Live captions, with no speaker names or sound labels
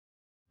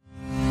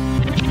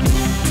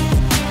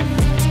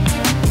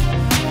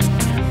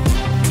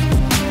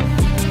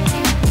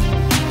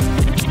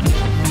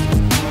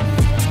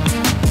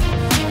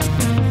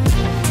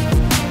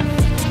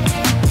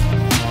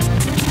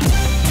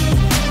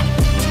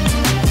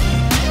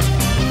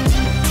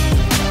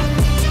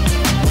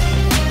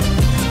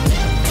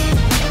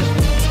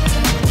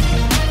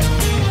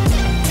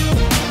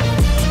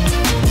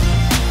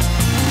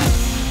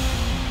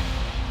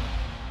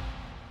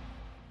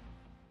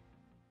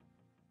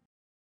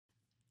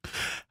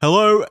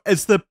Hello,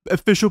 it's the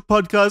official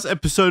podcast,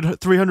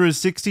 episode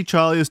 360.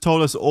 Charlie has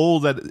told us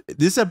all that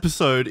this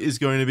episode is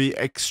going to be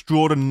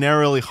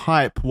extraordinarily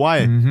hype.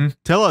 Why?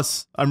 Tell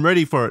us. I'm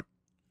ready for it.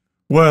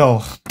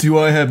 Well, do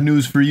I have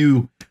news for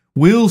you?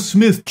 Will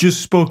Smith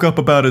just spoke up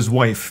about his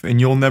wife, and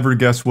you'll never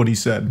guess what he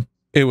said.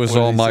 It was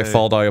all my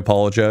fault, I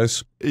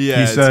apologize.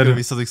 Yeah, it's going to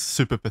be something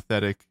super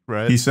pathetic,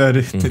 right? He said,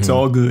 it's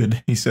all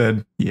good. He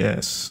said,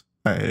 yes,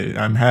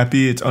 I'm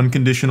happy, it's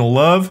unconditional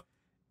love,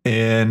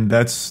 and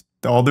that's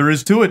all there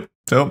is to it.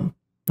 So,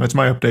 that's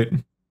my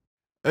update.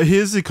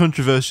 Here's a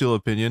controversial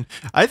opinion.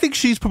 I think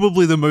she's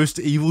probably the most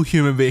evil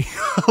human being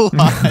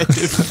alive.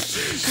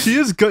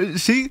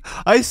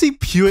 I see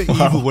pure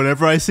evil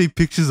whenever I see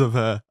pictures of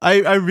her.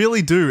 I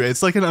really do.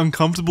 It's like an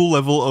uncomfortable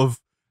level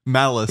of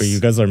malice. Wait, you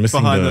guys are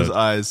missing behind those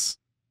eyes.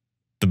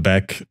 The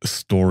back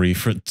story.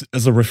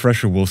 As a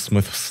refresher, Will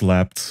Smith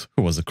slapped,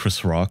 who was it,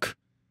 Chris Rock,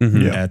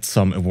 at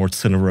some award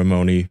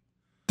ceremony.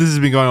 This has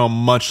been going on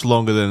much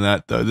longer than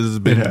that, though. This has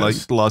been like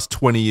the last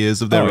 20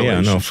 years of their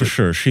relationship. Yeah, no, for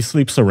sure. She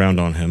sleeps around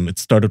on him. It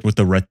started with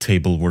the red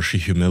table where she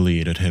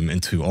humiliated him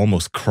into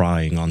almost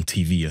crying on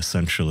TV,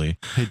 essentially.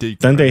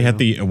 Then they had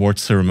the award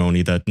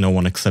ceremony that no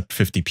one except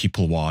 50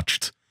 people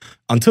watched.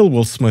 Until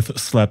Will Smith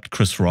slapped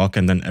Chris Rock,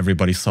 and then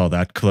everybody saw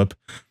that clip.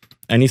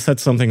 And he said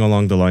something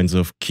along the lines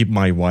of, keep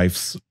my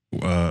wife's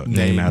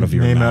name out of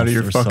your mouth. Name out of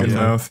your fucking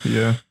mouth,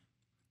 yeah.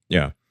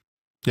 Yeah.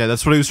 Yeah,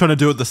 that's what he was trying to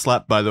do with the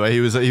slap, by the way. He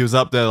was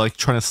up there like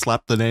trying to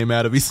slap the name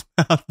out of his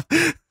mouth.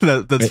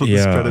 That's what the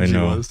strategy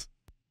was.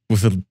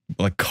 With a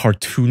like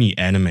cartoony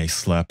anime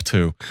slap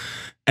too.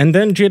 And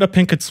then Jada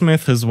Pinkett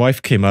Smith, his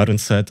wife, came out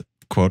and said,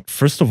 quote,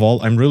 "First of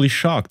all, I'm really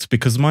shocked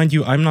because mind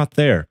you, I'm not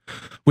there.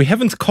 We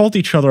haven't called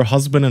each other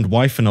husband and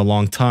wife in a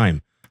long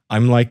time.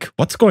 I'm like,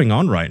 what's going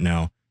on right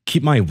now?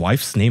 Keep my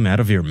wife's name out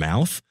of your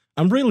mouth?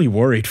 I'm really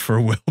worried for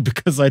Will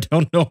because I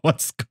don't know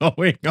what's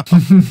going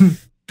on."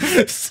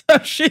 So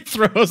she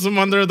throws him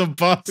under the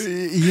bus.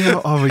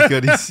 Yeah, oh my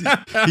god,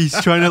 he's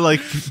trying to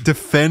like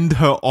defend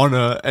her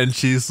honor, and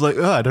she's like,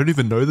 "Oh, I don't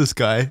even know this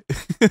guy."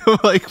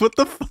 Like, what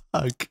the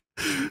fuck?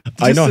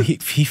 I know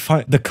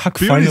the cuck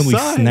finally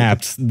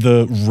snapped.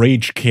 The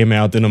rage came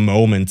out in a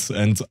moment,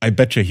 and I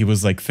bet you he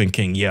was like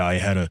thinking,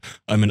 "Yeah,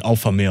 I'm an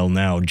alpha male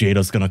now.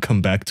 Jada's gonna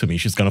come back to me.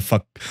 She's gonna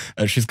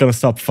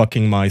stop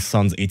fucking my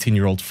son's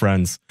 18-year-old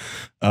friends."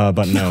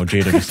 But no,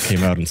 Jada just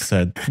came out and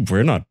said,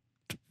 "We're not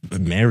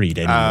married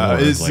anymore."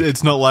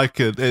 It's not like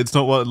it. It's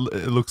not what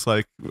it looks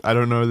like. I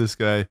don't know this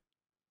guy.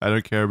 I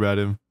don't care about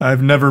him.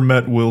 I've never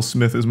met Will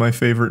Smith is my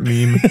favorite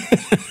meme.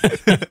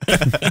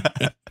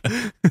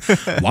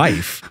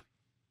 Wife?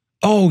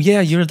 Oh yeah,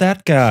 you're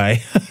that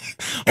guy.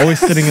 Always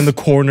sitting in the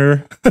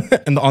corner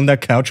and on that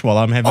couch while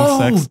I'm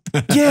having sex.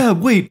 Yeah,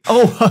 wait.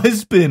 Oh,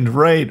 husband.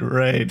 Right.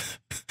 The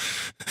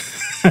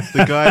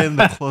guy in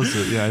the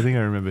closet. Yeah, I think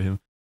I remember him.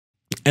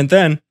 And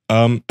then,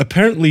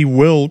 apparently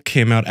Will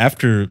came out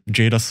after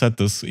Jada said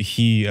this.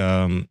 He,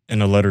 in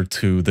a letter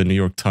to the New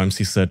York Times,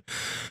 he said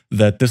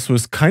that this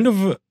was kind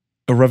of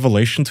a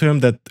revelation to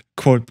him that,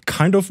 quote,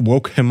 kind of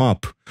woke him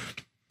up.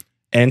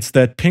 And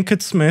that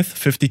Pinkett Smith,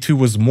 52,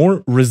 was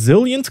more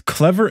resilient,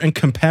 clever, and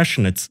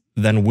compassionate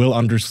than Will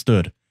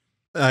understood.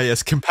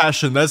 Yes,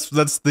 compassion. That's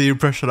the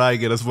impression I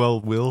get as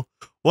well, Will.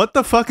 What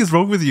the fuck is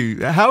wrong with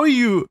you? How are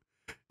you?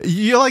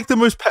 You're like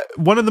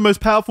one of the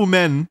most powerful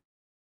men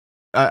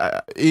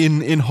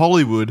in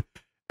Hollywood,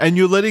 and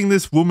you're letting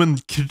this woman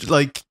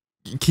like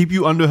keep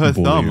you under her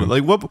thumb. You.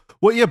 Like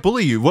what? Yeah,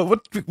 bully you.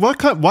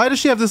 Why does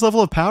she have this level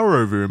of power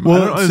over him?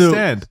 Well, I don't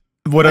understand.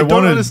 I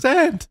don't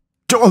understand.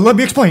 Let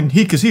me explain.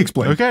 Because he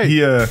explained.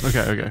 Okay.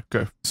 Okay.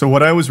 Go. So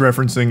what I was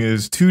referencing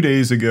is 2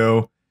 days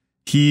ago,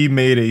 he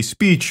made a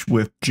speech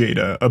with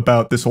Jada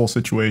about this whole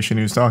situation.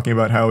 He was talking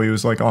about how he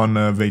was like on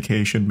a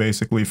vacation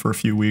basically for a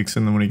few weeks,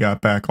 and then when he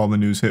got back, all the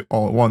news hit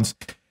all at once.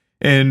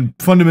 And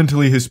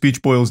fundamentally, his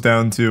speech boils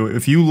down to,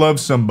 if you love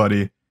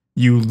somebody,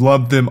 you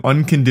love them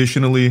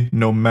unconditionally,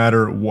 no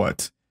matter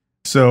what.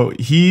 So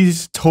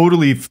he's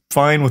totally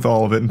fine with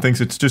all of it and thinks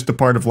it's just a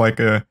part of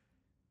like a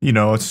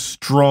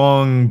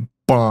strong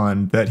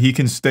bond that he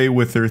can stay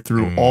with her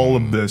through all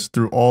of this,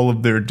 through all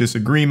of their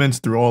disagreements,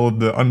 through all of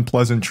the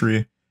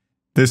unpleasantry,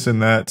 this and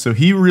that. So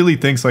he really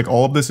thinks like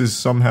all of this is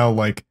somehow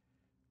like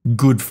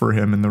good for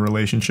him in the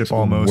relationship. So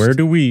almost. Where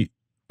do we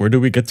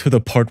get to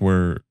the part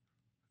where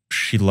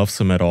she loves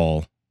him at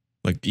all,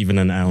 like even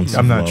an ounce?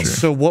 I'm of not love. sure.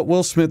 So what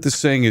Will Smith is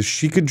saying is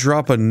she could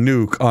drop a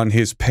nuke on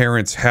his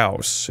parents'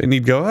 house, and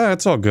he'd go,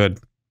 "It's all good.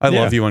 I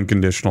love you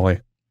unconditionally."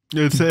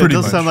 It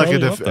does sound like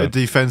a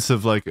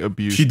defensive like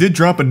abuse. She did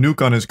drop a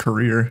nuke on his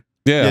career.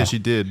 Yeah, she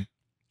did.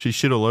 She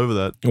shit all over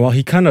that. Well,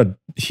 he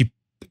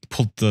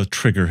pulled the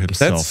trigger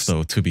himself,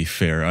 though. To be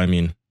fair, I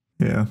mean.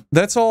 Yeah,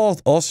 that's all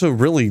also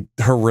really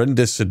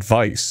horrendous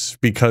advice,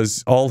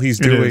 because all he's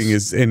doing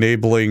is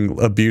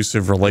enabling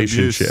abusive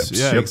relationships.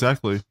 Yeah,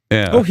 exactly.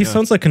 Yeah. Oh, he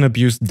sounds like an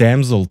abused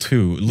damsel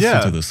too.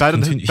 Listen to this.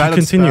 He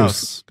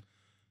continues.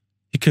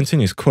 He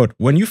continues, quote,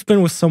 when you've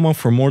been with someone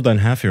for more than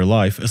half your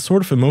life, a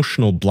sort of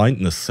emotional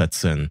blindness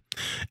sets in,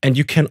 and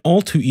you can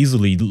all too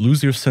easily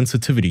lose your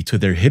sensitivity to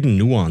their hidden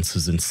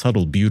nuances and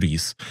subtle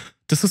beauties.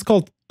 This is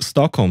called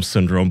Stockholm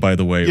Syndrome, by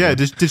the way. Yeah,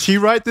 did she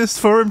write this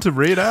for him to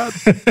read out?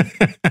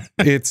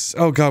 It's,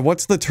 oh God,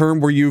 what's the term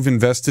where you've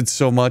invested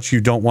so much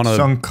you don't want to...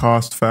 Sunk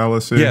cost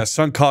fallacy. Yeah,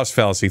 sunk cost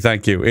fallacy,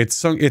 thank you.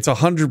 It's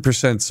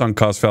 100% sunk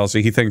cost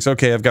fallacy. He thinks,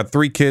 okay, I've got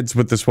 3 kids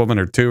with this woman,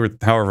 or 2, or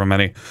however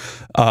many.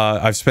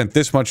 I've spent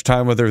this much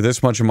time with her,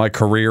 this much of my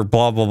career,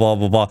 blah, blah, blah,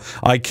 blah, blah.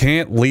 I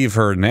can't leave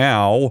her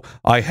now.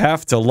 I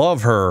have to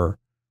love her.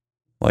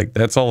 Like,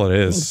 that's all it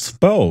is. It's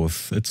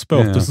both. It's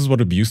both. Yeah. This is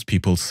what abused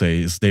people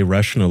say, is they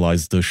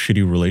rationalize the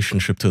shitty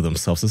relationship to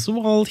themselves as,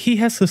 well, he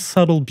has his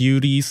subtle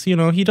beauties, you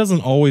know, he doesn't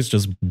always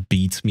just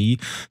beat me.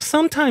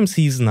 Sometimes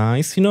he's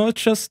nice, you know,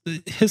 it's just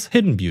his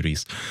hidden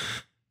beauties.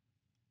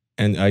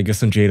 And I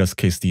guess in Jada's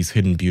case, these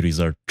hidden beauties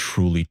are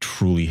truly,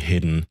 truly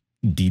hidden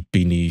deep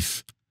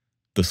beneath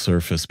the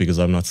surface, because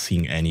I'm not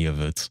seeing any of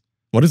it.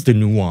 What is the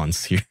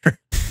nuance here?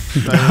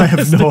 I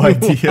have no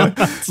idea.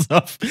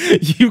 Of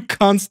you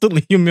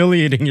constantly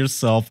humiliating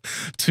yourself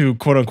to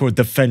quote unquote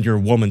defend your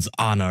woman's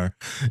honor.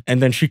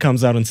 And then she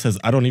comes out and says,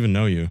 I don't even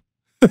know you.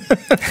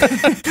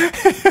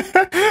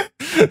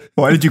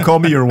 Why did you call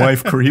me your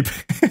wife, creep?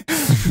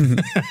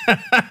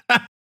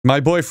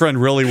 My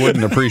boyfriend really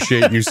wouldn't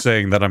appreciate you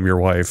saying that I'm your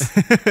wife.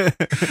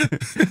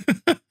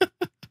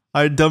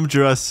 I dumped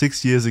your ass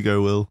 6 years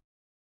ago, Will.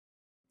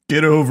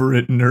 Get over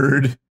it,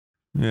 nerd.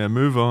 Yeah,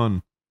 move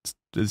on.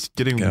 It's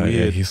getting Yeah, weird.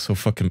 yeah, he's so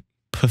fucking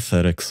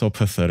pathetic. So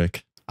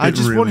pathetic. I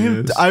just want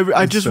him.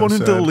 I just want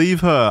him to sad.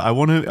 leave her. I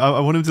want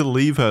him to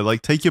leave her.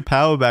 Like, take your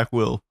power back,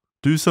 Will.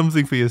 Do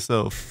something for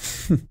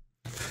yourself.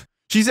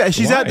 She's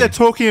out there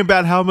talking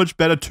about how much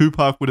better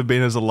Tupac would have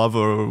been as a lover,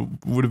 or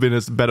would have been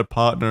as a better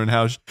partner, and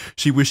how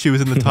she wished she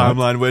was in the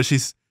timeline where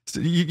she's.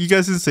 You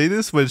guys didn't see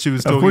this when she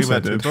was Of talking course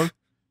about I did. Tupac?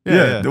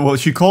 Yeah. Well,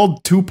 she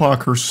called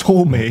Tupac her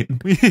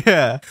soulmate.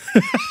 Yeah.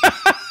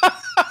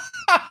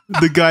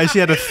 The guy she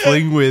had a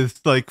fling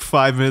with like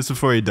 5 minutes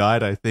before he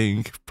died, I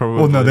think. Probably.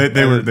 Well, no,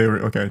 they were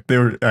okay. They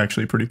were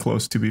actually pretty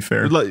close, to be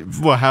fair. Like,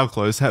 well, how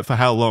close? For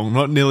how long?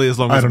 Not nearly as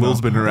long I as don't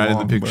Will's know been how around in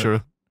long, the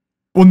picture.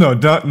 Well, no,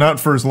 not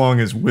for as long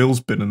as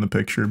Will's been in the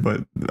picture,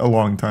 but a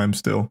long time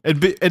still. It'd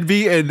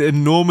be an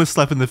enormous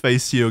slap in the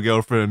face to your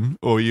girlfriend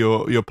or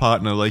your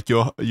partner, like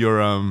your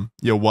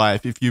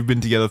wife, if you've been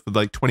together for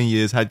like 20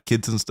 years, had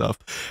kids and stuff,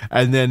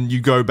 and then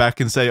you go back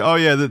and say, oh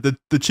yeah,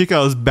 the chick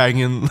I was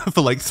banging for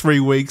like 3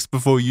 weeks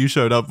before you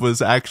showed up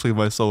was actually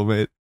my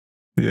soulmate.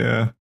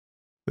 Yeah,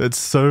 it's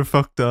so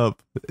fucked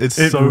up. It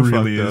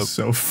really is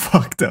so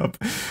fucked up.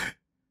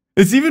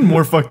 It's even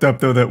more fucked up,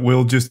 though, that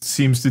Will just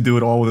seems to do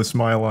it all with a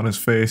smile on his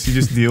face. He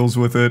just deals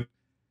with it.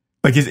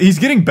 Like, he's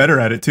getting better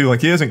at it, too.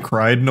 Like, he hasn't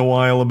cried in a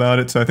while about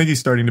it, so I think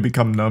he's starting to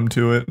become numb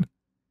to it.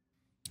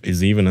 Is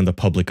he even in the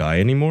public eye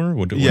anymore?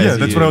 Yeah,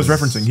 that's what I was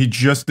referencing. He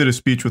just did a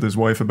speech with his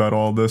wife about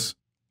all this.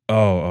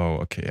 Oh,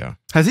 okay, yeah.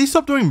 Has he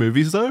stopped doing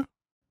movies, though?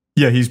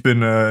 Yeah, he's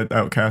been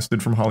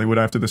outcasted from Hollywood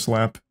after the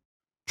slap.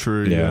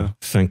 True, yeah.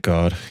 Thank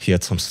God. He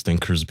had some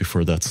stinkers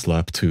before that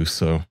slap, too,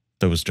 so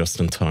that was just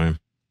in time,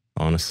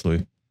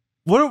 honestly.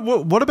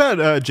 What about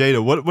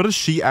Jada? What does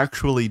she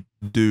actually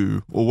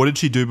do, or what did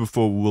she do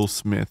before Will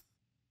Smith?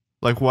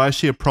 Like, why is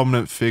she a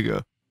prominent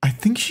figure? I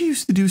think she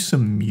used to do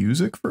some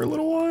music for a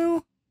little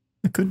while.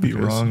 I could be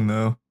wrong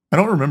though. I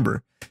don't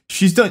remember.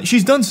 She's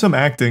done some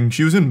acting.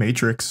 She was in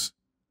Matrix.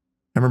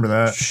 I remember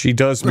that. She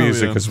does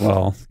music as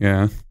well.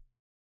 Yeah.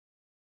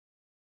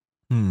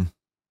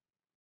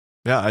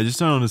 Yeah, I just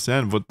don't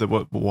understand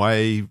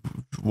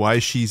why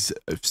she's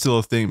still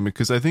a thing,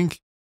 because I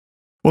think.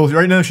 Well,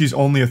 right now she's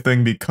only a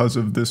thing because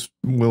of this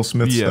Will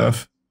Smith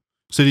stuff.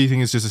 So do you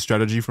think it's just a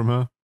strategy from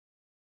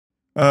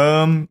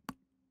her?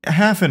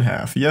 Half and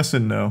half. Yes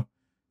and no.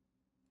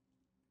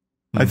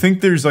 I think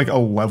there's like a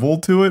level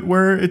to it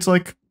where it's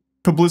like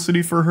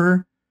publicity for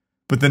her,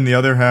 but then the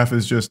other half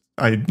is just,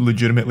 I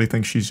legitimately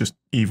think she's just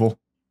evil.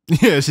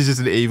 Yeah, she's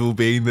just an evil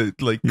being that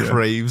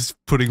craves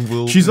putting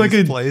Will in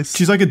his place.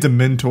 She's like a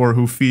Dementor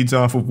who feeds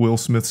off of Will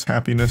Smith's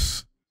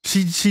happiness.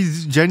 She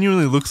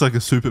genuinely looks like a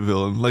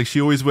supervillain. Like,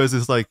 she always wears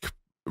this like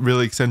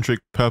really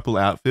eccentric purple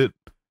outfit,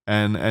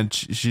 and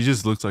she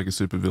just looks like a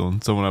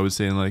supervillain. Someone I would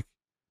see in like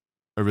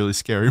a really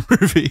scary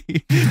movie.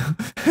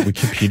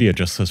 Wikipedia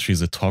just says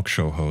she's a talk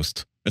show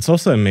host. It's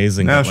also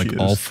amazing that like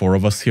all 4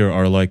 of us here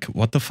are like,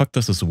 what the fuck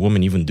does this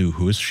woman even do?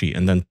 Who is she?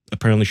 And then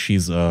apparently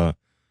she's one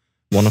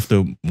of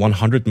the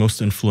 100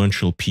 most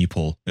influential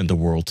people in the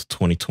world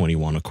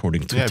 2021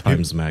 according to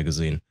Times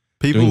Magazine.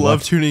 People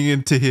love tuning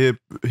in to hear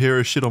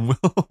her shit on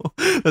Will.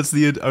 That's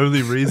the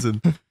only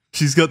reason.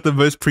 She's got the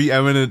most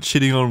preeminent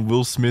shitting on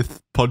Will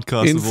Smith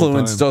podcast.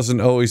 Influence doesn't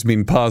always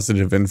mean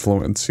positive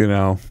influence, you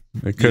know.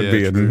 It could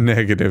be a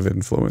negative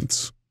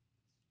influence.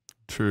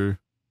 True.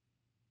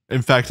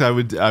 In fact, I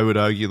would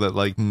argue that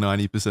like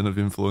 90% of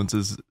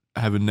influencers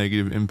have a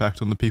negative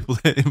impact on the people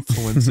they're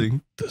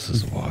influencing. This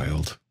is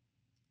wild.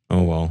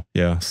 Oh well,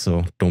 yeah.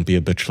 So don't be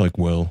a bitch like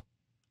Will.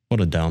 What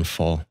a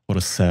downfall. What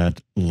a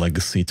sad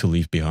legacy to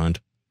leave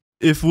behind.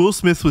 if Will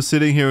Smith was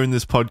sitting here in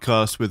this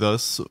podcast with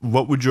us,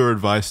 what would your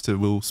advice to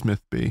Will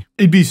Smith be?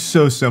 It'd be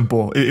so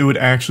simple. It would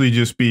actually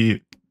just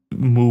be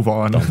move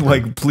on.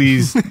 Like,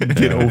 please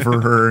get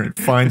over her.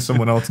 Find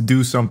someone else.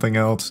 Do something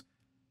else.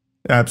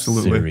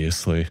 Absolutely.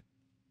 Seriously.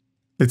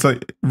 It's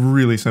like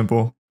really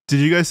simple. Did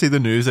you guys see the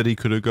news that he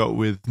could have got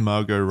with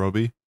Margot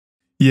Robbie?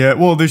 Yeah,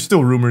 well, there's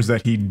still rumors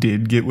that he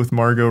did get with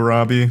Margot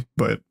Robbie,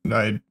 but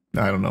I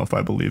don't know if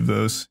I believe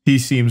those. He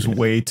seems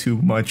way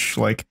too much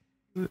like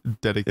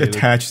Dedicated.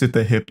 attached at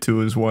the hip to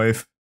his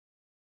wife.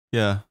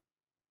 Yeah.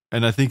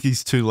 And I think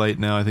he's too late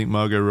now. I think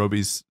Margot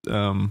Robbie's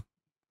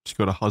she's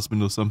got a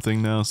husband or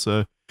something now,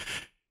 so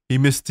he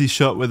missed his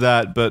shot with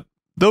that, but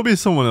there'll be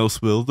someone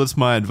else, Will. That's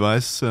my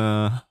advice.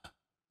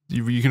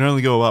 You can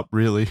only go up,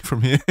 really,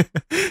 from here.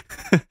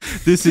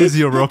 This is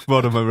your rock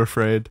bottom, I'm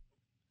afraid.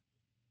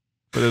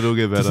 But it'll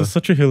get better. This is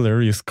such a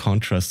hilarious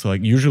contrast.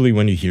 Like, usually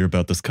when you hear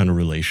about this kind of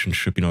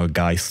relationship, you know, a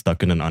guy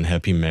stuck in an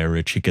unhappy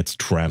marriage, he gets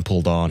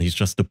trampled on, he's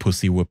just a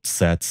pussy-whipped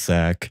sad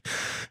sack.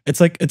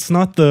 It's like, it's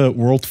not the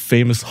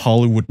world-famous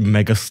Hollywood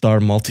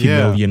megastar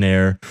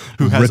multimillionaire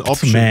who has ripped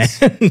options. man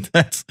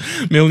that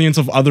millions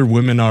of other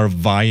women are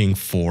vying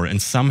for. And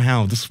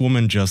somehow this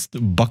woman just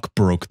buck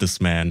broke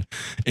this man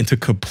into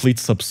complete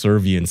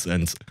subservience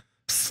and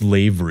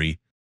slavery.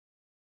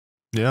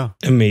 Yeah.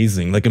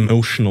 Amazing, like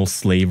emotional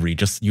slavery.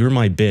 Just, you're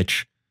my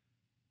bitch.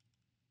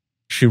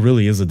 She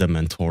really is a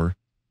Dementor.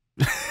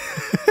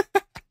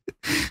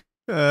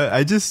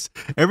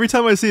 Every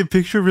time I see a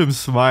picture of him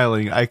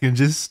smiling, I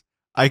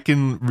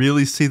can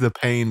really see the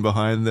pain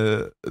behind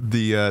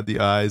the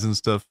eyes and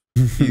stuff.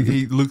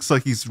 He looks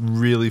like he's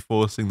really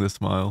forcing the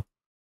smile.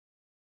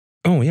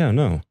 Oh yeah,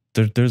 no.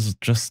 There's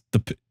just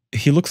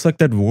he looks like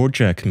that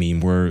Warjack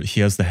meme where he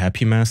has the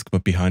happy mask,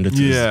 but behind it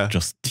is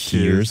just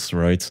tears,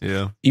 right?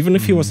 Yeah. Even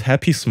if he was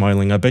happy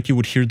smiling, I bet you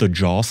would hear the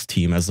Jaws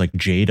team as like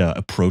Jada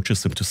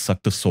approaches him to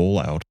suck the soul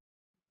out.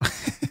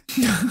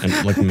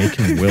 And like make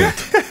him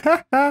wilt.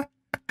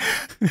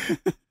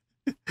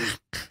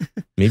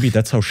 Maybe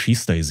that's how she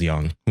stays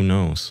young. Who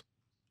knows?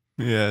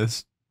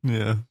 Yes.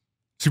 Yeah.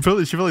 She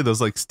probably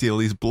does like steal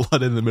his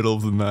blood in the middle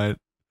of the night.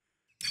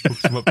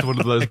 Hooks him up to one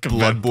of those Like a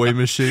blood boy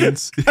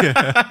machines.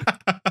 Yeah.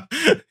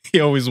 He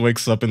always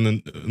wakes up in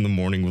the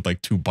morning with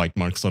like 2 bite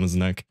marks on his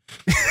neck.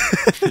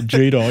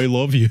 Jada, I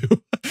love you.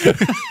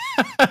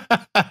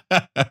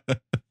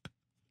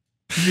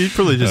 He'd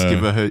probably just give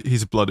her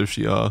his blood if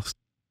she asked.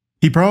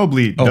 He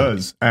probably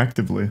does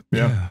actively.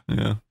 Yeah.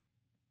 Yeah.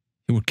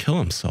 He would kill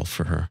himself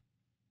for her.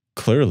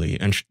 Clearly.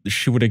 And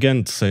she would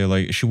again say,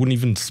 like, she wouldn't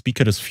even speak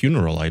at his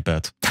funeral, I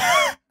bet.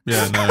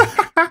 Yeah, no.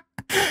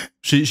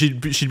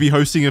 She'd be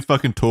hosting a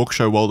fucking talk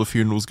show while the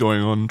funeral's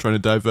going on, trying to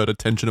divert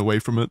attention away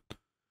from it.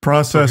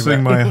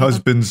 Processing My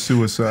Husband's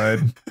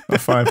Suicide, a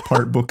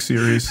 5-part book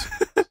series.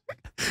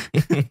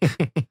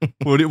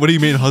 What do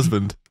you mean,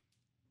 husband?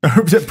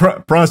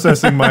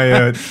 Processing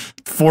my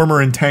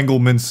former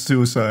entanglement's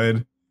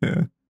suicide.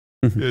 Yeah.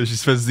 Yeah, she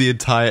spends the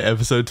entire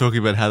episode talking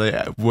about how they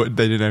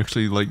didn't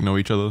actually like know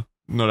each other,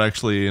 not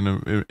actually in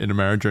a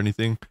marriage or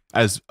anything,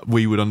 as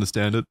we would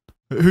understand it.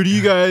 Who do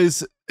you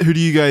guys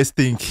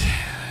think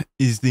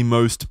is the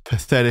most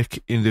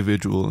pathetic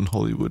individual in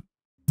Hollywood?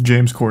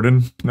 James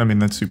Corden. I mean,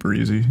 that's super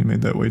easy. He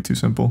made that way too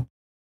simple.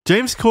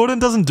 James Corden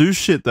doesn't do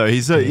shit though.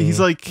 He's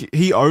like,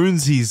 he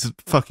owns his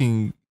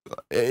fucking.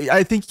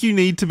 I think you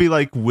need to be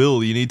like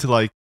Will. You need to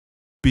like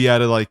be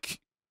able to like,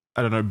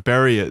 I don't know,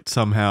 bury it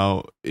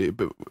somehow.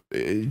 But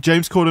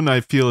James Corden,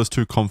 I feel, is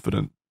too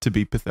confident to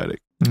be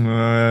pathetic.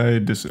 I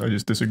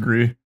just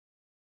disagree.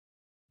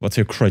 What's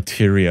your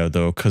criteria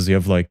though? Because you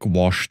have like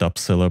washed up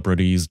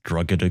celebrities,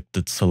 drug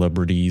addicted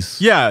celebrities.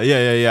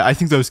 Yeah. I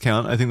think those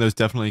count. I think those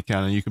definitely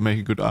count, and you can make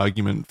a good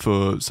argument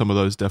for some of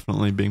those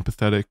definitely being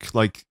pathetic,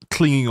 like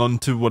clinging on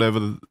to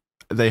whatever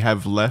they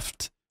have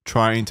left,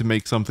 trying to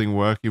make something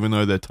work even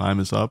though their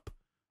time is up.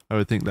 I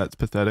would think that's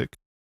pathetic.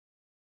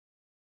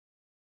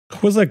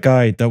 Who was that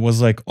guy that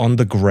was like on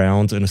the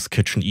ground in his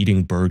kitchen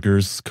eating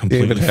burgers,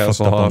 completely fucked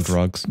up on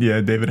drugs?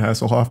 Yeah, David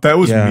Hasselhoff. That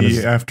was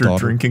me after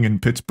drinking in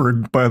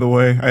Pittsburgh, by the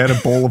way. I had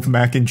a bowl of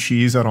mac and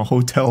cheese on a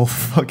hotel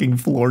fucking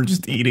floor,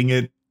 just eating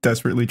it,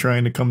 desperately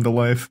trying to come to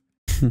life.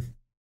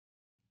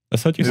 I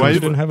thought you said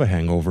you didn't have a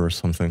hangover or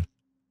something.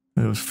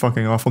 It was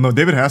fucking awful. No,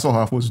 David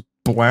Hasselhoff was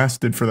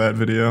blasted for that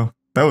video.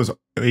 That was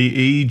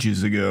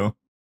ages ago.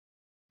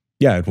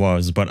 Yeah, it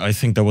was, but I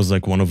think that was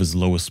like one of his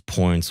lowest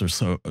points, or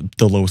so,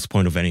 the lowest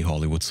point of any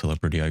Hollywood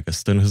celebrity, I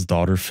guess. Didn't his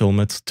daughter film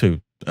it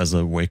too, as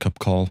a wake-up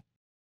call?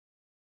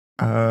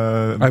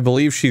 I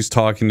believe she's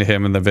talking to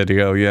him in the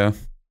video, yeah.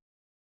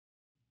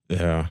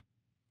 Yeah.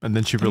 And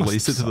then she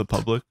released it to the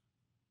public.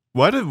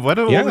 Why do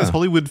all these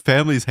Hollywood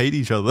families hate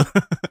each other?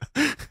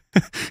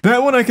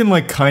 That one I can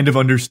like kind of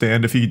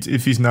understand. If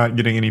he's not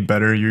getting any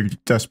better, you're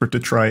desperate to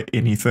try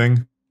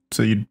anything.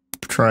 So you'd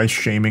try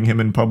shaming him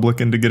in public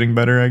into getting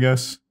better, I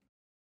guess.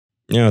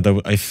 Yeah,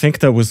 I think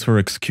that was her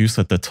excuse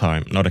at the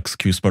time. Not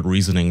excuse, but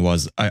reasoning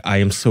was, I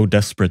am so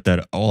desperate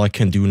that all I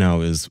can do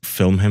now is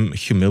film him,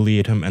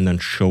 humiliate him, and then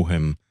show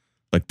him,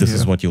 like, this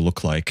is what you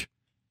look like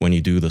when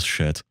you do this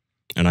shit.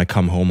 and I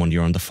come home and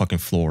you're on the fucking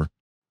floor.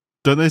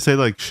 Don't they say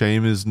like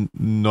shame is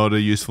not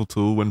a useful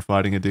tool when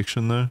fighting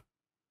addiction though?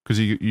 Because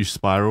you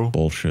spiral.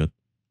 Bullshit.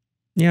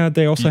 Yeah,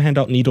 they also hand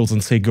out needles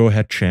and say, "Go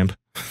ahead, champ."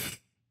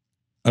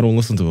 I don't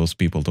listen to those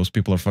people. Those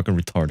people are fucking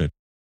retarded.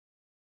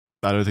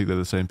 I don't think they're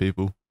the same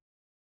people.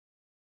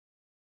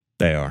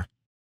 They are.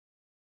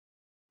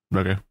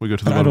 Okay, we go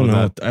to the I bottom don't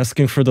know. of that.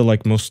 Asking for the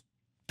like most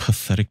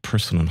pathetic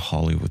person in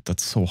Hollywood,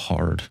 that's so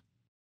hard.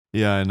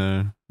 Yeah, I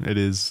know. It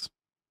is.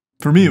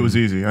 For me, it was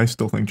easy. I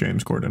still think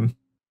James Corden.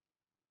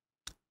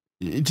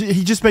 He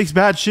just makes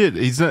bad shit.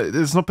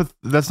 That's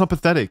not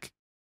pathetic.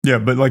 Yeah,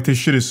 but like this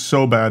shit is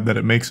so bad that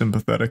it makes him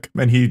pathetic.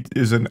 And he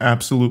is an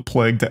absolute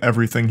plague to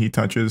everything he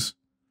touches.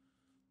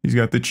 He's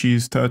got the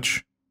cheese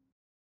touch.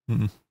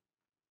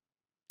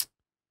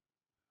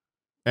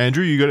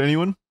 Andrew, you got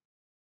anyone?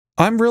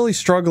 I'm really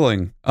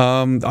struggling.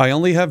 I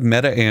only have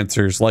meta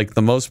answers. Like,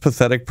 the most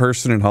pathetic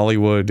person in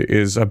Hollywood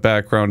is a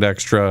background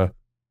extra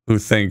who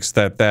thinks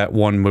that that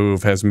one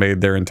move has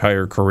made their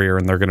entire career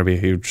and they're going to be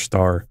a huge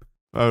star.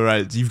 All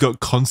right, you've got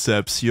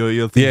concepts.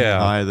 You're thinking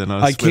higher than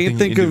us. I can't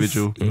think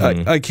individual.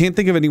 I can't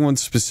think of anyone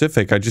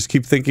specific. I just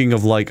keep thinking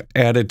of like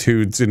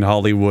attitudes in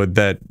Hollywood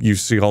that you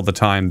see all the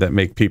time that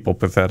make people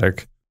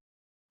pathetic.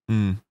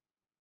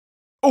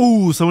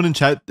 Oh, someone in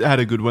chat had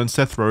a good one.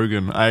 Seth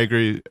Rogen. I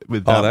agree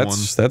with that one.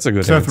 That's a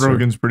good Seth answer.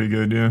 Rogen's pretty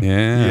good, yeah.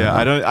 Yeah.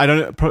 I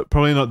don't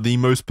probably not the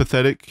most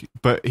pathetic,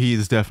 but he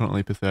is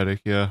definitely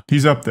pathetic. Yeah.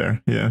 He's up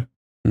there, yeah.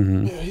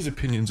 Mm-hmm. Yeah, his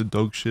opinions are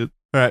dog shit.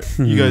 All right,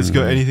 you guys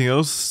got anything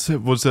else?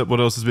 What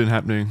else has been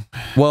happening?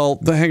 Well,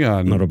 hang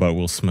on. Not about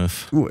Will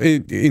Smith.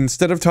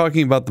 Instead of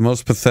talking about the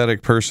most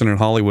pathetic person in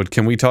Hollywood,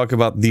 can we talk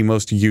about the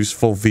most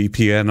useful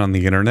VPN on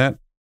the internet?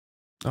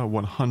 Oh,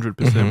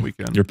 100% we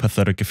can. You're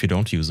pathetic if you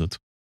don't use it.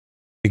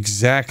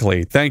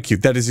 Exactly. Thank you.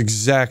 That is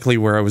exactly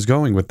where I was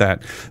going with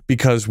that.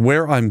 Because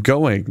where I'm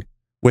going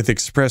with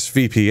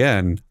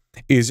ExpressVPN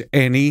is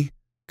any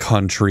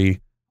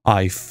country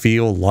I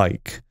feel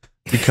like.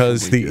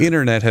 Because the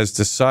internet has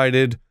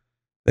decided,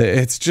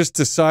 it's just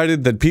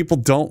decided that people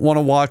don't want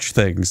to watch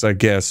things, I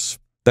guess,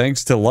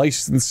 thanks to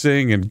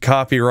licensing and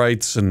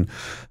copyrights and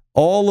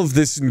all of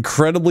this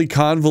incredibly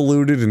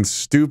convoluted and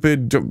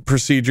stupid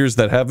procedures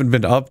that haven't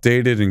been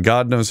updated in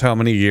God knows how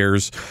many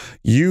years.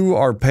 You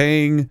are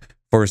paying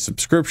for a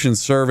subscription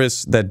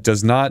service that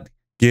does not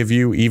give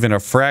you even a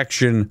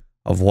fraction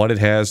of what it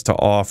has to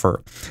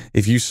offer.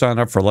 If you sign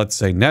up for, let's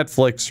say,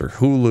 Netflix or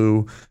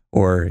Hulu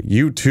or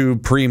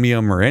YouTube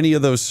Premium or any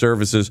of those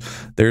services,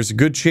 there's a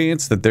good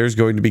chance that there's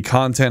going to be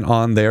content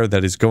on there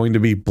that is going to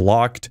be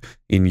blocked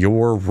in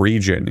your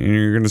region. And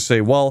you're going to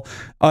say, well,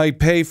 I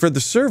pay for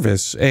the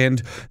service,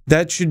 and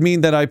that should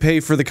mean that I pay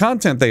for the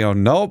content they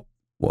own. Nope.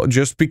 Well,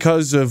 just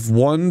because of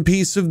one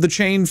piece of the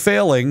chain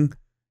failing,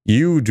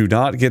 you do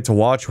not get to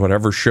watch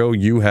whatever show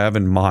you have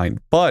in mind.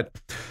 But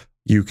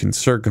you can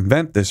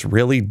circumvent this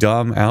really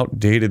dumb,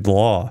 outdated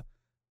law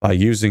by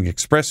using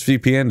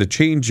ExpressVPN to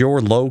change your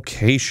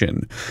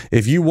location.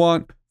 If you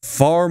want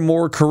far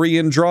more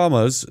Korean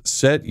dramas,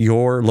 set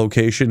your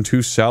location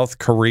to South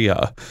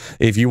Korea.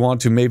 If you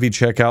want to maybe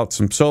check out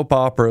some soap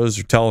operas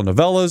or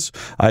telenovelas,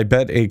 I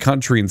bet a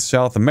country in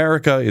South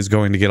America is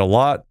going to get a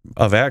lot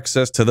of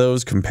access to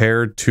those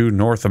compared to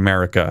North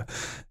America.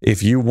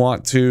 If you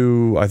want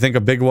to, I think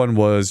a big one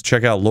was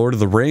check out Lord of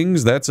the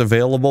Rings, that's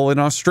available in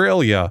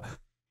Australia.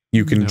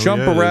 You can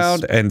jump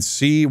around and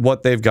see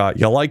what they've got.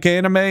 You like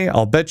anime?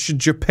 I'll bet you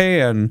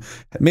Japan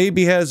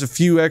maybe has a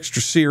few extra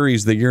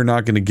series that you're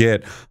not going to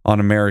get on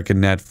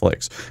American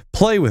Netflix.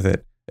 Play with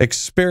it.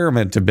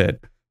 Experiment a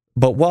bit.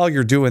 But while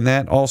you're doing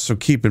that, also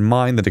keep in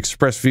mind that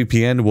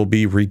ExpressVPN will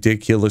be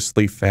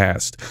ridiculously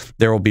fast.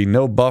 There will be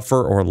no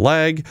buffer or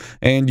lag,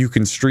 and you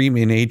can stream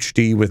in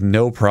HD with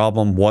no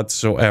problem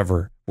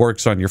whatsoever.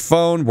 Works on your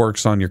phone,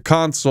 works on your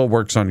console,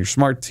 works on your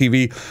smart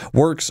TV,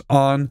 works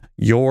on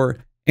your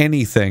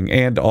anything,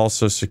 and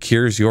also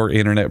secures your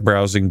internet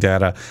browsing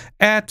data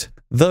at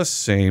the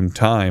same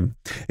time.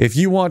 If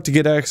you want to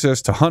get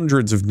access to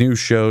hundreds of new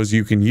shows,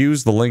 you can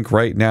use the link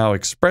right now,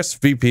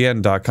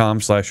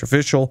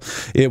 expressvpn.com/official.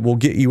 It will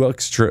get you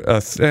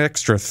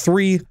extra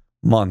 3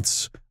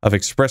 months of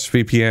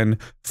ExpressVPN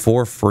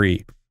for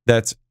free.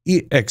 That's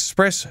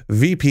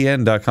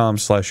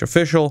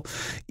expressvpn.com/official,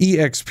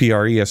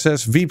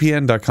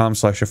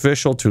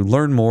 expressvpn.com/official to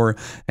learn more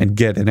and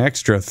get an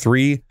extra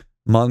 3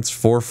 months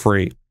for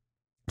free.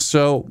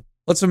 So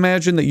let's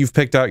imagine that you've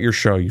picked out your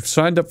show. You've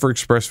signed up for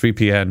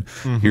ExpressVPN.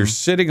 You're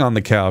sitting on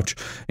the couch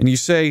and you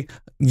say,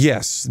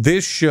 yes,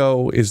 this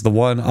show is the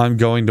one I'm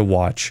going to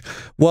watch.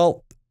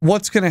 Well,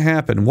 what's going to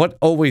happen? What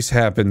always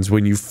happens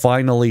when you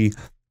finally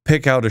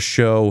pick out a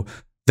show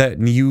that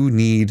you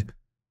need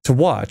to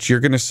watch?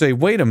 You're going to say,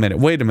 wait a minute,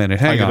 hang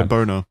on. I got a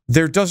boner.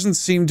 There doesn't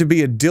seem to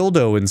be a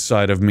dildo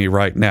inside of me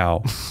right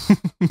now.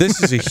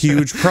 This is a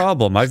huge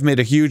problem. I've made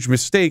a huge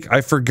mistake. I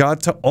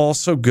forgot to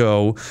also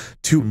go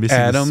to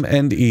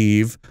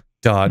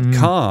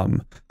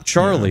adamandeve.com.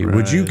 Charlie,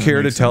 would you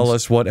care to tell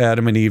us what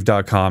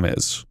adamandeve.com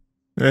is?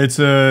 It's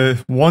a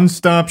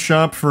one-stop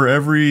shop for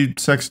every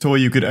sex toy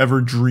you could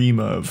ever dream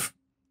of.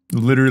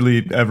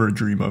 literally ever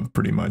dream of,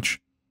 pretty much.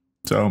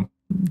 So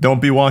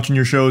don't be watching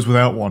your shows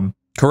without one.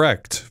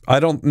 Correct. I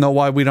don't know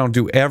why we don't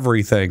do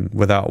everything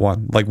without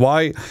one. Like,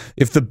 why,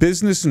 if the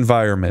business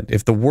environment,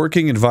 if the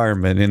working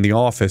environment in the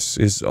office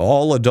is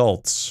all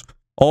adults,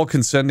 all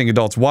consenting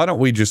adults, why don't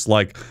we just,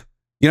 like,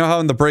 you know how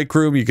in the break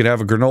room you could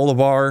have a granola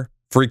bar,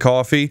 free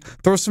coffee,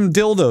 throw some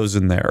dildos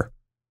in there,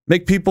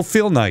 make people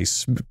feel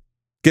nice,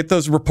 get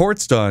those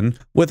reports done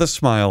with a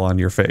smile on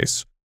your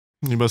face.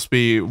 You must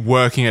be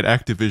working at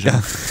Activision.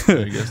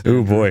 I guess.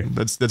 Oh boy,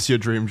 that's your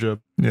dream job.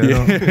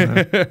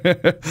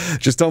 Yeah.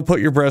 Just don't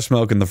put your breast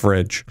milk in the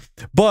fridge.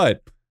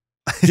 But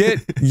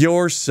get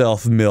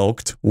yourself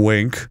milked,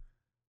 wink,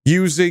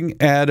 using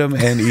Adam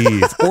and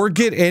Eve, or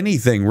get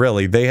anything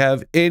really. They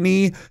have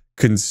any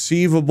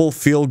conceivable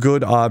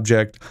feel-good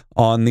object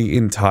on the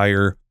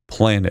entire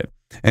planet.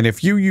 And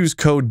if you use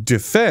code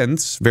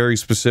DEFENSE, very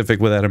specific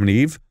with Adam and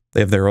Eve, they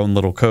have their own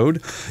little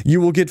code,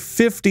 you will get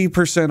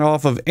 50%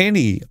 off of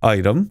any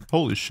item.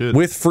 Holy shit.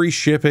 With free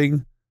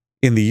shipping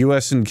in the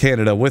US and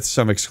Canada, with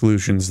some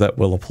exclusions that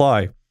will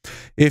apply.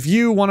 If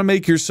you want to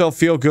make yourself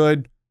feel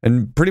good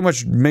and pretty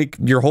much make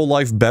your whole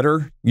life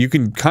better, you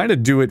can kind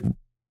of do it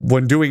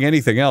when doing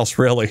anything else,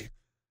 really.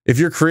 If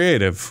you're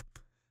creative,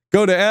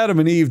 go to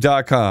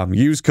adamandeve.com.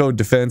 Use code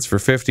DEFENSE for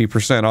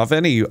 50% off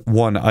any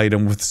one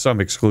item with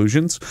some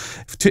exclusions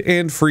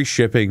and free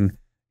shipping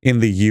in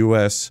the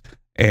US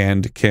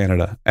and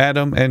Canada.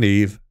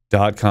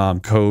 adamandeve.com,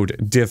 code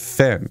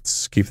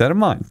DEFENSE. Keep that in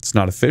mind. It's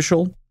not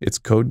official. It's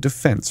code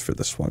DEFENSE for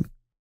this one.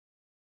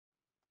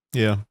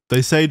 Yeah.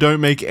 They say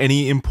don't make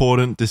any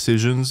important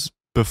decisions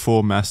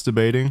before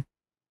masturbating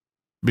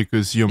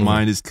because your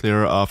mind is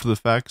clearer after the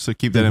fact. So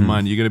keep that in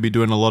mind. You're going to be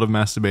doing a lot of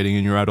masturbating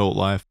in your adult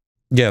life.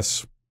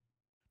 Yes.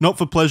 Not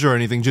for pleasure or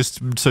anything, just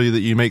so that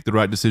you make the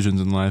right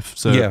decisions in life.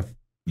 So yeah.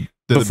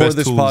 Before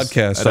this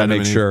podcast, I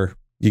make sure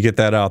you get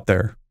that out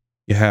there.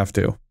 You have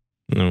to.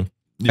 No.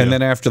 Yeah. And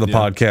then after the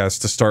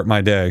podcast to start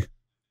my day.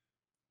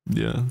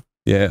 Yeah.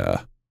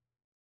 Yeah.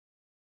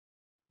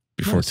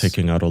 Before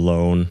taking out a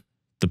loan,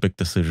 the big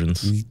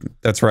decisions.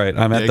 That's right.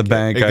 I'm at the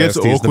bank. It I gets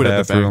have to use the awkward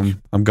at the bathroom.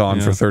 bank. I'm gone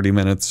for 30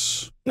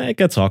 minutes. It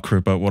gets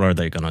awkward, but what are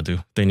they gonna do?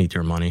 They need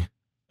your money.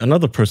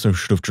 Another person who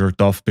should have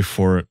jerked off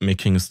before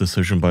making his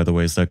decision, by the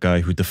way, is that guy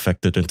who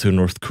defected into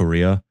North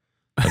Korea.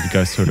 Have you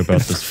guys heard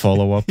about this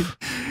follow-up?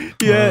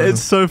 Yeah,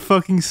 it's so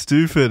fucking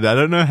stupid. I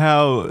don't know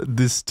how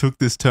this took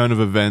this turn of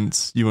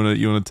events. You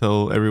wanna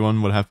tell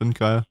everyone what happened,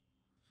 Kaya?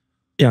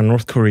 Yeah,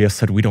 North Korea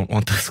said we don't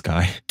want this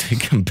guy.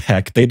 Take him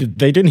back. They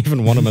didn't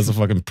even want him as a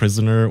fucking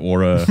prisoner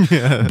or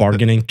a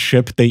bargaining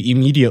chip. They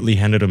immediately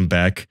handed him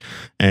back,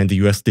 and the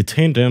US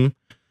detained him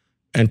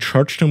and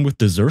charged him with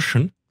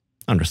desertion,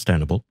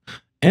 understandable,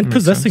 and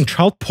possessing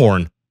child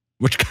porn,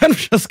 which kind of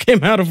just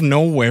came out of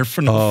nowhere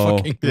for no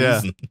fucking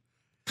reason.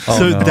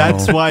 So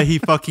that's why he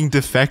fucking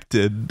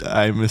defected,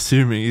 I'm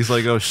assuming. He's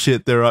like, oh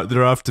shit, they're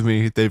after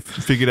me. They've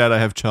figured out I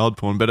have child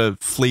porn. Better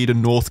flee to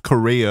North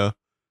Korea,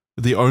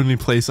 the only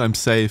place I'm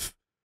safe.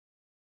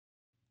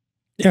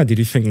 Yeah, did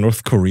you think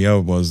North Korea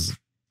was,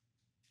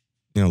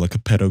 you know, like a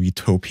pedo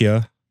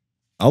utopia?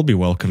 I'll be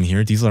welcome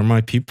here. These are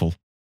my people.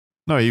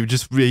 No, he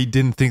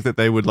didn't think that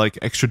they would like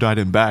extradite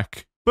him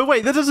back. But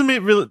wait, that doesn't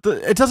mean really.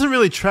 It doesn't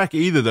really track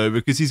either, though,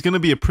 because he's going to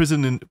be a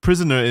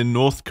prisoner in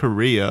North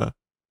Korea,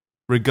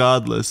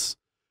 regardless.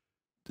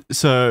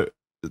 So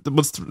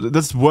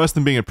that's worse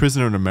than being a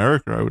prisoner in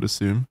America, I would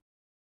assume.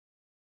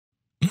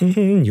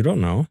 You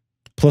don't know.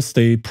 Plus,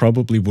 they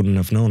probably wouldn't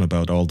have known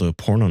about all the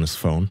porn on his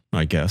phone,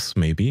 I guess,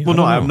 maybe. Well,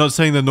 no, I'm not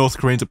saying the North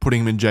Koreans are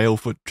putting him in jail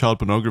for child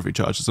pornography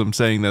charges. I'm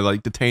saying they're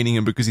like detaining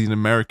him because he's an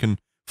American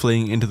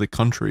fleeing into the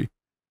country.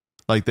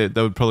 Like they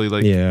would probably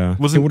like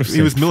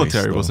he was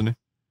military, wasn't he?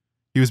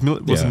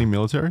 Wasn't he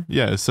military?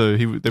 Yeah, so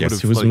he would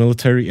have. He was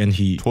military, and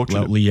he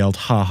loudly yelled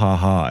 "ha ha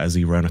ha" as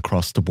he ran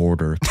across the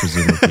border,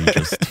 presumably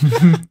just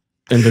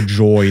in the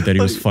joy that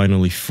he was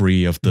finally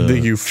free of the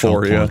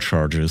euphoria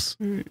charges.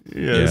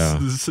 Yeah,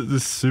 this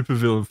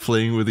supervillain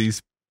fleeing with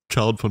his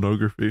child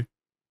pornography.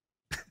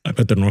 I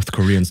bet the North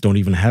Koreans don't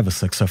even have a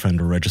sex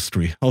offender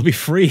registry. I'll be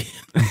free.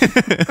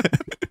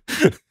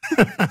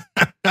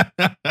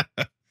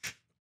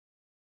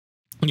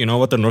 You know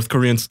what the North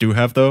Koreans do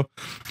have, though,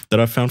 that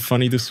I found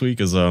funny this week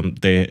is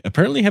they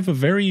apparently have a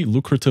very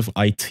lucrative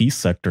IT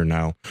sector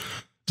now.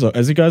 So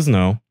as you guys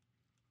know,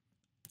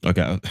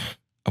 okay,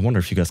 I wonder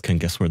if you guys can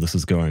guess where this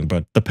is going,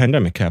 but the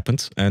pandemic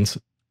happened, and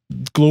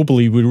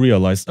globally we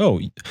realized, oh,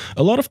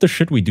 a lot of the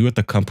shit we do at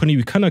the company,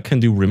 we kind of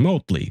can do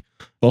remotely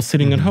while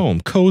sitting at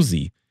home,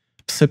 cozy,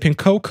 sipping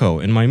cocoa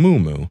in my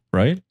moo-moo,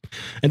 right?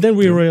 And then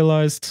we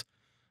realized,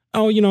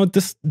 oh, you know,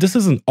 this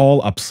isn't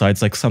all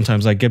upsides. Like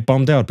sometimes I get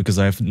bummed out because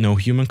I have no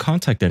human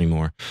contact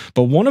anymore.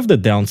 But one of the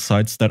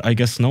downsides that I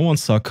guess no one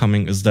saw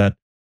coming is that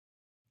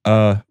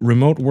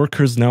remote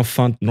workers now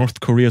fund North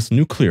Korea's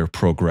nuclear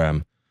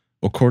program.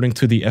 According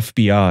to the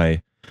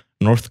FBI,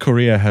 North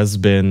Korea has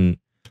been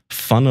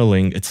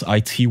funneling its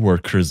IT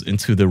workers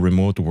into the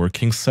remote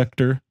working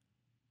sector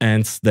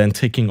and then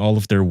taking all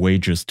of their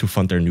wages to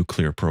fund their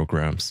nuclear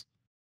programs.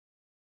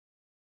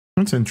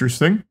 That's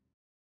interesting.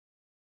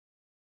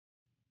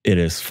 It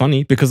is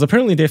funny because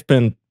apparently they've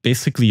been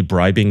basically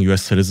bribing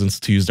US citizens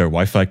to use their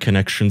Wi-Fi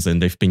connections,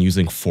 and they've been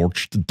using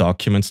forged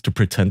documents to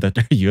pretend that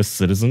they're US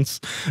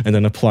citizens and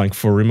then applying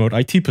for remote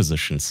IT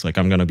positions. Like,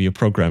 I'm going to be a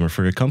programmer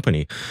for your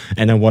company.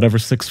 And then whatever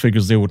 6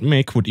 figures they would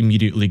make would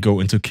immediately go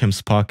into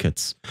Kim's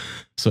pockets.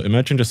 So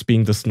imagine just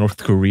being this North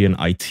Korean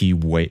IT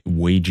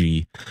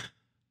wagey.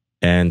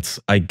 And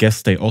I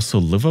guess they also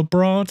live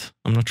abroad.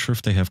 I'm not sure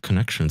if they have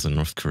connections in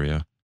North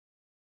Korea.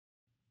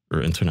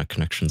 Or internet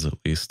connections, at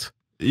least.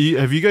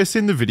 Have you guys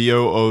seen the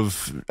video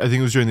of, I think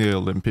it was during the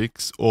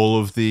Olympics, all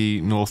of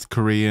the North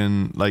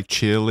Korean like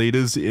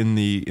cheerleaders in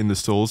the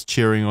stalls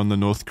cheering on the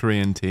North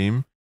Korean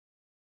team?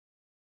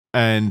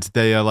 And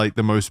they are like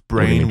the most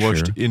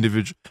brainwashed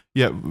individual.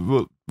 Yeah,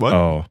 what?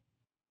 Oh.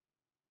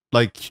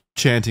 Like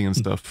chanting and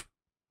stuff.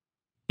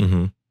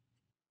 Mm-hmm.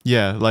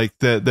 Yeah, like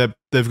they've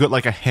got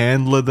like a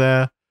handler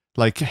there,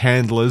 like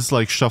handlers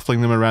like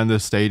shuffling them around the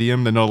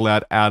stadium. They're not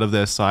allowed out of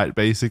their sight,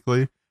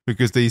 basically.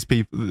 Because these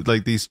people,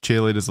 like these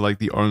cheerleaders, are like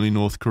the only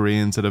North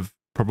Koreans that have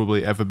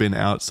probably ever been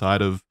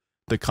outside of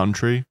the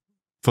country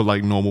for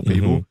like normal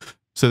people. Mm-hmm.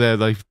 So they're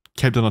like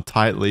kept on a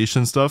tight leash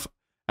and stuff,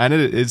 and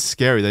it's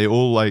scary. They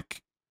all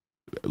like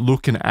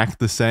look and act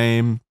the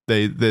same.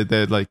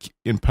 They're like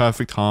in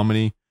perfect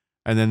harmony,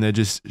 and then they're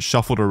just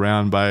shuffled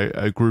around by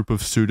a group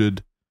of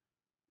suited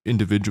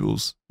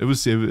individuals.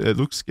 It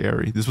looks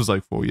scary. This was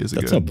like 4 years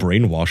ago. That's a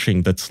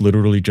brainwashing. That's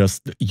literally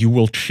just, you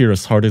will cheer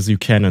as hard as you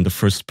can, and the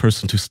first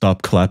person to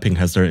stop clapping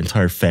has their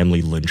entire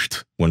family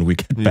lynched when we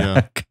get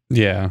back.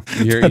 Yeah,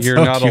 you're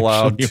not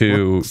allowed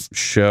to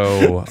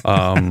show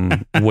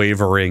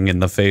wavering in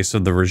the face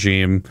of the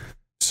regime.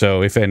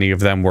 So if any of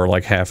them were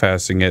like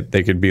half-assing it,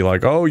 they could be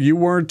like, "Oh, you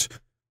weren't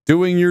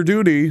doing your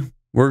duty.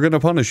 We're going to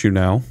punish you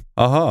now.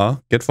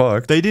 Get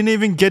fucked." They didn't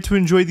even get to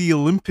enjoy the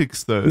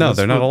Olympics, though. No,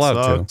 they're not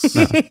allowed to.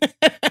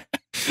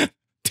 No.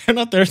 They're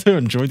not there to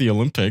enjoy the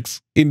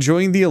Olympics.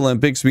 Enjoying the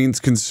Olympics means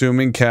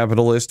consuming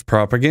capitalist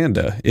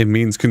propaganda. It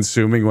means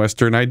consuming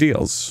Western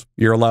ideals.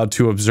 You're allowed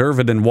to observe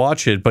it and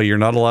watch it, but you're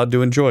not allowed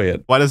to enjoy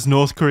it. Why does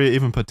North Korea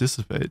even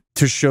participate?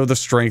 To show the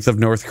strength of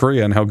North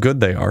Korea and how good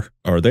they are.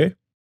 Are they?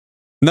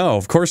 No,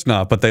 of course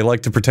not, but they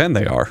like to pretend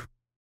they are.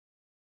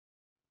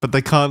 But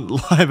they can't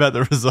lie about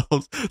the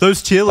results.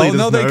 Those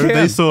cheerleaders, they can.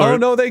 They saw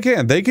no, they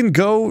can. They can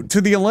go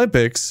to the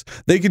Olympics.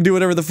 They can do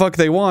whatever the fuck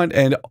they want.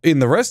 And in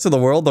the rest of the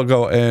world, they'll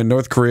go, and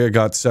North Korea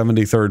got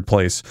 73rd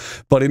place.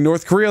 But in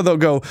North Korea, they'll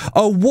go,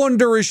 a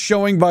wonder is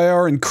showing by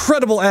our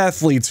incredible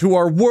athletes who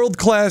are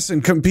world-class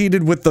and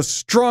competed with the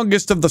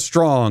strongest of the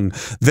strong.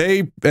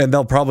 And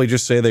they'll probably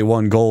just say they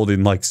won gold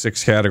in like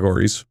 6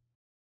 categories.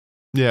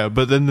 Yeah,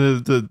 but then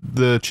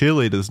the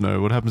cheerleaders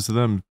know. What happens to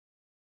them?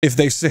 If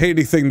they say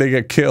anything, they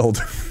get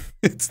killed.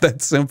 It's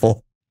that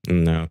simple.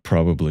 No,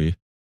 probably.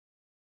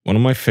 One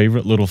of my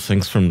favorite little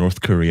things from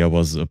North Korea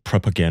was a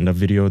propaganda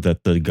video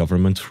that the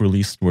government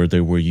released where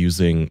they were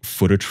using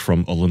footage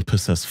from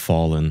Olympus Has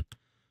Fallen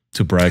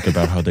to brag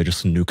about how they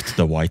just nuked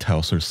the White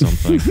House or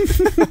something.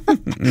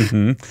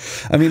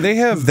 I mean, they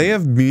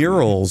have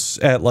murals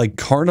at like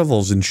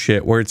carnivals and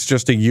shit where it's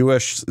just a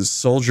U.S.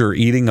 soldier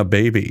eating a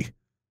baby.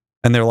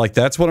 And they're like,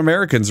 that's what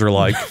Americans are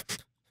like.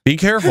 Be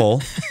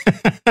careful.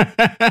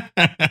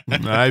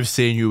 I've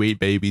seen you eat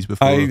babies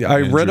before.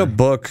 I read a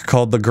book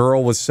called The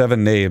Girl with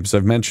 7 Names.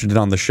 I've mentioned it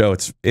on the show.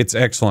 It's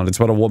excellent. It's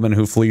about a woman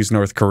who flees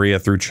North Korea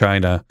through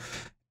China.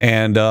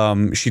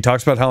 And she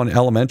talks about how in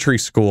elementary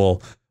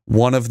school,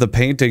 one of the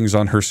paintings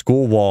on her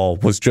school wall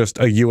was just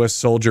a U.S.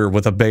 soldier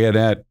with a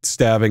bayonet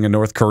stabbing a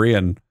North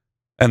Korean.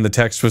 And the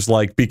text was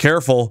like, be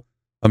careful.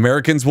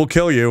 Americans will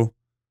kill you.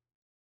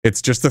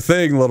 It's just a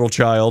thing, little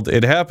child.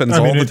 It happens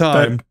all the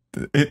time.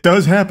 It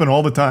does happen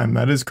all the time.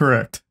 That is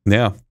correct.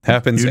 Yeah,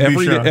 happens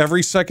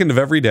every second of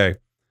every day.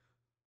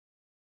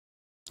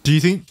 Do you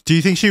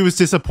think she was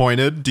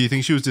disappointed? Do you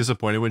think she was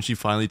disappointed when she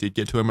finally did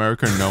get to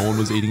America and no one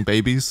was eating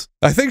babies?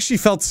 I think she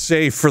felt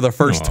safe for the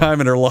first time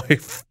in her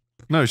life.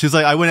 No, she's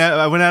like, I went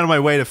out of my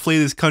way to flee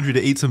this country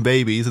to eat some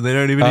babies, and they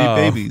don't even eat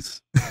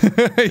babies.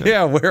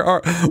 Yeah, where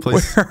are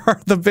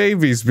the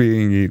babies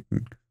being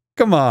eaten?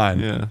 Come on.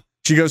 Yeah.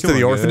 She goes to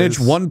the orphanage.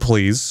 Guys. 1,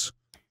 please.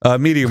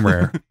 Medium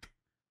rare.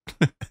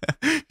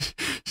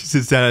 She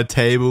sits down at a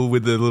table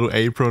with the little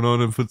apron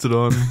on and puts it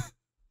on.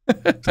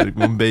 It's like,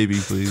 1 baby,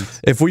 please.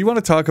 If we want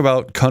to talk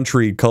about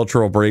country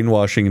cultural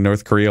brainwashing in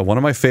North Korea, one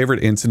of my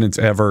favorite incidents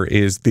ever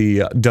is the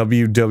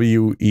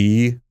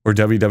WWE or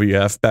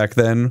WWF back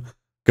then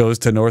goes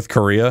to North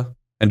Korea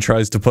and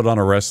tries to put on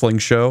a wrestling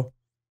show.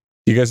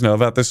 You guys know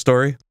about this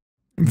story?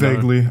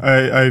 Vaguely.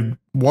 I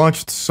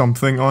watched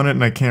something on it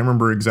and I can't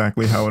remember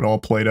exactly how it all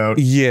played out.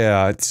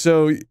 Yeah,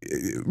 so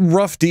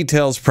rough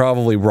details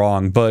probably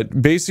wrong,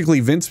 but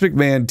basically Vince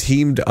McMahon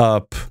teamed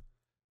up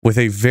with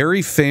a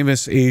very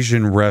famous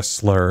Asian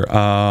wrestler.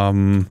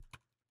 Hang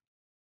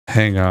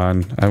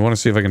on. I want to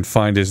see if I can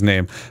find his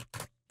name.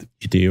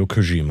 Hideo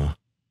Kojima.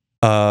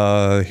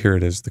 Here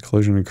it is. The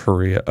Collision in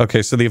Korea.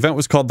 Okay, so the event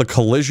was called the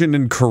Collision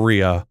in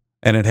Korea.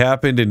 And it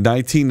happened in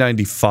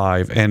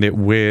 1995, and it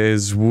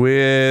was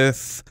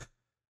with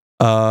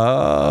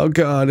Oh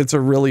God, it's a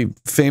really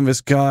famous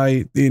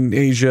guy in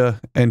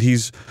Asia, and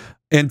he's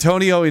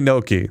Antonio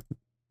Inoki.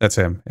 That's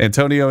him,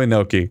 Antonio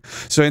Inoki.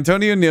 So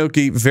Antonio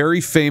Inoki,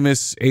 very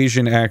famous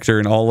Asian actor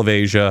in all of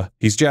Asia.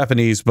 He's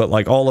Japanese, but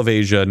like all of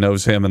Asia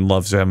knows him and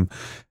loves him.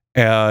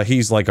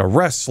 He's like a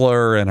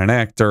wrestler and an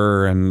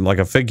actor and like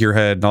a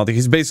figurehead and all that.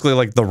 He's basically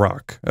like The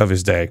Rock of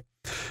his day.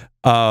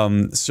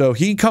 So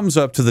he comes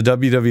up to the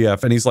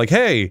WWF and he's like,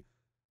 "Hey,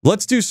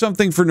 let's do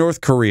something for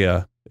North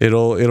Korea.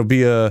 It'll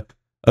be a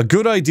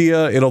good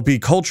idea. It'll be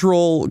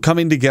cultural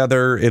coming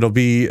together. It'll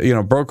be, you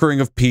know,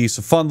 brokering of peace,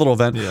 a fun little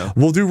event. Yeah.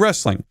 We'll do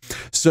wrestling."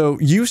 So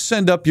you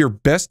send up your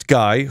best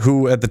guy,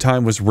 who at the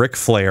time was Ric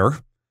Flair,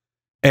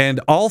 and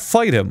I'll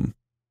fight him.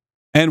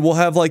 And we'll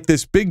have like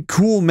this big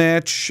cool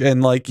match,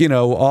 and like, you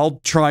know, I'll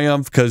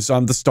triumph because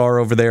I'm the star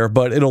over there,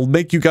 but it'll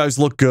make you guys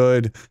look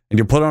good, and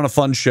you'll put on a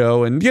fun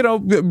show, and, you know,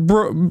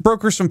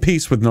 broker some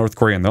peace with North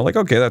Korea. And they're like,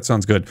 okay, that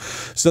sounds good.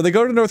 So they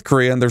go to North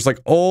Korea, and there's like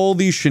all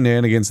these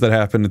shenanigans that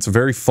happen. It's a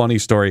very funny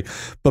story.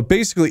 But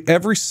basically,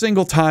 every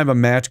single time a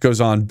match goes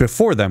on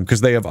before them,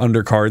 because they have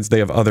undercards, they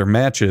have other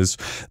matches,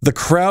 the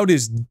crowd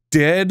is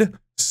dead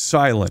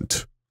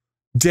silent.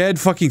 Dead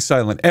fucking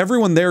silent.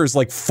 Everyone there is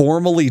like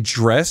formally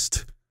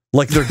dressed,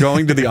 like they're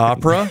going to the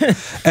opera,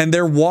 and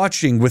they're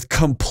watching with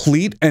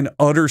complete and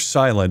utter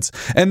silence.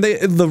 And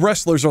the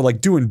wrestlers are like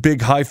doing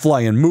big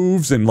high-flying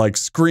moves and like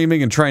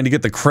screaming and trying to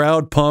get the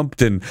crowd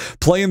pumped and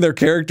playing their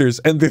characters.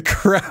 And the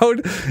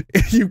crowd,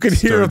 you could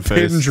hear a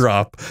pin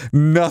drop.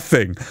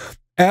 Nothing.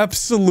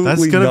 Absolutely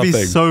nothing. That's gonna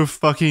be so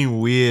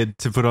fucking weird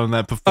to put on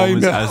that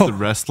performance as the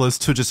wrestlers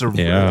to just a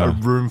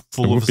room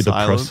full of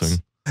silence.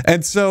 Depressing.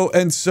 And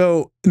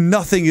so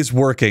nothing is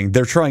working.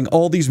 They're trying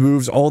all these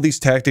moves, all these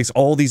tactics,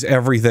 all these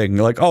everything.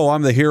 Like, oh,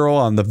 I'm the hero,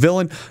 I'm the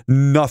villain.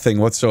 Nothing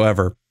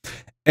whatsoever.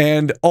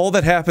 And all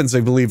that happens,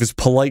 I believe, is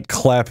polite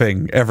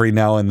clapping every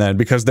now and then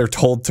because they're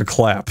told to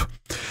clap.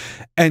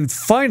 And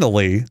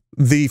finally,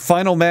 the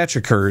final match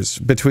occurs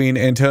between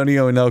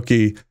Antonio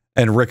Inoki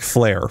and Ric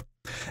Flair.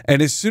 And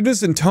as soon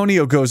as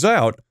Antonio goes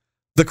out,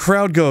 the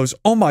crowd goes,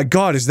 "Oh my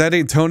God, is that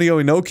Antonio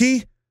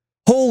Inoki?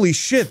 Holy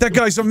shit, that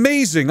guy's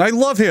amazing. I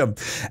love him."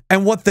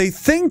 And what they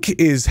think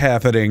is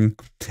happening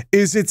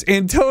is it's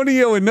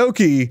Antonio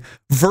Inoki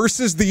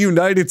versus the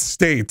United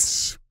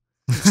States.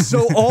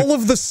 So all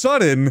of the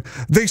sudden,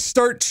 they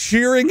start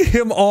cheering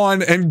him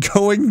on and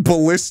going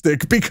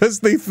ballistic because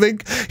they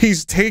think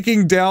he's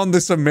taking down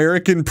this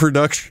American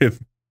production.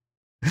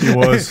 He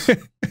was.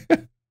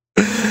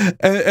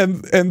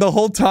 And the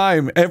whole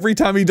time, every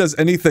time he does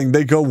anything,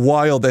 they go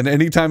wild. And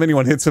anytime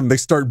anyone hits him, they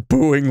start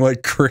booing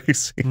like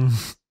crazy.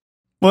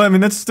 Well, I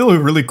mean, that's still a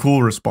really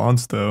cool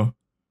response, though.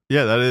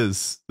 Yeah, that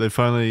is. They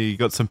finally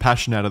got some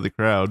passion out of the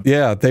crowd.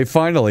 Yeah, they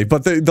finally.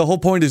 But the whole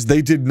point is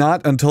they did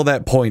not, until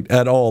that point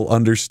at all,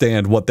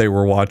 understand what they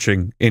were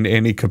watching in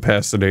any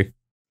capacity.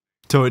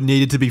 So it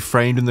needed to be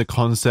framed in the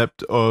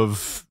concept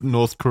of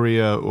North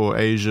Korea or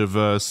Asia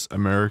versus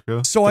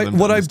America. So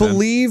what I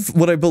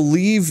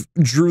believe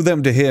drew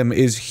them to him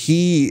is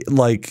he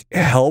like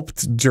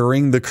helped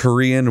during the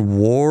Korean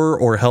War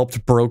or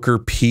helped broker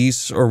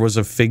peace or was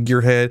a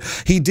figurehead.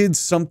 He did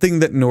something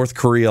that North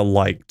Korea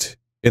liked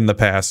in the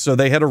past, so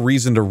they had a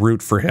reason to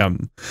root for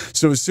him.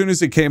 So as soon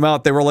as it came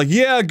out, they were like,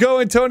 "Yeah, go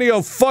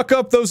Antonio, fuck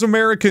up those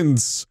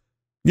Americans.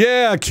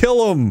 Yeah,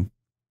 kill them."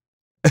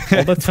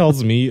 All that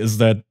tells me is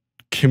that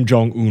Kim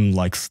Jong-un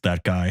likes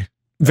that guy.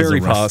 Very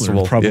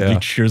possible. Probably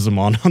cheers him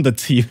on the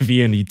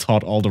TV, and he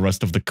taught all the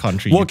rest of the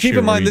country. Well, keep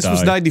in mind, this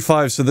was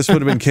 95, so this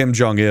would have been Kim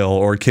Jong-il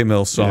or Kim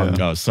Il-sung.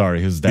 Yeah. Oh,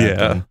 sorry, his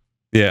dad.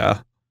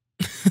 Yeah.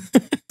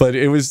 But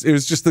it was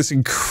just this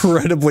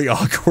incredibly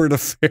awkward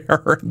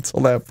affair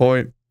until that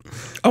point.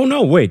 Oh,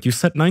 no, wait. You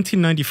said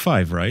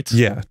 1995, right?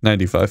 Yeah,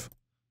 95.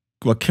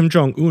 Well, Kim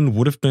Jong-un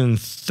would have been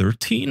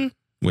 13?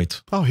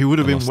 Wait. Oh, he would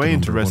have been way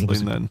into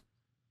wrestling then.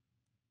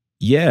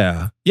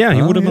 Yeah. Yeah,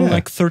 he would have been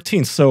like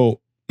 13. So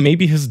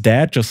maybe his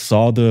dad just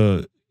saw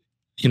the,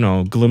 you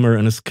know, glimmer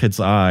in his kid's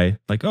eye.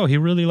 Like, oh, he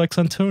really likes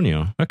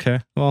Antonio.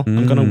 Okay, well,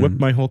 I'm going to whip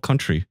my whole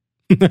country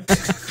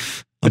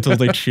until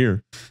they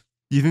cheer.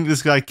 You think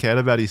this guy cared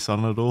about his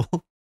son at all?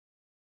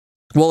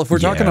 Well, if we're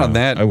talking on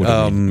that, I would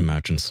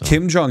imagine so.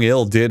 Kim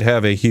Jong-il did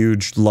have a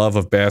huge love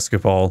of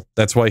basketball.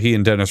 That's why he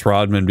and Dennis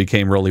Rodman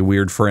became really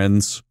weird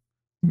friends.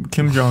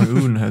 Kim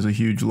Jong-un has a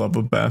huge love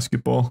of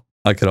basketball.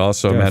 I could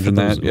also imagine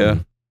that, yeah.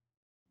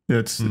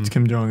 It's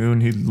Kim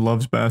Jong-un. He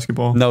loves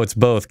basketball. No, it's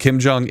both. Kim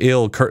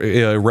Jong-il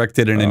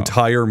erected an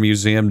entire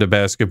museum to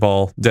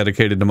basketball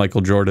dedicated to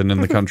Michael Jordan in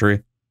the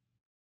country.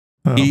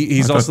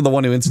 He's also the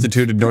one who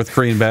instituted North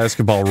Korean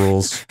basketball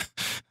rules.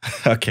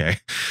 Okay.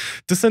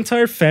 This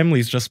entire family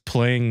is just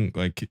playing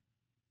like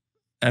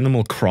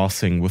Animal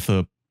Crossing with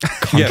a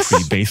country,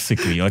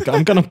 basically. Like,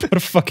 I'm gonna put a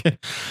fucking...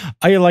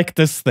 I like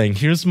this thing.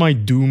 Here's my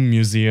Doom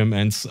museum,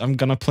 and I'm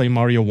gonna play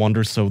Mario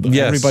Wonder, so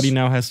everybody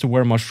now has to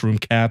wear mushroom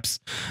caps.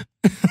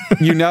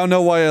 You now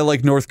know why I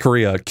like North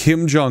Korea.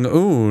 Kim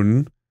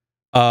Jong-un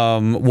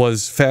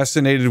was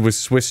fascinated with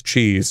Swiss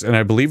cheese, and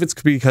I believe it's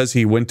because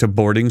he went to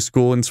boarding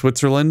school in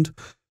Switzerland.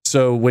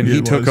 So when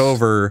he took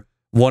over,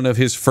 one of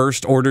his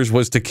first orders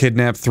was to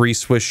kidnap 3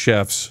 Swiss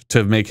chefs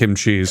to make him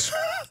cheese.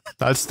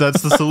 That's the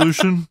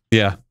solution.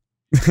 Yeah.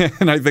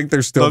 And I think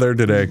they're still there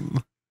today.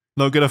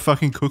 Not get a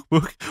fucking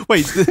cookbook.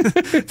 Wait,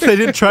 they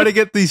didn't try to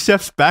get these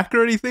chefs back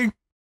or anything?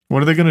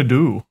 What are they gonna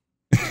do?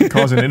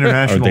 Cause an Are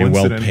international they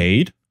well incident?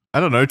 paid? I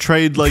don't know.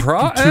 Trade like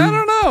I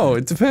don't know.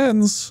 It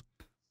depends.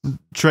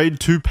 trade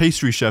 2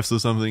 pastry chefs or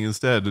something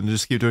instead, and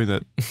just keep doing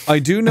that. I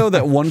do know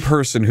that one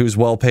person who's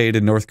well paid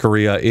in North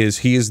Korea is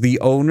the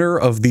owner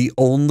of the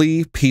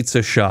only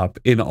pizza shop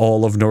in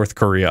all of North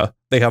Korea.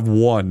 They have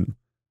one,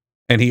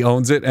 and he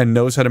owns it and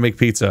knows how to make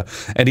pizza.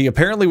 And he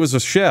apparently was a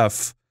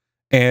chef,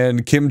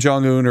 and Kim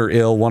Jong-un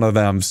or one of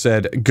them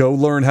said, go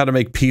learn how to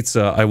make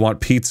pizza. I want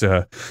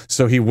pizza.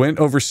 So he went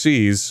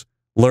overseas,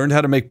 learned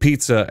how to make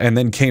pizza, and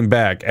then came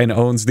back and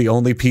owns the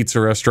only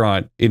pizza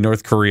restaurant in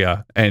North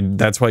Korea. And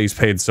that's why he's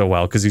paid so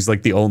well, because he's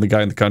like the only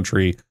guy in the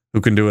country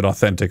who can do it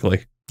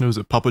authentically. Was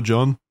it Papa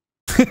John?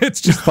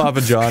 It's just Papa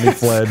John. He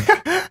fled.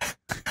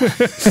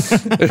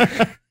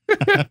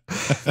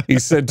 He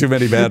said too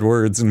many bad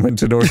words and went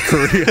to North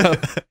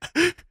Korea.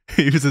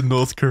 He was a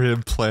North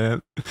Korean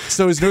plant.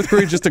 So is North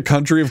Korea just a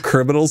country of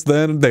criminals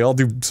then? They all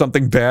do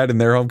something bad in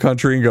their home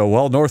country and go,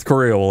 well, North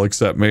Korea will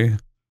accept me.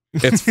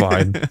 It's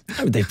fine.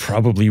 They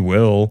probably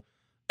will.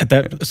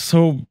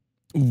 So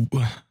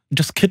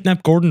just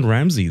kidnap Gordon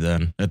Ramsay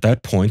then. At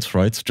that point,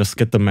 right? Just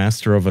get the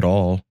master of it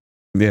all.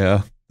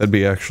 Yeah, that'd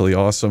be actually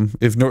awesome.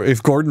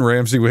 If Gordon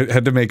Ramsay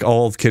had to make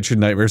all of Kitchen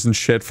Nightmares and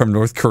shit from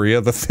North Korea,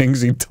 the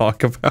things he'd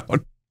talk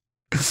about.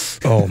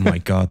 Oh my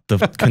god,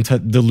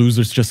 the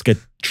losers just get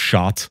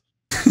shot.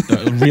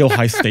 Real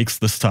high stakes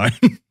this time.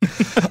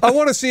 I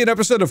want to see an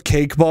episode of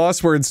Cake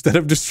Boss where instead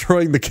of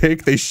destroying the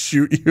cake, they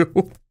shoot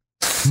you.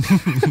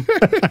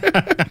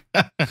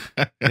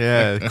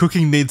 Yeah,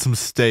 cooking needs some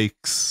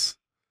stakes.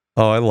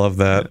 Oh, I love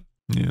that.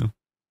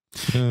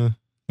 Yeah.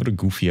 What a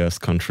goofy ass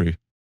country.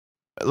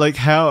 Like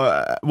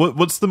how?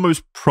 What's the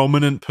most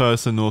prominent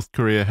person North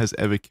Korea has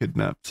ever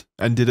kidnapped,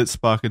 and did it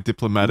spark a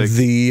diplomatic?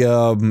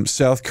 The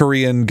South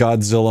Korean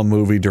Godzilla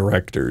movie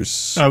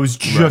directors. I was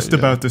just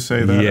about to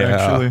say that, Yeah.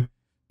 actually.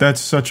 That's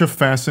such a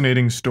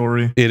fascinating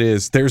story. It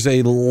is. There's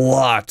a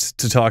lot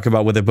to talk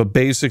about with it, but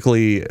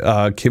basically,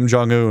 Kim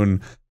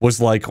Jong-un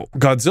was like,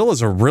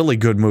 Godzilla's a really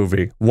good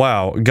movie.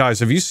 Wow. Guys,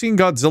 have you seen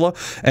Godzilla?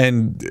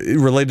 And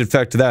related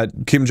fact to that,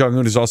 Kim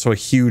Jong-un is also a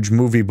huge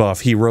movie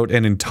buff. He wrote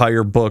an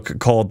entire book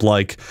called,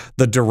 like,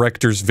 The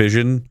Director's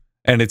Vision,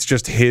 and it's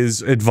just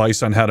his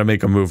advice on how to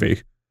make a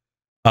movie.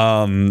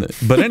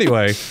 But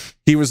anyway,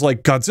 he was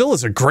like,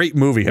 Godzilla's a great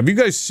movie. Have you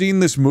guys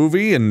seen this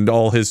movie? And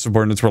all his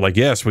subordinates were like,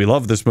 yes, we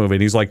love this movie.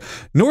 And he's like,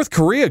 North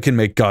Korea can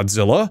make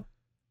Godzilla,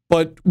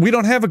 but we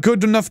don't have a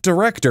good enough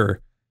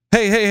director.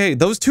 Hey,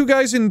 those 2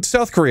 guys in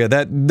South Korea,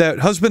 that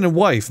husband and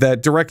wife,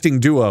 that directing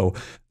duo,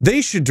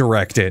 they should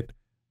direct it.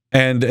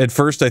 And at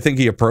first, I think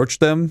he approached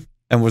them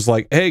and was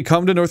like, hey,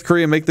 come to North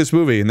Korea and make this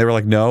movie. And they were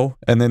like, no.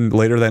 And then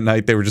later that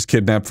night, they were just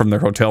kidnapped from their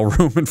hotel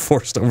room and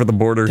forced over the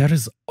border. That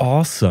is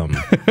awesome.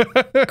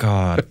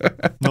 God.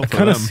 I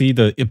kind of see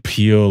the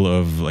appeal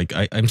of, like,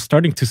 I'm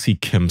starting to see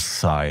Kim's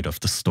side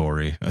of the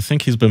story. I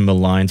think he's been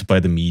maligned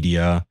by the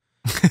media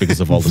because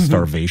of all the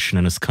starvation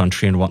in his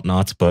country and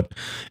whatnot. But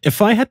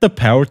if I had the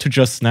power to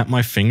just snap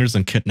my fingers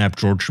and kidnap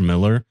George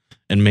Miller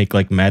and make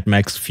like Mad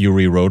Max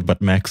Fury Road,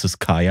 but Max is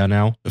Kaya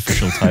now,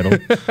 official title,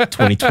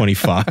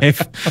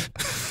 2025.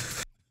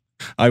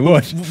 I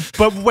would.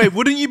 But wait,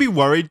 wouldn't you be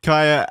worried,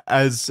 Kaya,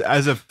 as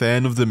a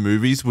fan of the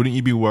movies, wouldn't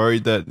you be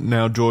worried that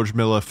now George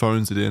Miller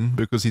phones it in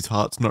because his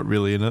heart's not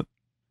really in it?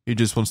 He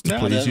just wants to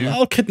please you.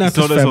 I'll kidnap It's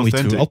his not as family too.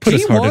 authentic. I'll put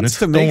his heart in it. He wants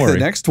to Don't make worry. the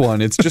next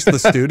one. It's just the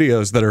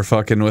studios that are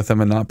fucking with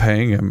him and not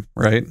paying him,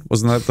 right?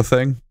 Wasn't that the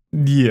thing?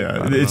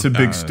 Yeah, it's a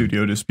big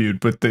studio dispute,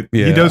 but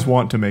he does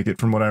want to make it,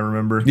 from what I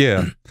remember.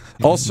 Yeah.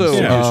 Also,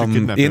 Yeah, you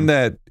should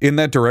kidnap in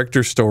that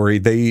director story,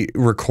 they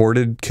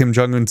recorded Kim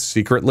Jong-un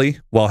secretly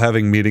while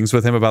having meetings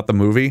with him about the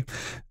movie.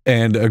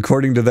 And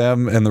according to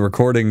them and the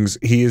recordings,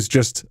 he is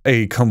just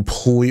a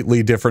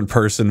completely different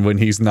person when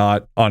he's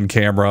not on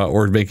camera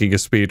or making a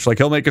speech. Like,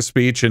 he'll make a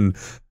speech and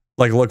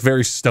like look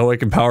very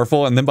stoic and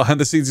powerful, and then behind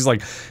the scenes, he's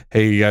like,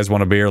 "Hey, you guys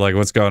want a beer? Like,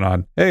 what's going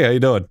on? Hey, how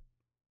you doing?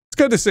 It's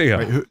good to see you."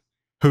 Wait,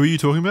 who are you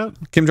talking about?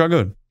 Kim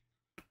Jong-un.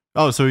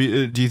 Oh, so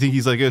do you think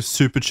he's like a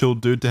super chill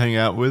dude to hang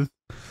out with?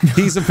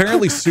 He's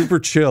apparently super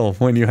chill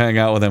when you hang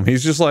out with him.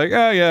 He's just like,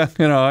 oh yeah,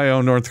 you know, I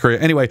own North Korea.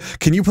 Anyway,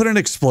 can you put an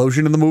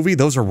explosion in the movie?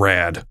 Those are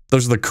rad.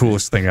 Those are the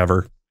coolest thing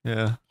ever.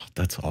 Yeah.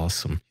 That's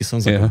awesome. He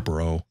sounds like a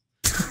bro.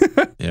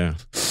 Yeah.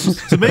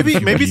 So maybe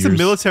it's the Years.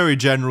 military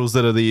generals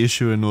that are the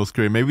issue in North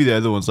Korea. Maybe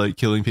they're the ones like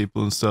killing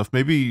people and stuff.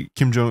 Maybe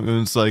Kim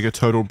Jong-un's like a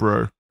total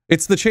bro.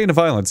 It's the chain of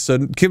violence.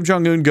 So Kim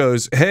Jong-un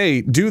goes,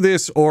 hey, do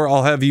this or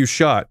I'll have you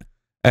shot.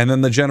 And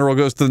then the general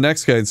goes to the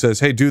next guy and says,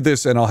 hey, do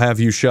this and I'll have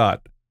you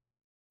shot.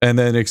 And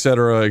then et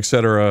cetera, et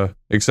cetera,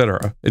 et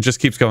cetera. It just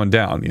keeps going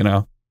down, you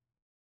know?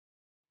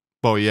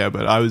 Well, yeah,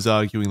 but I was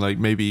arguing like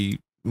maybe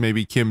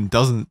Kim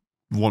doesn't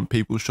want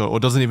people shot or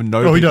doesn't even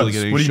know Oh, he people are does.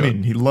 getting What do you shot.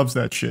 mean? He loves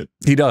that shit.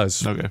 He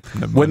does. Okay.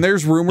 never When mind.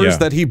 there's rumors Yeah.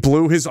 that he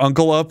blew his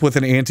uncle up with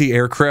an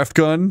anti-aircraft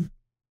gun,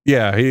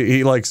 Yeah,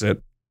 he likes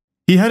it.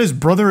 He had his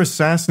brother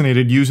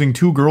assassinated using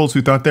 2 girls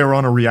who thought they were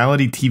on a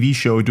reality TV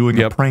show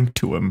doing a prank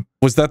to him.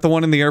 Was that the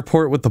one in the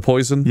airport with the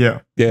poison?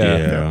 Yeah.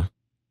 Yeah.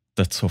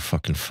 That's so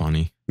fucking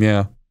funny.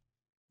 Yeah.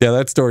 Yeah,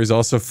 that story's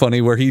also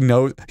funny where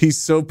he's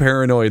so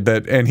paranoid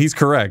that, and he's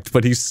correct,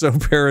 but he's so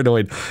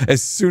paranoid.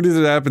 As soon as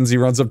it happens, he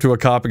runs up to a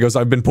cop and goes,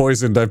 I've been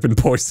poisoned. I've been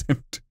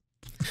poisoned.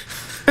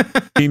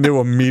 He knew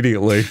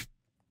immediately.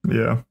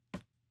 Yeah.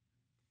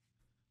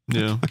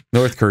 Yeah.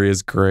 North Korea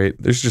is great.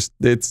 It's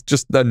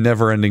just a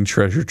never-ending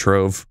treasure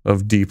trove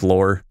of deep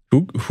lore.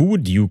 Who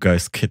would you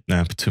guys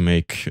kidnap to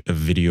make a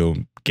video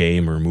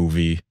game or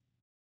movie?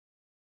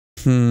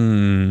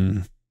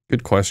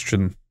 Good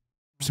question.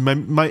 So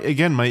my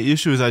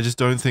issue is I just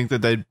don't think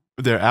that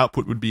their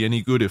output would be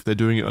any good if they're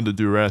doing it under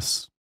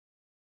duress.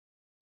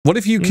 What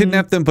if you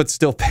kidnapped them but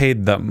still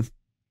paid them?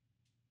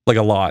 Like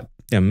a lot.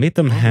 Yeah, made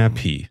them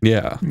happy.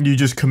 Yeah. You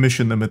just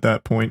commission them at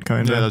that point,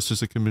 kind of. Yeah, that's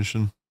just a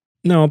commission.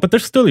 No, but they're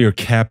still your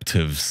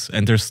captives,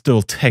 and they're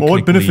still technically... Well,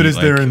 what benefit is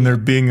there in their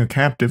being a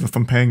captive if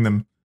I'm paying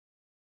them?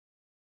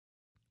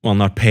 Well,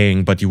 not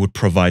paying, but you would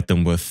provide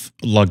them with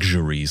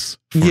luxuries,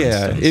 for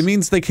instance. It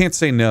means they can't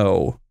say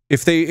no.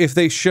 If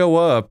they show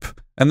up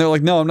and they're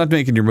like, no, I'm not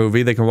making your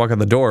movie, they can walk out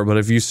the door. But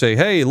if you say,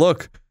 hey,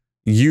 look,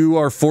 you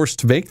are forced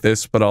to make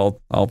this, but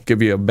I'll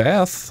give you a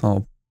bath,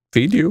 I'll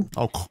feed you.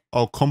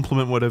 I'll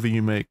compliment whatever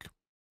you make.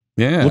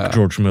 Yeah. Look,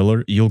 George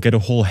Miller, you'll get a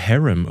whole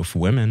harem of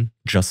women,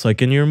 just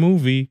like in your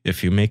movie,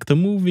 if you make the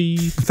movie.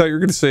 I thought you were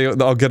going to say,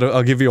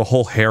 I'll give you a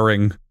whole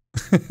herring.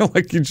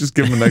 Like you just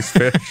give them a nice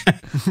fish.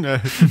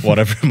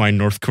 Whatever my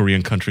North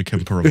Korean country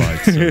can provide.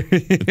 So,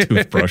 a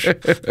toothbrush.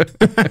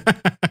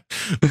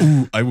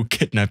 Ooh, I would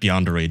kidnap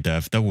Yandere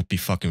Dev. That would be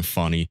fucking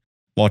funny.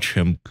 Watch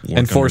him work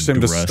and force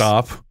him duress. to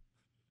stop.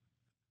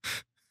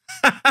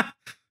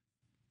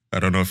 I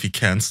don't know if he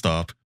can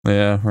stop.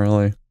 Yeah,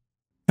 really.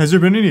 Has there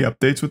been any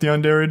updates with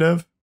Yandere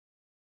Dev?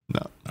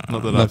 No,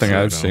 not that Nothing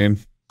I've seen.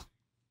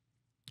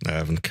 I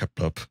haven't kept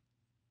up.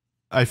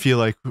 I feel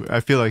like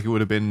it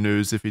would have been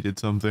news if he did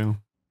something.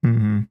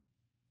 Mm-hmm.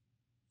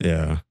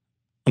 Yeah.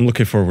 I'm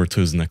looking forward to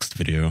his next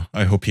video.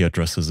 I hope he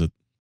addresses it.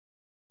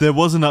 There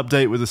was an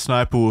update with the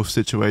Sniperwolf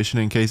situation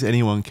in case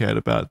anyone cared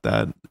about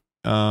that.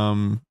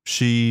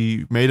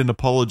 She made an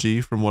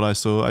apology from what I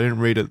saw. I didn't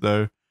read it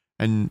though.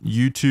 And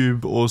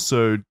YouTube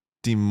also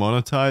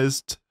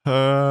demonetized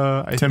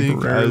her, I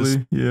think, as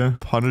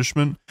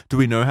punishment. Do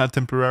we know how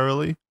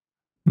temporarily?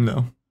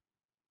 No.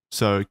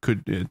 So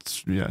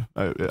it's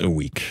a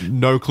week.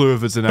 No clue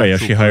if it's an actual yeah,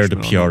 she hired a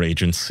punishment PR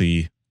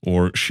agency,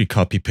 or she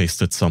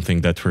copy-pasted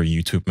something that her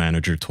YouTube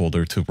manager told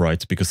her to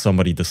write because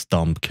somebody this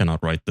dumb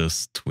cannot write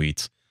this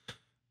tweet.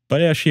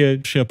 But yeah,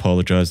 she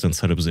apologized and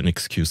said it was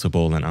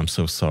inexcusable and I'm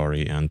so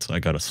sorry and I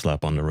got a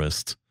slap on the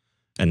wrist.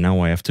 And now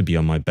I have to be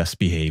on my best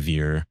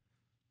behavior.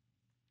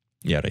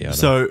 Yada yada.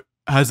 So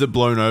has it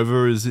blown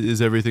over?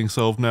 Is everything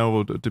solved now,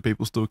 or do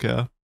people still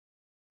care?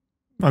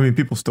 I mean,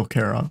 people still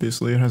care,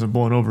 obviously. It hasn't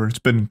blown over. It's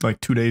been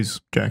like 2 days,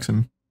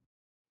 Jackson.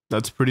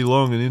 That's pretty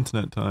long in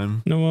internet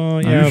time. No,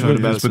 yeah,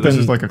 but this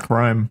is like a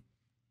crime.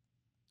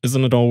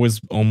 Isn't it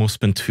always almost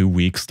been 2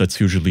 weeks? That's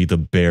usually the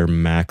bare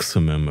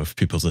maximum of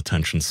people's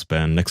attention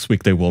span. Next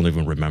week, they won't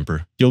even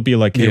remember. You'll be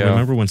like, hey,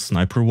 remember when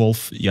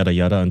Sniperwolf, yada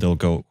yada, and they'll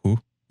go,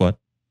 who? What?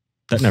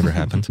 That never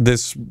happened.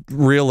 This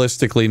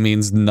realistically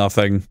means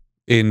nothing.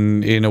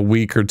 In a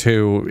week or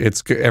two,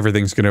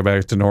 everything's going to go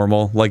back to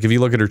normal. Like if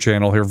you look at her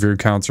channel, her view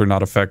counts are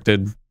not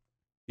affected.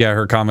 Yeah,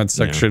 her comment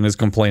section is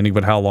complaining,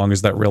 but how long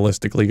is that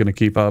realistically going to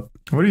keep up?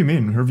 What do you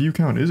mean? Her view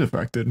count is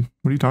affected.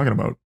 What are you talking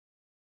about?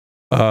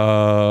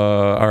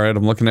 All right,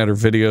 I'm looking at her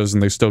videos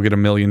and they still get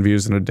 1 million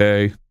views in a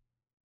day.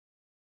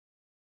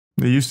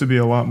 There used to be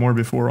a lot more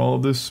before all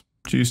of this.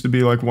 She used to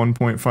be like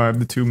 1.5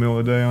 to 2 mil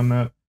a day on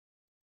that.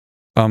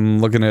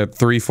 I'm looking at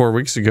 3-4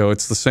 weeks ago.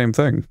 It's the same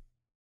thing.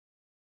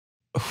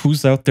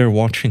 Who's out there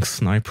watching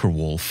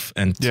Sniperwolf?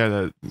 And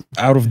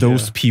out of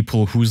those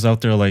people, who's out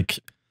there like,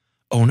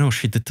 oh no,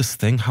 she did this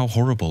thing? How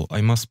horrible.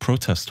 I must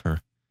protest her.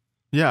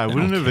 Yeah, I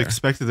wouldn't have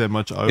expected that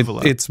much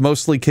overlap. It's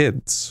mostly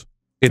kids.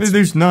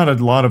 There's not a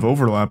lot of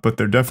overlap, but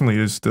there definitely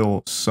is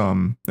still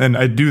some. And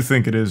I do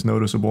think it is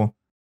noticeable.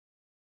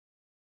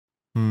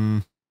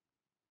 I'm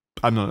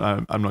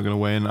not going to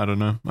weigh in. I don't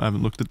know. I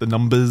haven't looked at the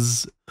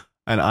numbers,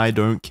 and I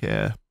don't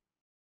care.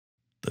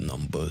 The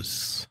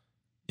numbers.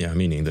 Yeah,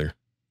 me neither.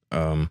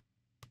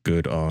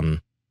 Good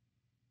on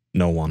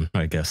no one,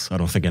 I guess. I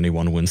don't think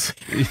anyone wins.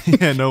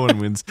 Yeah, no one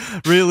wins.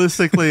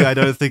 Realistically, I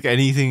don't think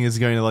anything is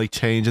going to like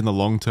change in the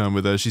long term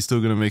with her. She's still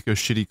going to make her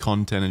shitty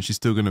content, and she's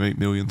still going to make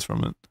millions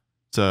from it.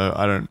 So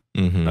I don't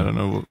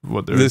know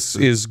what there is. This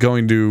is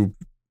going to,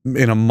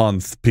 in a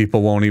month,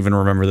 people won't even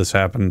remember this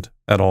happened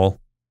at all.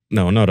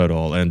 No, not at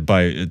all. And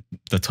by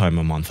the time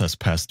a month has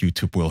passed,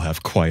 YouTube will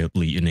have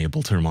quietly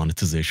enabled her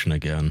monetization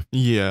again.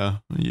 Yeah.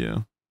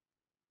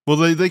 Well,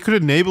 they could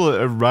enable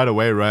it right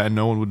away, right? And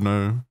no one would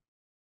know.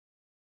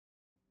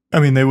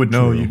 I mean, they would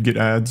know. You'd get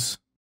ads.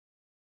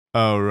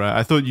 Oh, right.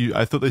 I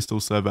thought they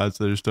still serve ads.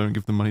 They just don't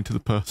give the money to the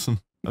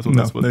person.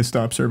 That's what they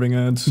stopped serving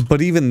ads.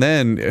 But even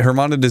then, her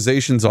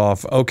monetization's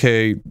off.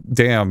 Okay,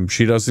 damn,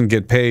 she doesn't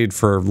get paid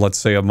for, let's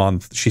say, a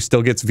month. She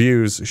still gets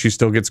views. She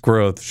still gets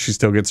growth. She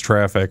still gets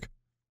traffic.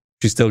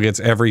 She still gets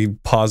every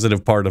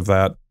positive part of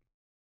that.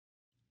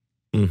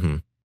 Mm-hmm.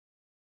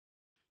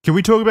 Can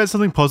we talk about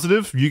something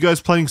positive? You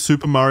guys playing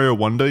Super Mario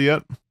Wonder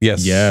yet?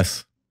 Yes.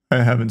 Yes.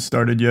 I haven't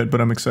started yet,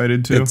 but I'm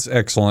excited to. It's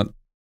excellent.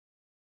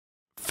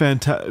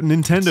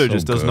 Nintendo So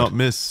just does good. not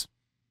miss.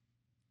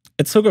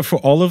 It's so good for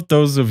all of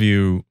those of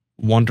you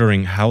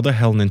wondering how the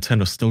hell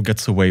Nintendo still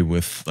gets away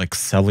with like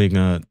selling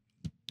a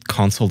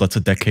console that's a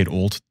decade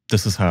old.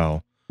 This is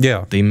how.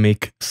 Yeah. They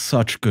make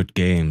such good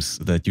games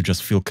that you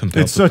just feel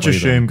compelled It's to such a play them.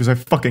 shame because I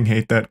fucking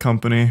hate that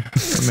company.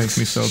 It makes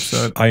me so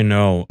upset. I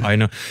know.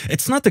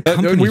 It's not the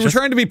company. We were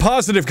trying to be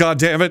positive,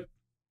 goddammit.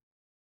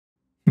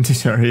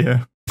 Sorry,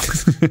 yeah.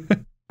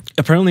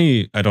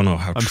 Apparently, I don't know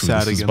how I'm true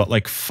sad this is, again. but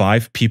like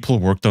 5 people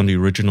worked on the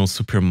original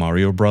Super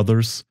Mario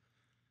Brothers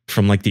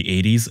from like the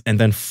 80s, and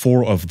then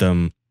 4 of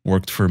them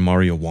worked for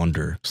Mario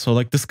Wonder. So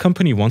like this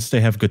company, once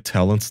they have good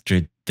talents,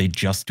 they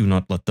just do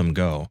not let them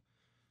go.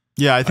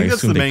 Yeah, I think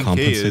that's the assume they main key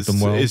compensate them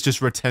well. is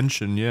just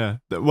retention, yeah.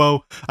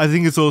 Well, I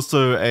think it's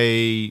also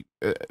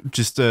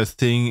just a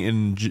thing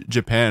in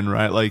Japan,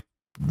 right? Like,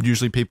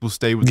 usually people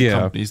stay with the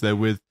companies they're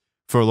with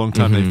for a long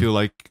time. They feel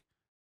like...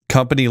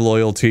 Company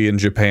loyalty in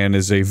Japan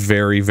is a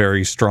very,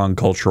 very strong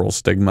cultural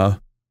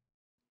stigma.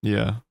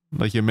 Yeah,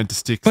 like you're meant to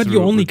stick But through you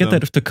it only with get them.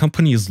 that if the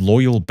company is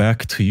loyal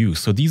back to you.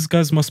 So these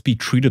guys must be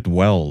treated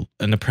well.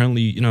 And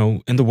apparently, you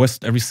know, in the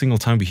West, every single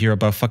time we hear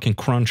about fucking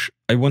crunch,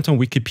 I went on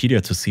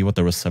Wikipedia to see what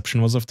the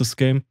reception was of this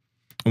game.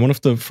 And one of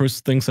the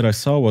first things that I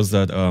saw was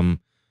that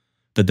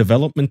the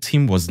development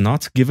team was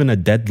not given a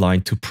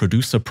deadline to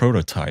produce a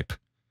prototype.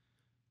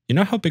 You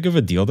know how big of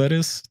a deal that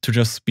is? To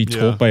just be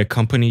told by a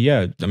company,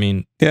 yeah, I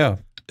mean... Yeah.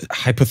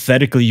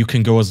 Hypothetically, you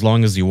can go as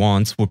long as you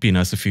want. Would be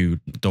nice if you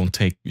don't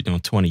take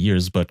 20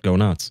 years, but go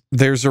nuts.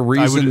 There's a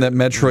reason that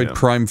Metroid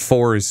Prime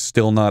 4 is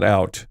still not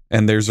out,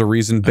 and there's a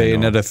reason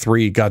Bayonetta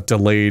 3 got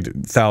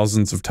delayed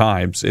thousands of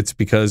times. It's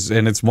because,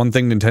 and it's one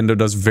thing Nintendo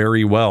does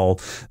very well,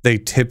 they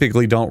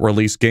typically don't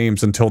release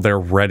games until they're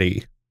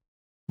ready.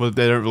 Well,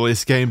 they don't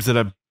release games that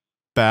are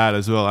bad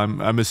as well.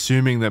 I'm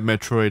assuming that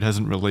Metroid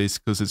hasn't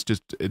released because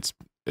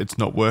it's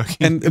not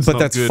working. But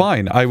that's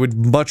fine. I would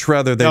much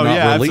rather they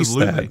not release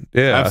that.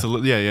 Yeah,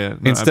 absolutely. Yeah.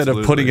 No, instead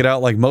of putting it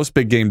out like most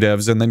big game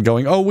devs and then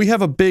going, oh, we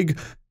have a big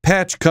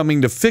patch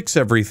coming to fix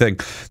everything.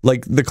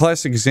 Like the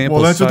classic example.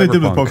 Well, that's what what they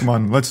did with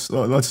Pokemon.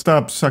 Let's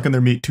stop sucking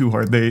their meat too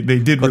hard. They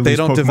did, but they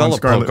don't develop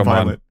Scarlet Pokemon.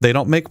 Violet. They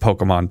don't make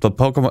Pokemon. The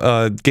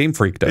Pokemon Game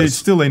Freak does. It's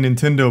still a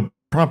Nintendo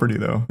property,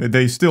 though.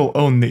 They still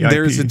own the IP.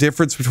 There's a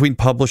difference between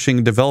publishing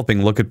and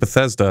developing. Look at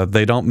Bethesda.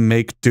 They don't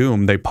make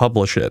Doom. They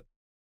publish it.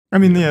 I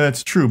mean, yeah,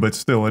 that's true, but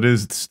still, it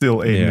is still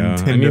a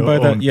Nintendo. I mean, by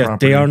that,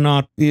 property. they are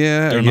not.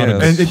 Yeah, they're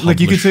not and like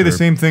you could say the publisher.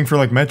 same thing for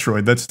like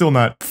Metroid. That's still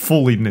not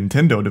fully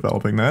Nintendo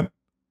developing that,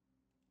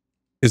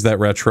 Is that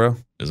Retro?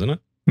 Isn't it?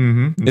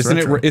 Mm-hmm.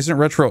 Isn't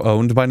Retro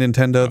owned by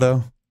Nintendo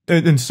though?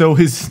 And so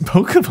is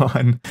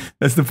Pokemon.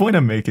 That's the point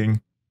I'm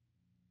making.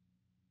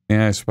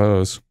 Yeah, I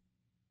suppose.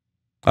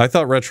 I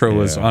thought Retro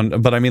was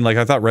on, but I mean, like,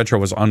 I thought Retro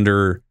was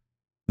under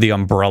the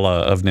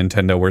umbrella of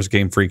Nintendo, whereas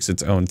Game Freak's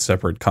its own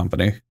separate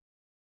company.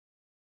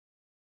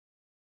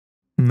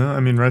 No, I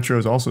mean Retro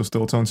is also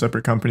still its own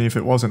separate company. If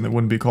it wasn't, it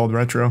wouldn't be called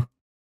Retro.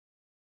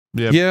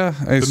 Yeah,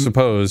 I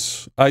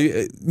suppose.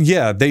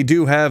 Yeah, they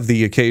do have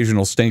the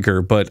occasional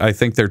stinker, but I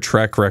think their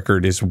track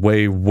record is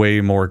way,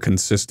 way more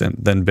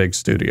consistent than big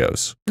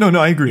studios. No,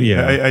 I agree.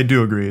 Yeah. I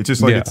do agree. It's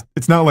just like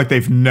it's not like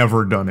they've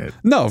never done it.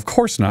 No, of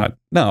course not.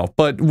 No,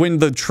 but when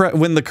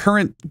the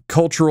current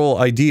cultural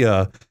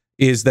idea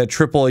is that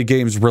AAA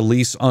games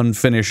release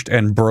unfinished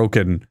and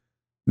broken,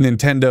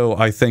 Nintendo,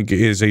 I think,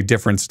 is a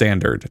different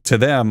standard. To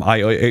them,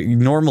 I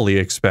normally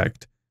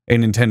expect a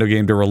Nintendo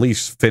game to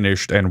release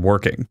finished and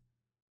working.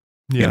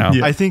 Yeah.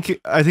 You know? I think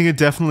it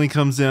definitely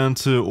comes down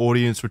to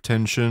audience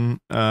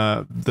retention.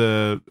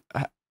 Sorry,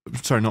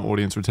 not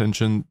audience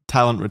retention,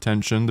 talent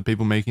retention, the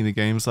people making the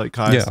games, like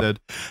Kai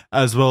said,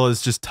 as well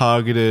as just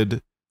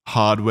targeted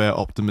hardware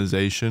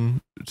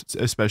optimization.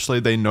 Especially,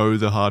 they know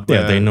the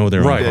hardware. Yeah, they know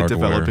their own they're hardware.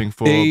 developing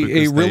for.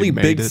 A really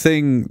big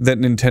thing that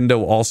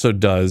Nintendo also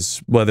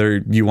does,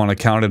 whether you want to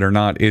count it or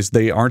not, is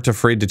they aren't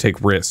afraid to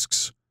take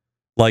risks.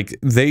 Like,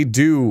 they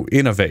do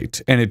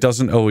innovate, and it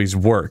doesn't always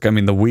work. I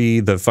mean, the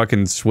Wii, the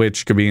fucking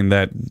Switch being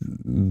that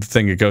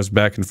thing that goes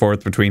back and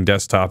forth between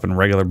desktop and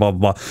regular blah,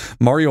 blah, blah.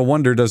 Mario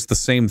Wonder does the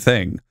same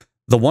thing.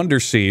 The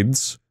Wonder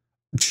Seeds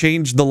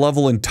changed the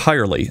level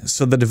entirely.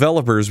 So the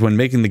developers, when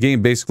making the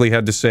game, basically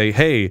had to say,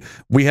 hey,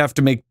 we have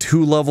to make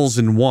 2 levels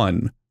in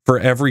one for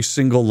every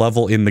single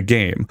level in the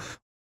game.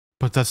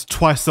 But that's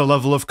twice the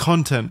level of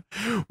content.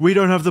 We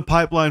don't have the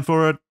pipeline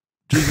for it.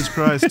 Jesus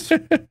Christ.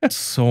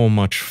 So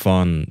much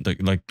fun.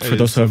 Like for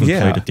those who haven't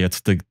played it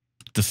yet,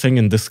 the thing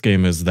in this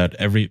game is that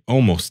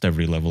almost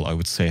every level, I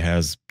would say,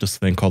 has this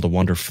thing called a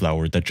Wonder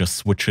Flower that just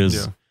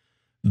switches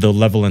the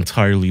level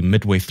entirely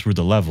midway through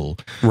the level.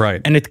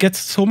 Right. And it gets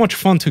so much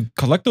fun to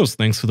collect those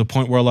things to the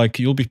point where like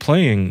you'll be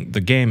playing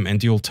the game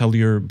and you'll tell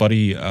your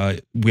buddy,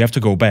 we have to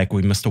go back.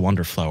 We missed a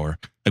wonder flower.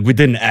 Like we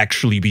didn't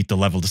actually beat the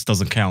level. This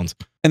doesn't count.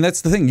 And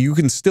that's the thing. You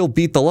can still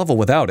beat the level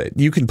without it.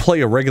 You can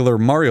play a regular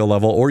Mario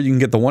level, or you can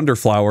get the Wonder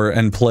Flower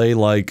and play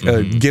like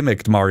a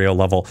gimmicked Mario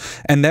level.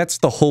 And that's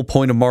the whole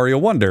point of Mario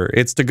Wonder.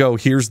 It's to go,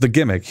 here's the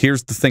gimmick.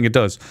 Here's the thing it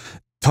does.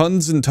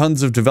 Tons and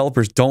tons of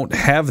developers don't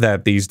have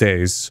that these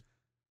days.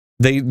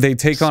 They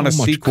take on a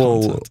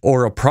sequel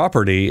or a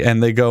property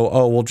and they go,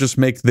 oh, we'll just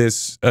make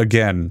this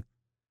again.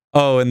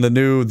 Oh, and the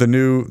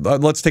new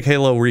let's take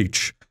Halo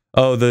Reach.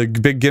 Oh, the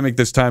big gimmick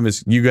this time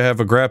is you have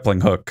a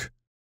grappling hook.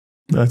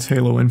 That's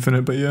Halo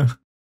Infinite, but yeah.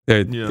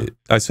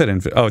 I said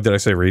Infinite. Oh, did I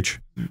say Reach?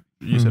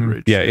 You said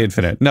Reach. Yeah,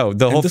 Infinite. No,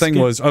 the whole thing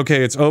was,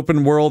 okay, it's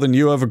open world and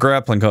you have a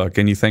grappling hook.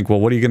 And you think, well,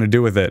 what are you going to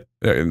do with it?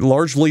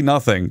 Largely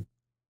nothing.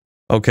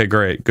 Okay,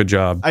 great. Good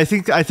job. I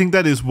think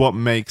that is what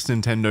makes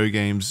Nintendo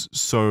games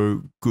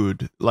so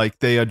good. Like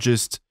they're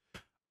just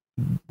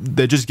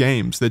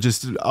games. They're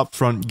just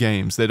upfront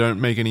games. They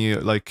don't make any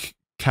like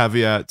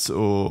caveats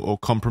or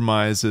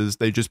compromises.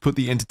 They just put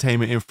the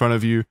entertainment in front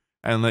of you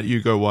and let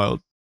you go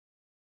wild.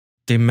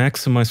 They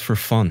maximize for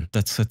fun.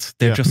 That's it.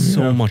 They're just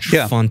so much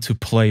fun to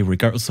play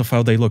regardless of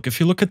how they look. If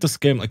you look at this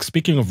game, like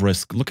speaking of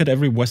risk, look at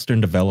every Western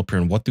developer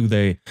and what do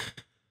they,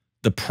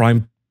 the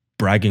prime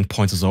bragging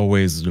points is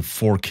always the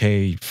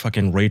 4K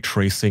fucking ray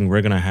tracing.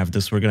 We're going to have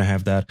this, we're going to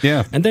have that.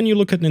 Yeah. And then you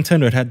look at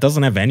Nintendo, it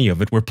doesn't have any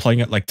of it. We're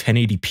playing at like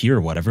 1080p or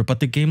whatever, but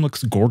the game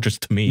looks gorgeous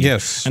to me.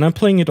 Yes. And I'm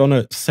playing it on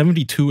a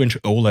 72-inch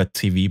OLED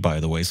TV,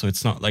 by the way. So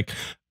it's not like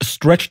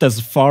stretched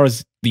as far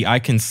as the eye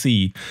can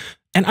see.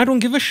 And I don't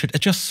give a shit.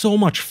 It's just so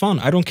much fun.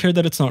 I don't care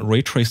that it's not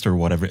ray traced or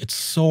whatever. It's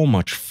so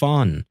much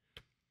fun.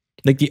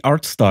 Like the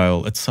art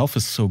style itself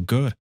is so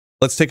good.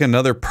 Let's take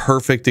another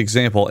perfect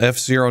example.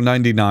 F-Zero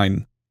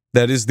 99.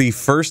 That is the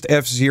first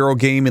F-Zero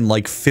game in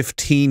like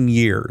 15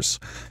 years.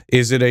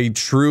 Is it a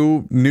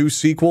true new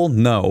sequel?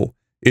 No.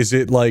 Is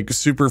it like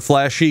super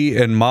flashy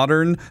and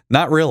modern?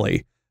 Not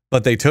really.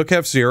 But they took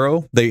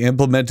F-Zero, they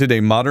implemented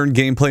a modern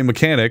gameplay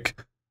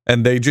mechanic,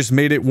 and they just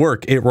made it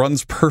work. It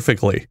runs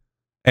perfectly.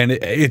 And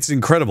it's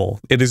incredible.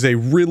 It is a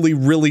really,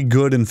 really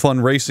good and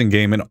fun racing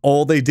game. And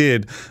all they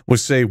did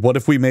was say, what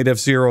if we made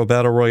F-Zero a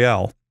battle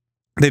royale?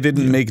 They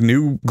didn't make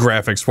new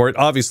graphics for it.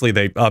 Obviously,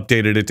 they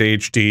updated it to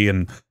HD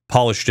and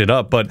polished it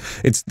up, but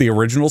it's the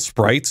original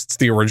sprites, it's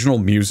the original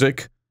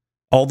music.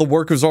 All the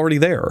work was already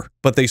there,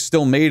 but they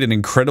still made an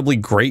incredibly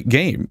great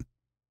game.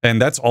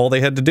 And that's all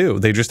they had to do.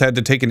 They just had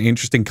to take an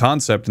interesting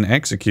concept and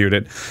execute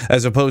it,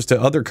 as opposed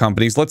to other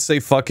companies. Let's say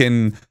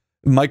fucking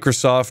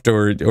Microsoft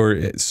or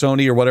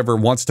Sony or whatever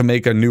wants to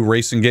make a new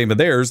racing game of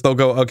theirs. They'll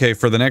go, okay,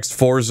 for the next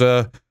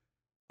Forza,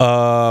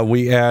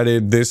 we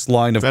added this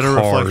line of Better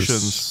cars.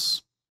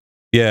 Reflections.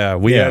 Yeah,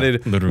 we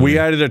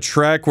added a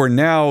track where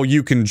now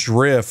you can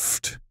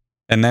drift,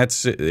 and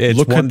it's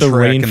Look one at the track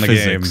rain in the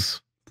physics.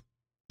 game.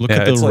 Look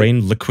at the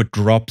rain liquid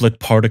droplet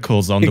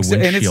particles on the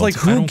windshield. And it's like,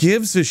 who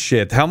gives a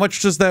shit? How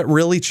much does that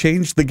really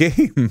change the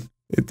game?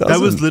 It doesn't.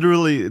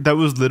 That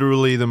was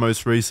literally the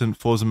most recent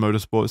Forza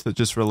Motorsports that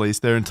just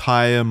released. Their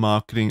entire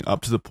marketing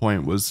up to the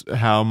point was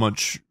how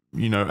much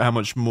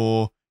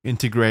more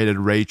integrated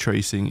ray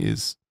tracing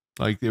is.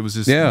 Like it was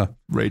just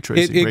ray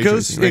tracing.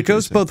 It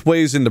goes both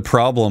ways in the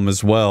problem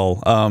as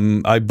well.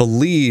 I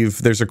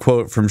believe there's a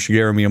quote from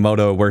Shigeru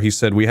Miyamoto where he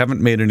said, "We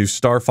haven't made a new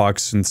Star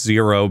Fox since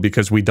Zero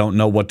because we don't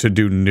know what to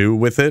do new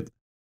with it."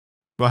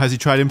 Well, has he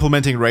tried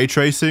implementing ray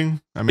tracing?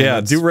 I mean,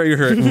 yeah, do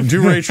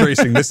ray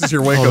tracing. This is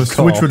your wake up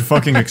call. The Switch would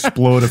fucking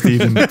explode if they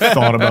even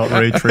thought about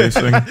ray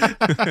tracing.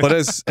 But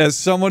as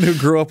someone who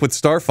grew up with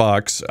Star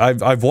Fox,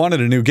 I've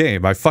wanted a new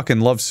game. I fucking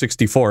love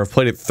 64. I've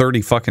played it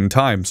 30 fucking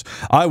times.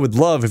 I would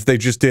love if they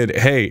just did,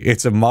 hey,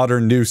 it's a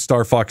modern new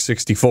Star Fox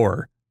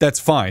 64. That's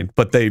fine,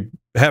 but they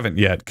haven't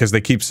yet because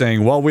they keep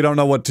saying, well, we don't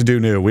know what to do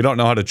new. We don't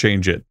know how to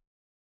change it.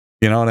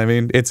 You know what I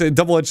mean? It's a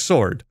double-edged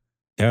sword.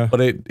 Yeah.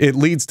 But it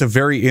leads to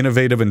very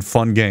innovative and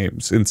fun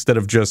games instead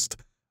of just,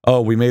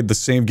 oh, we made the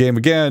same game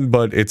again,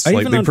 but it's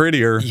slightly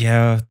prettier.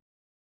 Yeah.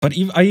 But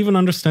I even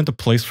understand the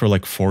place for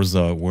like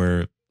Forza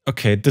where,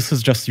 okay, this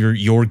is just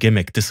your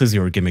gimmick. This is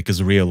your gimmick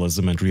is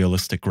realism and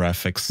realistic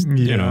graphics.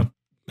 Yeah. You know,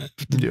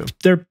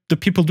 the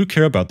people do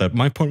care about that.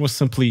 My point was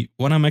simply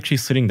when I'm actually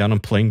sitting down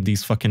and playing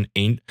these fucking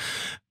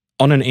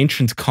on an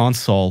ancient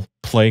console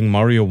playing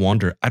Mario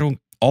Wonder,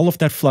 all of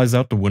that flies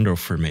out the window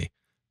for me.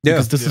 Yeah,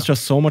 because this is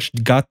just so much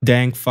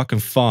goddamn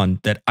fucking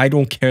fun that I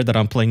don't care that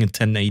I'm playing in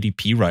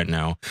 1080p right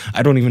now.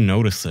 I don't even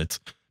notice it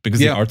because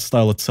the art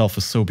style itself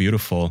is so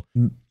beautiful.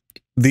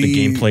 The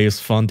gameplay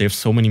is fun. They have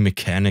so many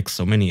mechanics,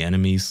 so many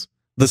enemies.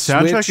 The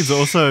soundtrack is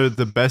also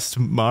the best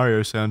Mario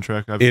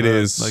soundtrack I've heard.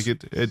 Is. Like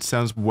it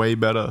sounds way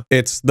better.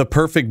 It's the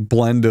perfect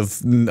blend of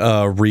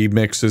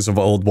remixes of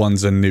old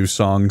ones and new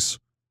songs.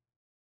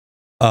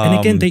 And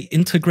again, they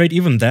integrate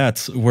even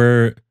that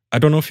where I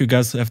don't know if you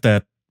guys have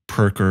that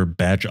perk or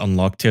badge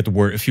unlocked yet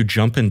where if you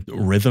jump in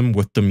rhythm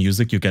with the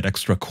music you get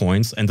extra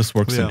coins and this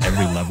works in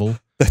every level.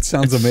 That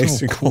sounds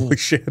amazing. So cool. Holy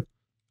shit.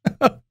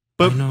 But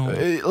But I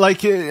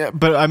know.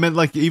 but I meant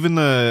like even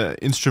the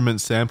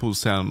instrument samples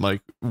sound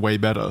like way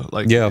better.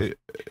 Like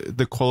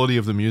the quality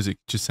of the music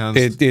just sounds.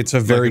 It's a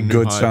very like a new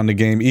good high. sounding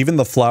game. Even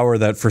the flower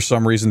that for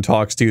some reason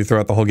talks to you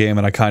throughout the whole game,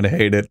 and I kind of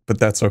hate it, but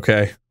that's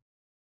okay.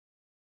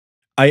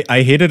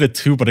 I hated it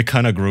too, but it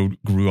kind of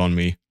grew on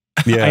me.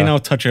 Yeah, I now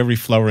touch every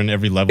flower in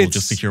every level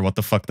just to hear what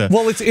the fuck that.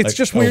 Well, it's like,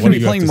 just oh, weird what to do be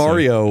you have playing to say?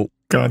 Mario.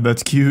 God,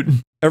 that's cute.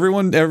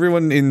 Everyone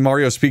in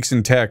Mario speaks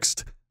in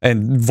text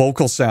and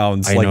vocal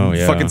sounds,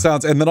 fucking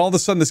sounds, and then all of a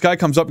sudden this guy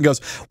comes up and goes,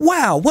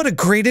 "Wow, what a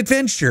great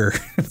adventure!"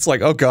 It's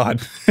like, oh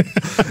god,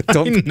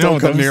 don't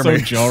come near so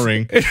me.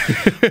 Jarring.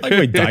 Like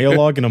wait,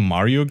 dialogue in a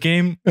Mario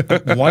game?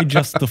 Why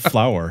just the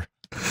flower?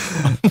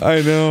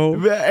 I know,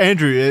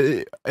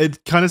 Andrew.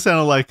 It kind of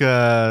sounded like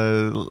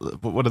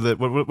what are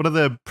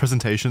the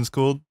presentations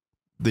called?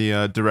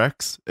 The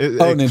directs.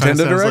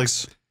 Nintendo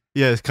Directs.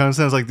 Yeah, it kind of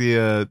sounds like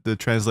the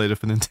translator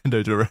for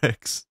Nintendo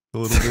Directs a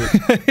little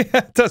bit. Yeah,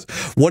 it does.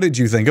 What did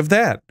you think of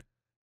that?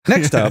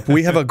 Next up,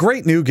 we have a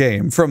great new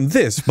game from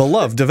this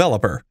beloved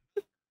developer.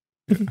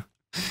 I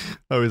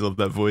always love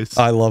that voice.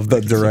 I love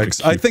the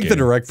directs. I think the game.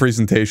 direct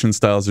presentation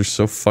styles are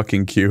so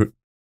fucking cute.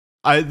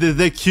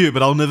 They're cute,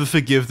 but I'll never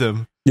forgive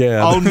them.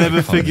 Yeah, I'll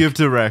never forgive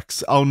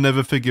directs. I'll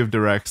never forgive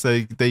directs.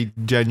 They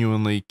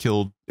genuinely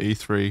killed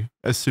E3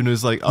 as soon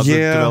as like other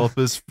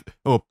developers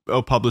or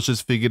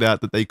publishers figured out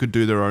that they could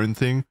do their own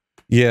thing.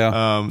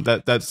 Yeah.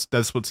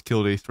 That's what's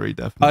killed E3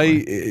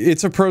 definitely.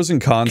 It's a pros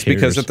and cons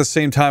because at the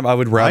same time I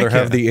would rather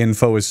have the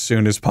info as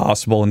soon as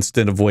possible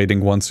instead of waiting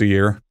once a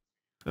year.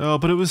 Oh,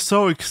 but it was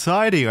so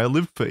exciting. I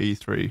lived for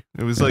E3.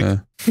 It was like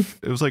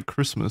it was like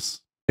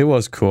Christmas. It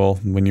was cool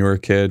when you were a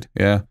kid.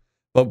 Yeah.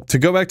 But to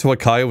go back to what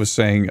Kaya was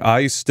saying,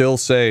 I still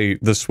say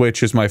the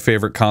Switch is my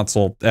favorite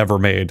console ever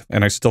made,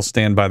 and I still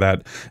stand by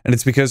that. And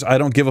it's because I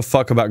don't give a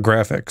fuck about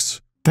graphics.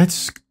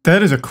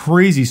 That is a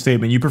crazy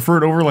statement. You prefer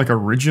it over like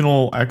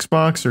original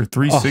Xbox or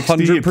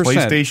 360 100%.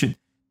 PlayStation?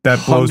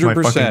 That blows my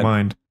fucking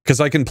mind. Because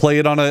I can play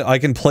it on I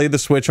can play the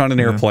Switch on an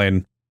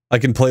airplane. I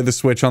can play the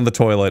Switch on the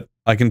toilet.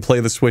 I can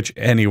play the Switch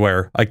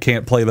anywhere. I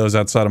can't play those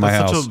outside of my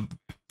house.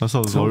 That's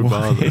a low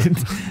bar.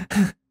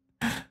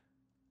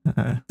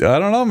 I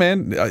don't know,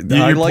 man.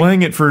 You're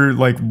playing it for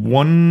like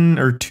 1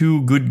 or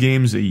 2 good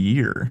games a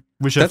year.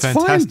 Which are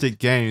fantastic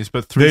games,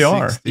 but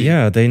 360. They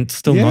are. Yeah, they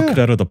still knock it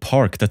out of the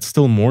park. That's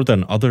still more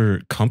than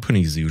other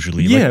companies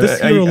usually. Yeah, like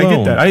this year alone, I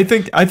get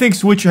that. I think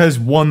Switch has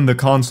won the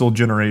console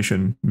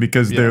generation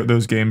because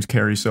those games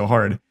carry so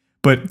hard.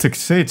 But to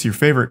say it's your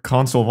favorite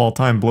console of all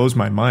time blows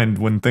my mind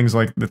when things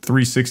like the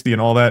 360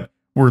 and all that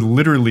were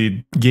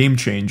literally game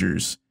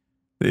changers.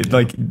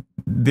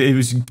 It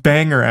was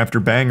banger after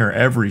banger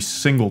every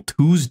single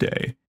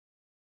Tuesday.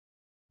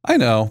 I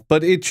know,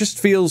 but it just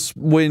feels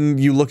when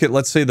you look at,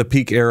 let's say, the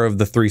peak era of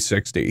the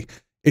 360,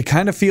 it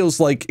kind of feels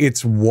like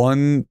it's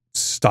one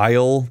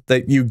style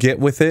that you get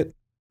with it.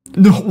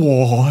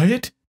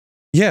 What?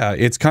 Yeah,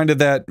 it's kind of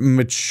that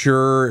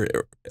mature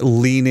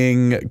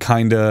leaning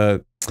kind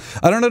of,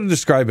 I don't know how to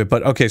describe it,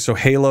 but okay, so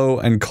Halo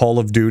and Call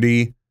of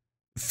Duty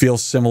feel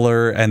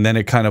similar, and then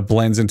it kind of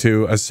blends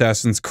into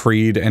Assassin's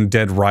Creed and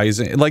Dead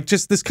Rising, like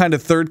just this kind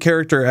of third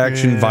character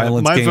action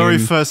violence game.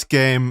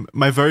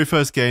 My very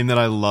first game that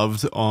I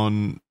loved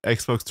on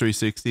Xbox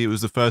 360, it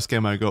was the first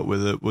game I got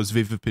with it, was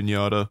Viva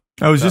Pinata.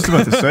 I was just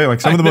about to say, like,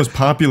 some of the most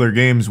popular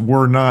games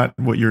were not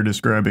what you're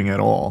describing at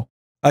all.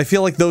 I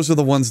feel like those are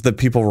the ones that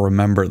people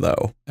remember,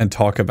 though, and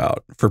talk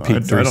about for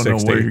peak 360. I don't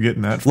know where you're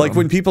getting that from. Like,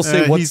 when people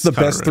say, what's the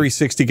best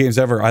 360 games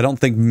ever, I don't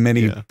think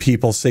many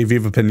people say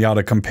Viva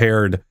Pinata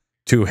compared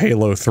to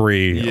Halo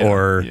 3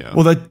 or... Yeah.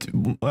 Well,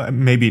 that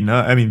maybe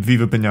not. I mean,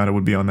 Viva Pinata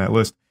would be on that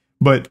list.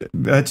 But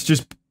that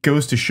just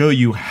goes to show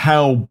you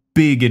how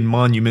big and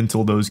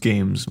monumental those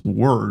games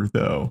were,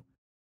 though.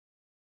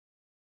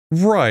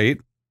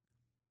 Right.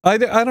 I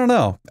don't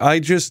know. I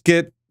just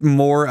get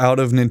more out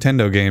of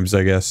Nintendo games,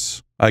 I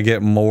guess. I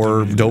get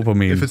more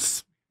dopamine. If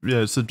it's...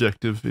 Yeah, it's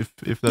subjective.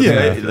 If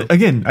that's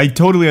again, I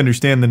totally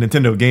understand the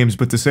Nintendo games,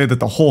 but to say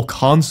that the whole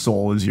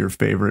console is your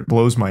favorite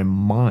blows my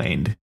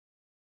mind.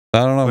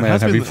 I don't know, man.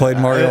 Have you played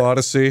Mario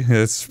Odyssey?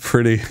 It's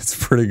pretty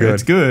good.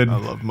 It's good. I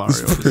love Mario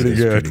Odyssey. It's pretty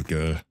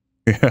good.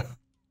 Yeah.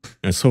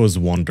 And so is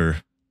Wonder.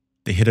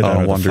 They hit it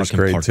out of Wonder's the fucking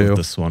great park too. with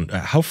this one.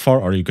 How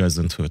far are you guys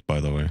into it, by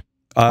the way?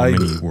 How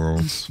many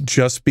worlds?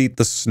 Just beat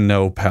the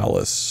Snow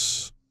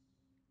Palace.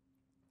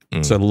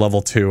 It's at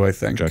level 2, I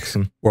think.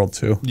 Jackson? World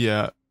 2.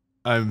 Yeah.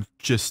 I've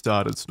just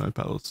started Snow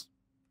Palace.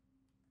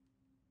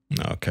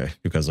 Okay.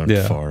 You guys aren't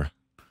far.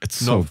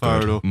 It's not so far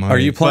good. at all. Are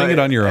you playing it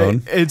on your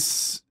own?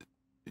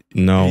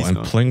 No, I'm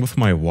playing with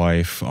my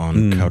wife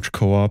on couch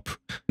co-op,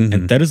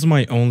 and that is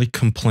my only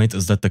complaint,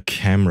 is that the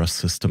camera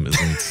system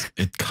isn't.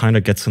 It kind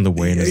of gets in the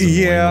way and is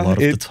annoying a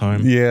lot of the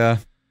time. Yeah.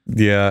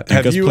 Do you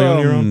guys play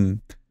on your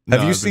own?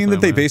 Have you seen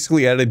that they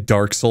basically added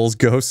Dark Souls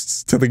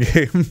ghosts to the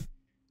game?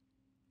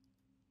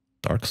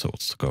 Dark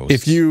Souls ghosts?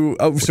 If you...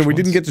 so we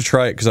didn't get to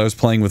try it because I was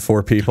playing with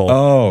 4 people.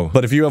 Oh.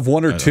 But if you have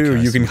 1 or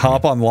 2, you can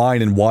hop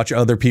online and watch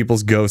other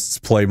people's ghosts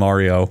play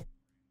Mario.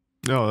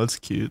 Oh, that's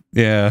cute.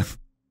 Yeah.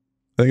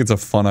 I think it's a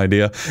fun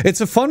idea.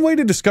 It's a fun way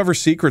to discover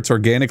secrets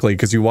organically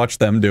because you watch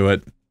them do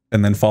it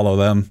and then follow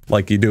them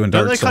like you do in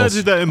Dark Don't Souls. they kind of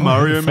do that in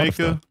Mario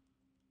Maker?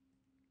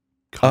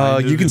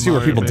 You can see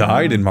where people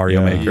died in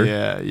Mario Maker.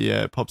 Yeah,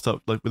 it pops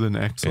up like with an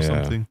X or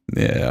something.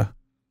 Yeah.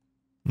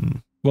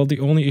 Well, the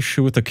only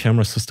issue with the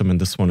camera system in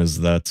this one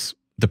is that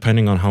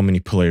depending on how many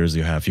players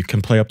you have, you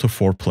can play up to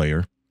 4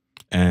 player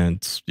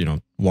and,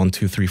 1,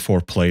 2, 3,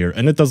 4 player.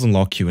 And it doesn't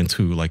lock you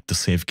into like the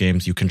save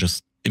games. You can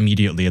just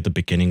immediately at the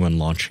beginning when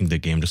launching the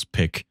game, just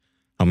pick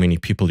how many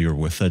people you're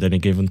with at any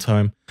given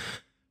time.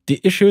 The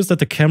issue is that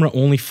the camera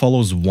only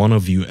follows one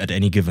of you at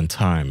any given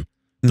time,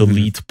 the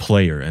lead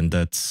player. And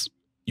that's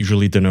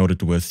usually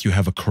denoted with you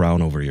have a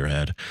crown over your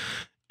head.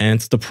 And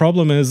the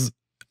problem is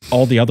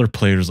all the other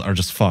players are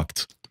just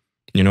fucked.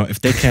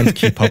 If they can't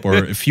keep up or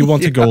if you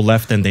want to go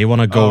left and they want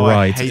to go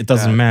right, it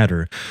doesn't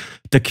matter.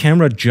 The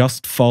camera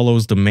just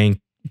follows the main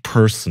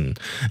person.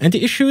 And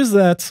the issue is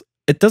that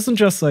it doesn't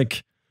just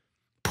like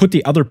put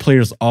the other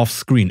players off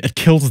screen. It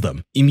kills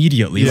them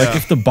immediately. Like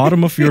if the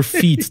bottom of your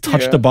feet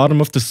touch the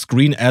bottom of the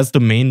screen as the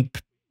main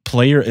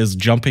player is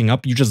jumping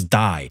up, you just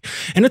die.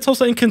 And it's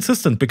also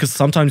inconsistent because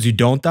sometimes you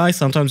don't die,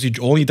 sometimes you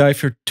only die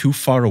if you're too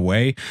far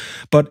away.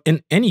 But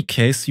in any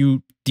case,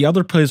 the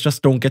other players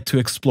just don't get to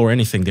explore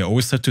anything. They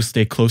always have to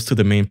stay close to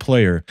the main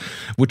player,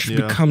 which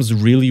becomes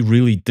really,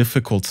 really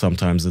difficult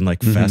sometimes in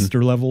like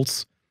faster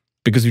levels.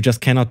 Because you just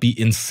cannot be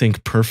in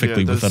sync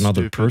perfectly with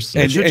another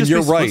person. And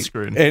you're right.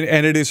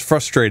 And it is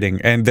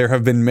frustrating. And there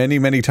have been many,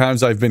 many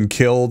times I've been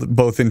killed,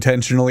 both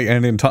intentionally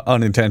and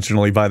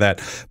unintentionally by that.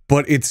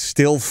 But it's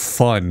still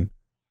fun.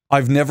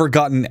 I've never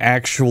gotten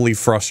actually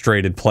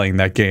frustrated playing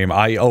that game.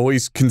 I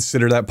always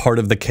consider that part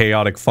of the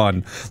chaotic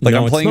fun. Like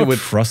I'm playing it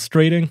with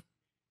frustrating.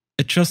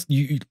 It just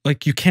you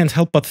can't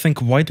help but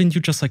think, why didn't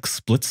you just like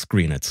split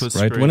screen it,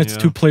 right? When it's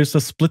 2 players,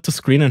 just split the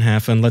screen in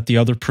half and let the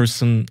other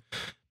person.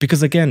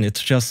 Because again,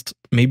 it's just,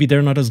 maybe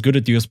they're not as good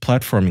at US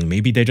platforming.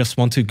 Maybe they just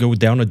want to go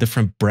down a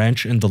different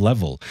branch in the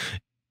level.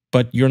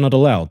 But you're not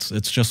allowed.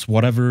 It's just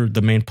whatever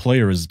the main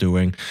player is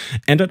doing.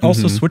 And it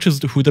also switches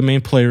to who the main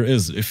player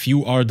is. If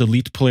you are the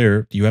lead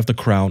player, you have the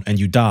crown, and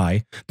you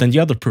die, then the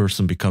other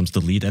person becomes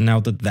the lead. And now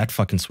that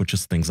fucking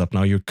switches things up.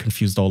 Now you're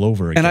confused all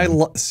over again.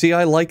 And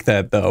I like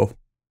that, though.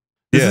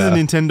 This is a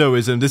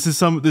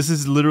Nintendoism. This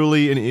is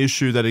literally an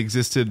issue that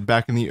existed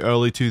back in the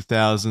early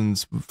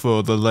 2000s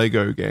for the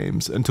Lego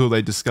games until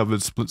they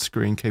discovered split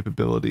screen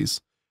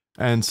capabilities.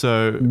 And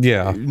so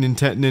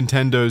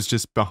Nintendo's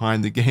just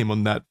behind the game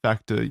on that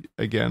factor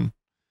again.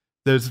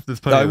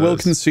 I will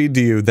concede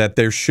to you that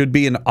there should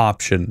be an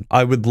option.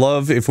 I would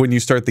love if when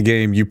you start the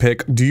game, you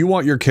pick, do you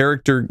want your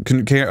character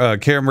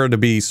camera to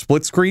be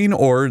split screen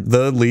or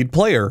the lead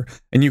player?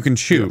 And you can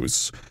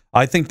choose.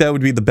 I think that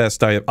would be the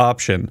best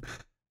option.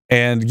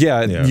 And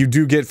you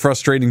do get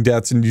frustrating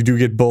deaths and you do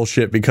get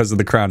bullshit because of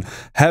the crown.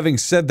 Having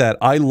said that,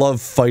 I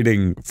love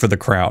fighting for the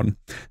crown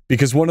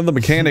because one of the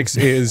mechanics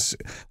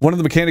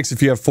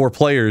if you have 4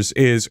 players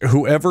is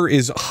whoever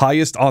is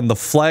highest on the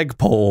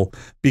flagpole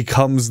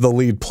becomes the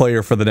lead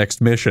player for the next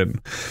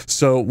mission.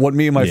 So what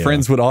me and my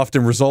friends would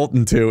often result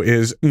into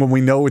is when we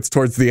know it's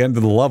towards the end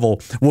of the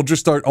level, we'll just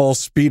start all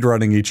speed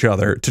running each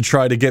other to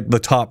try to get the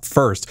top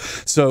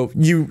first. So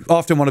you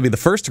often want to be the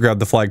first to grab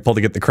the flagpole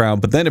to get the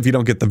crown, but then if you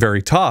don't get the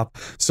very top,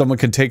 someone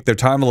can take their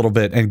time a little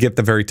bit and get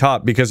the very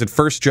top because it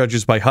first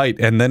judges by height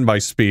and then by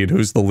speed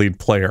who's the lead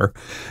player.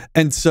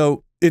 And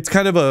so it's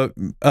kind of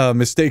a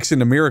mistakes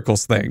into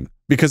miracles thing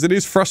because it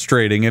is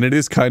frustrating and it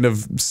is kind of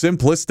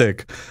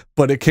simplistic,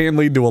 but it can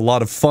lead to a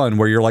lot of fun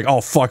where you're like, oh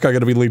fuck, I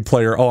gotta be lead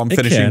player. Oh, I'm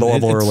finishing the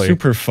level early. It's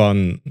super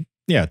fun,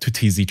 to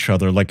tease each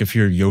other. Like if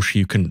you're Yoshi,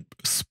 you can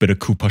spit a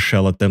Koopa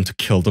shell at them to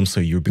kill them so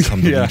you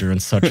become the leader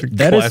and such.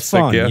 That is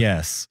fun,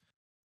 yes.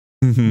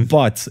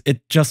 But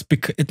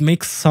it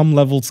makes some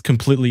levels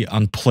completely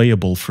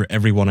unplayable for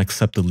everyone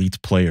except the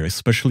lead player,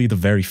 especially the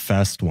very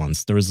fast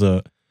ones.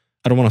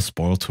 I don't want to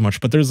spoil too much,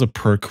 but there's a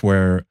perk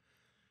where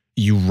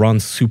you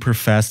run super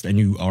fast and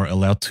you are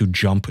allowed to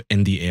jump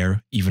in the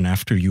air even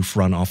after you've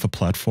run off a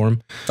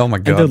platform. Oh my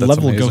god, and the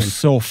level goes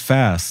so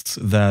fast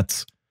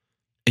that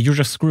you're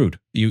just screwed.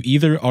 You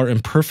either are in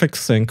perfect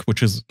sync,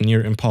 which is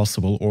near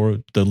impossible, or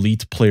the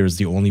lead player is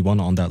the only one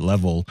on that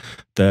level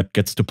that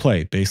gets to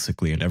play,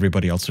 basically, and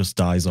everybody else just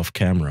dies off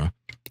camera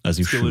as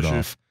you shoot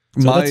off.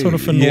 So that's sort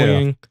of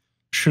annoying.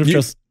 Should have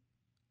just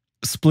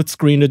split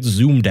screened it,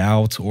 zoomed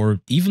out, or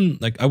even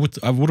like I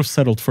would have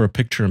settled for a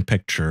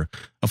picture-in-picture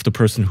of the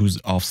person who's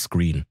off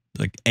screen,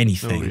 like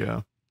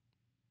anything,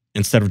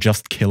 instead of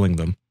just killing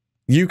them.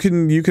 You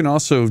can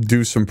also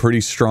do some pretty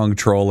strong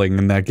trolling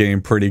in that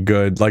game, pretty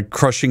good. Like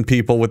crushing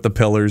people with the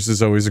pillars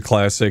is always a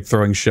classic.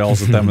 Throwing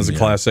shells at them is a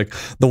classic.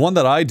 The one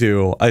that I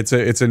do, it's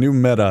a new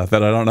meta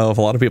that I don't know if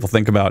a lot of people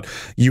think about.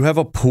 You have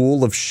a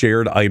pool of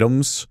shared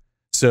items.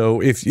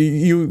 So if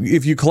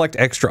you collect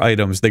extra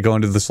items, they go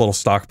into this little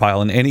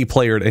stockpile, and any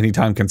player at any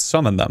time can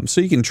summon them. So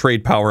you can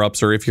trade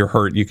power-ups, or if you're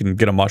hurt, you can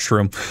get a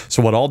mushroom.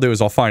 So what I'll do is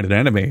I'll find an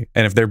enemy,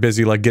 and if they're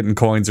busy like getting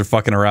coins or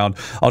fucking around,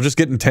 I'll just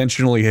get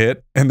intentionally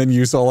hit and then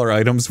use all our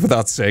items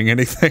without saying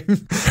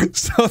anything.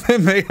 So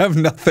then they have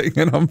nothing,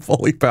 and I'm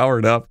fully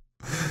powered up.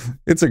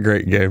 It's a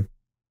great game.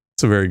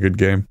 It's a very good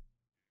game.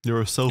 You're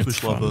a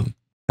selfish lover.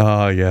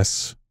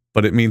 Yes.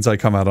 But it means I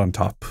come out on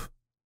top.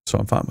 So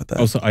I'm fine with that.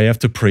 Also, I have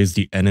to praise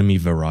the enemy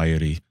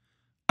variety.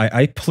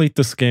 I played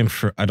this game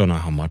for, I don't know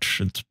how much.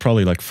 It's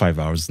probably like 5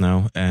 hours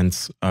now. And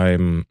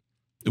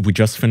we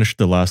just finished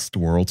the last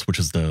world, which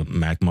is the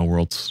magma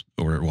world,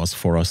 or it was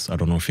for us. I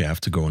don't know if you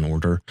have to go in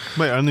order.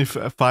 Wait, only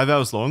 5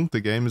 hours long? The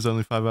game is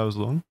only 5 hours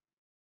long?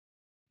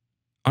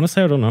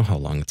 Honestly, I don't know how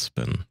long it's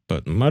been,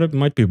 but it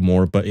might be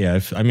more. But yeah,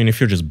 if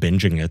you're just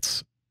binging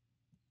it,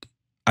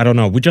 I don't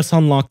know. We just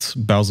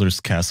unlocked Bowser's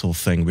Castle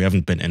thing. We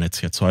haven't been in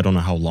it yet, so I don't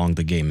know how long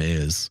the game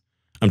is.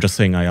 I'm just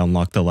saying I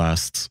unlocked the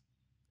last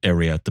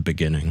area at the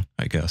beginning,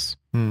 I guess,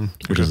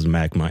 which is the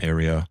magma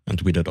area, and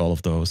we did all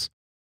of those.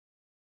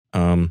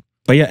 But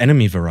yeah,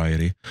 enemy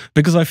variety.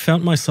 Because I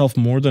found myself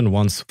more than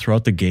once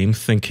throughout the game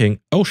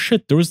thinking, oh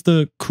shit, there's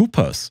the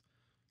Koopas.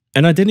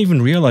 And I didn't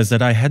even realize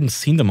that I hadn't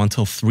seen them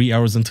until 3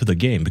 hours into the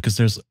game, because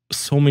there's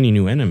so many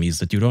new enemies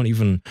that you don't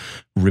even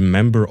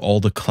remember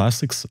all the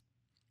classics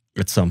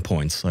at some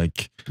points.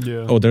 Like,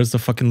 oh, there's the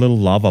fucking little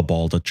lava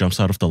ball that jumps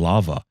out of the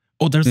lava.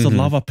 Oh, there's the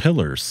lava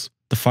pillars,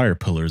 the fire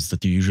pillars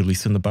that you usually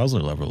see in the Bowser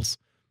levels.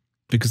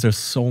 Because there's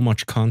so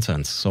much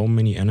content, so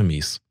many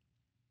enemies.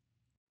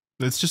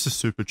 It's just a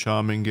super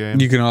charming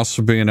game. You can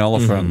also be an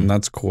elephant, and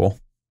that's cool.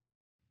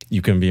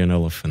 You can be an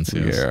elephant,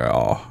 yes.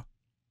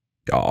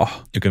 Yeah.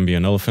 You can be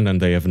an elephant,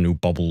 and they have a new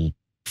bubble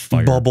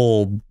fire.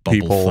 Bubble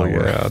people,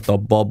 flower. yeah. The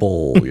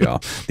bubble, yeah.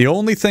 The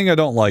only thing I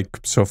don't like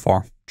so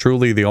far,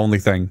 truly the only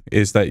thing,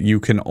 is that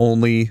you can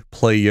only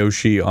play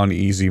Yoshi on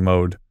easy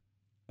mode.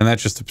 And that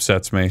just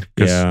upsets me.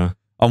 Yeah.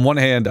 On one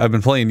hand, I've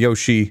been playing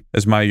Yoshi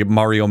as my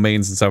Mario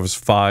main since I was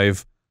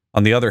 5.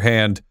 On the other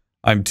hand,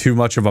 I'm too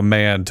much of a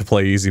man to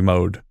play easy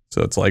mode.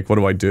 So it's like, what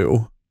do I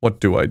do? What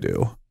do I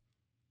do?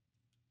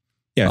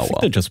 Yeah, I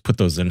think they just put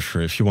those in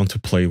for if you want to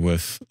play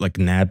with like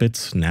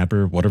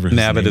Nabber, whatever his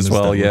name as is,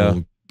 well, that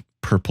little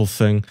purple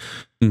thing.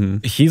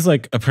 He's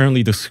like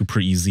apparently the super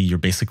easy. You're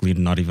basically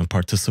not even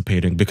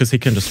participating because he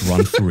can just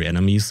run through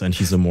enemies and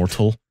he's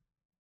immortal.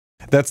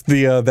 That's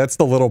the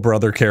little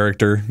brother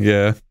character.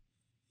 Yeah.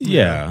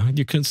 Yeah,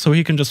 you can. So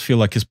he can just feel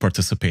like he's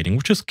participating,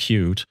 which is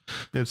cute.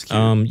 It's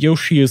cute.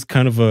 Yoshi is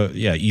kind of a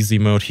easy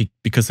mode.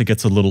 Because he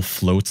gets a little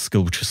float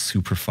skill, which is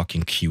super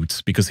fucking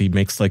cute. Because he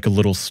makes like a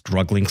little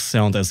struggling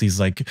sound as he's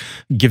like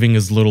giving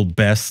his little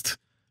best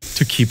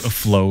to keep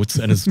afloat,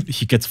 and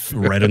he gets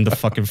red in the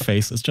fucking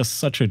face. It's just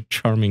such a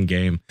charming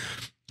game.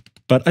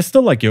 But I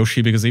still like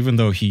Yoshi because even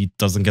though he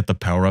doesn't get the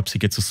power ups, he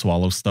gets to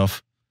swallow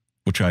stuff,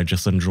 which I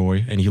just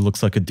enjoy. And he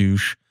looks like a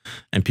douche.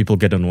 And people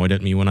get annoyed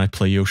at me when I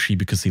play Yoshi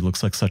because he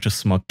looks like such a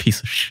smug piece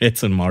of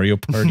shit in Mario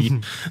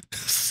Party.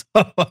 So,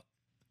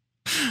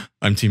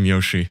 I'm Team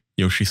Yoshi.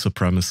 Yoshi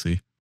supremacy.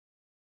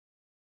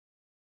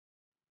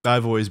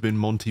 I've always been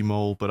Monty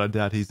Mole, but I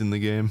doubt he's in the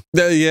game.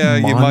 Yeah,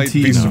 you might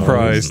be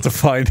surprised to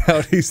find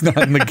out he's not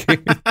in the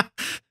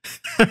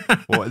game.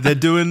 What, they're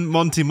doing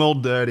Monty Mole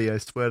dirty, I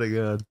swear to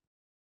God.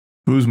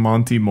 Who's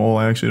Monty Mole?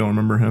 I actually don't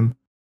remember him.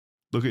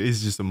 Look,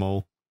 he's just a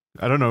mole.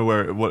 I don't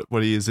know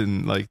what he is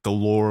in like the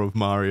lore of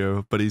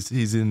Mario, but he's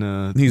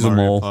in he's Mario a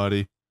mole.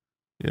 Party.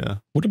 Yeah,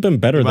 would have been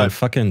better than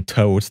fucking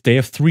Toad. They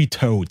have 3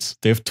 Toads.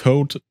 They have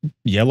Toad,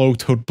 Yellow,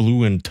 Toad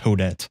Blue, and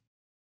Toadette.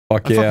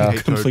 Fuck yeah!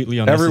 Completely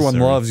unnecessary. Everyone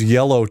loves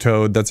Yellow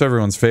Toad. That's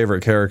everyone's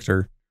favorite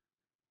character.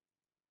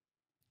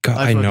 God,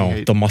 I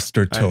know the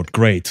mustard Toad.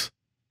 Great.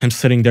 I'm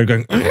sitting there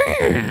going,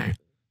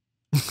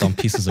 dumb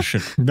pieces of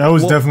shit. That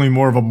was definitely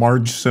more of a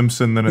Marge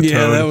Simpson than a Toad.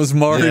 Yeah, that was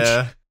Marge.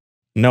 Yeah.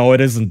 No,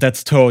 it isn't.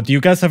 That's Toad. You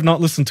guys have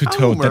not listened to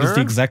Toad. That is the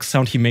exact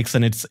sound he makes,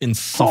 and it's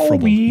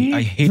insufferable.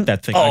 I hate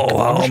that thing. I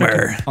wish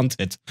I could punt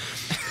it.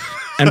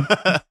 And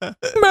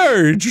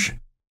Merge.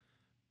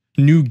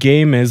 New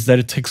game is that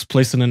it takes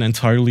place in an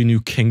entirely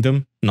new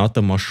kingdom, not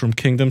the Mushroom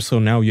Kingdom. So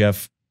now you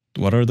have,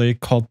 what are they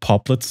called?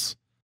 Poplets?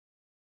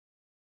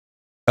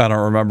 I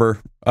don't remember.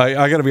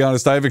 I gotta be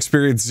honest, I've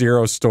experienced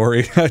zero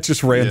story. I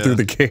just ran through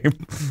the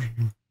game.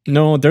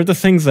 No, they're the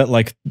things that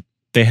like,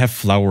 they have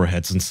flower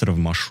heads instead of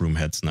mushroom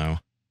heads now.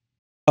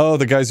 Oh,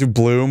 the guys who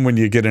bloom when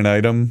you get an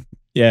item?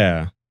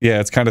 Yeah. Yeah,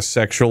 it's kind of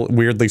sexual,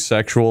 weirdly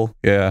sexual.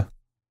 Yeah.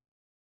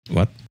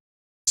 What?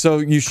 So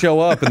you show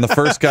up and the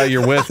first guy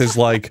you're with is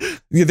like,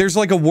 there's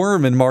like a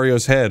worm in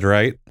Mario's head,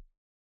 right?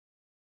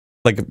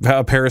 Like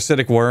a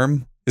parasitic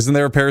worm. Isn't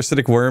there a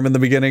parasitic worm in the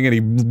beginning and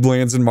he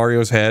lands in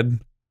Mario's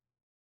head?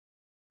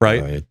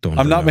 Right?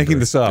 I'm not making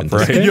this up,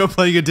 right? You're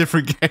playing a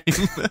different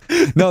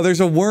game. No, there's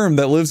a worm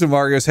that lives in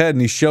Mario's head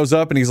and he shows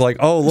up and he's like,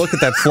 oh, look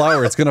at that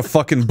flower. It's going to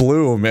fucking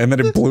bloom. And then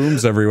it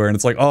blooms everywhere. And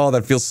it's like, oh,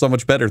 that feels so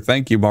much better.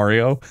 Thank you,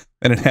 Mario.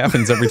 And it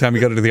happens every time you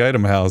go to the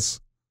item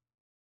house.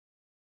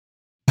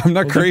 I'm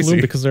not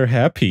crazy. Because they're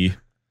happy.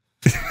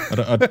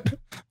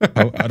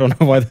 I don't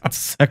know why that's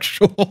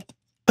sexual.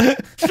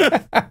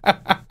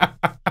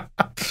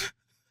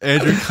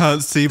 Andrew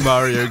can't see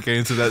Mario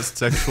games without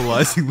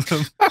sexualizing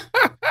them.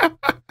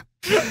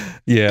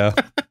 Yeah.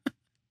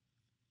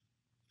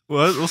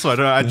 Well, also,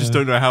 I just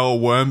don't know how a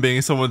worm being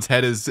in someone's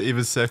head is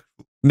even sexual.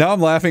 Now I'm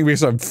laughing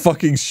because I'm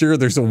fucking sure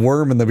there's a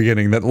worm in the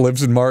beginning that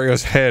lives in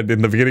Mario's head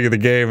in the beginning of the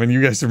game, and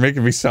you guys are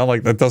making me sound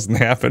like that doesn't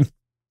happen.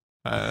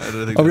 I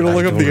don't think I'm gonna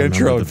look up don't the intro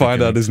remember and the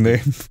find out his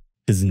name.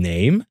 His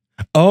name?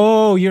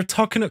 Oh, you're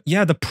talking.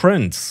 Yeah, the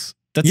prince.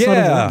 That's not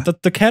a worm.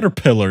 The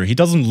caterpillar. He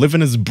doesn't live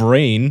in his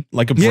brain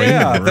like a brain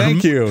Yeah, worm.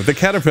 thank you. The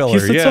caterpillar.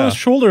 He sits on his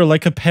shoulder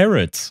like a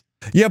parrot.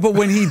 Yeah, but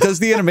when he does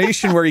the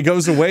animation where he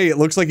goes away, it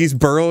looks like he's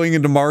burrowing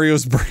into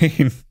Mario's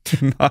brain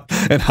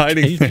and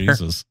hiding Hey, there.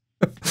 Jesus.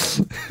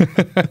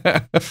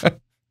 I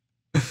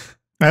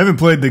haven't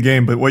played the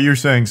game, but what you're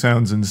saying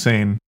sounds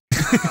insane.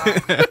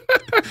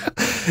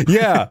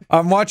 Yeah,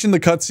 I'm watching the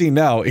cutscene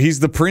now. He's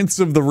the prince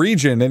of the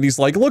region, and he's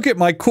like, look at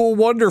my cool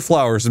wonder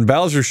flowers. And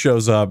Bowser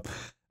shows up,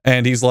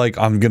 and he's like,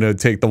 I'm gonna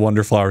take the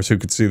wonder flowers. Who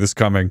could see this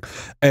coming?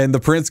 And the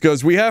prince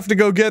goes, we have to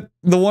go get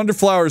the wonder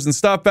flowers and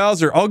stop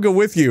Bowser. I'll go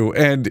with you.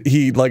 And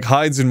he like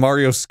hides in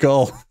Mario's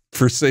skull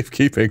for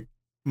safekeeping.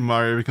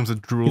 Mario becomes a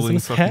drooling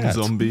fucking hat.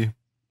 zombie.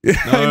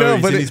 I know,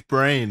 he's but in his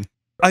brain.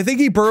 I think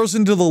he burrows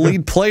into the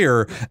lead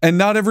player, and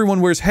not everyone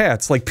wears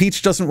hats. Like,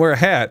 Peach doesn't wear a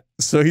hat,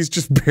 so he's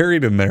just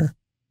buried in there.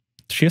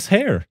 She has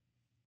hair.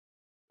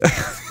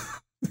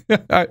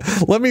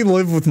 Let me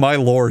live with my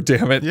lore,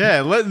 damn it.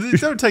 Yeah,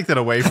 don't take that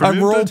away from I'm him.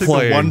 Don't take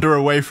role-playing. the wonder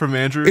away from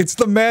Andrew. It's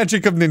the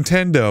magic of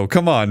Nintendo.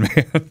 Come on,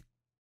 man.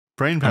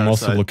 brain I'm parasite.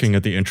 also looking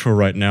at the intro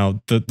right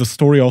now. The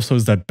story also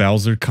is that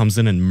Bowser comes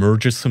in and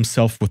merges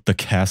himself with the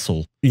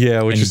castle.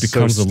 Yeah, which and is he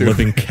becomes so a stupid.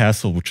 living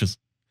castle, which is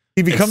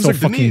He becomes so a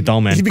fucking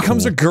dumb and He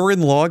becomes cool. a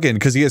Gurren Lagann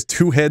because he has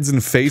two heads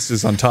and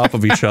faces on top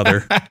of each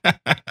other.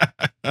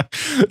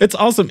 It's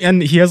awesome.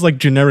 And he has like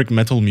generic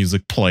metal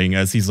music playing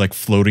as he's like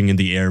floating in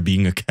the air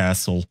being a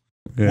castle.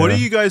 Yeah. What do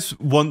you guys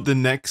want the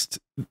next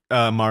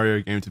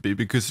Mario game to be?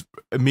 Because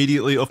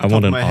immediately off the I top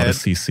want of an my head,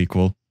 Odyssey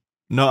sequel.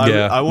 no,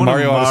 Yeah, I want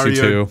Mario a Odyssey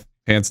 2,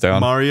 hands down.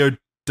 Mario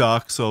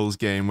Dark Souls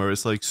game where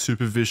it's like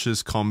super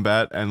vicious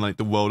combat and like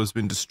the world has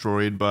been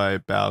destroyed by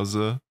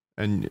Bowser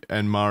and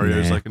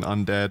Mario's Nah. like an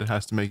undead,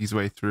 has to make his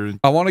way through.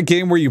 I want a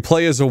game where you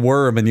play as a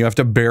worm and you have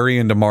to bury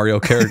into Mario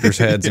characters'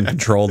 heads and Yeah.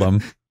 control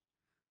them.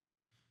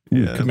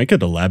 Yeah, Could make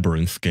it a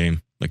labyrinth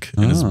game, like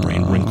in his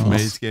brain wrinkles.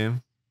 maze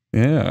game.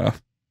 Yeah.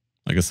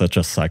 I guess that's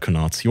just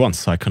Psychonauts. You want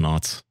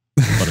Psychonauts,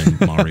 but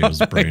in Mario's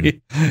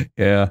brain.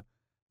 Yeah.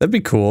 That'd be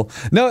cool.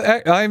 No,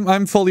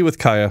 I'm fully with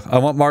Kaya. I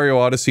want Mario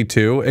Odyssey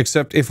 2,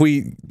 except if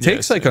we take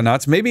Yes.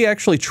 Psychonauts, maybe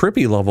actually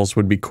trippy levels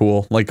would be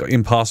cool, like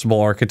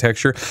impossible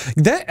architecture.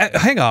 That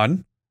hang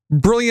on.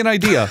 Brilliant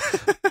idea.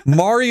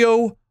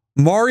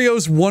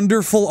 Mario's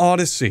Wonderful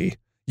Odyssey.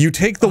 You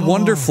take the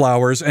Wonder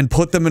Flowers and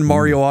put them in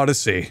Mario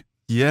Odyssey.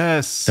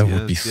 Yes, That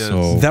would be yes.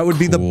 so That would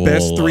be the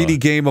best cool. 3D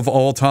game of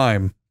all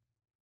time.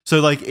 So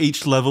like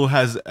each level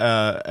has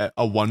a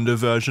wonder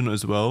version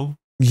as well.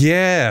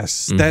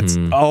 Yes, that's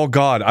oh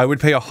god, I would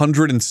pay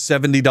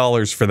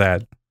 $170 for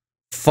that.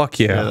 Fuck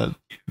yeah.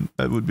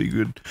 That would be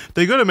good.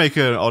 They got to make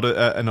an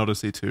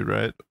Odyssey too,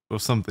 right, or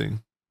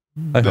something.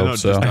 I They're hope not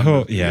so. just I done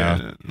hope- with-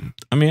 yeah.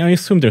 I mean, I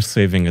assume they're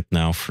saving it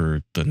now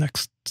for the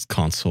next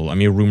console. I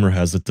mean, rumor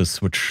has it the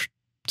Switch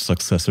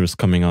successor is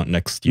coming out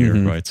next year,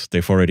 right?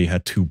 They've already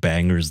had 2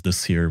 bangers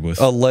this year with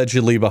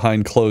Allegedly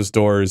behind closed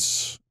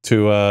doors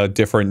to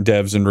different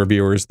devs and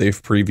reviewers,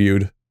 they've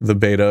previewed the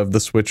beta of the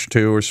Switch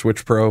 2 or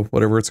Switch Pro,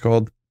 whatever it's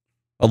called.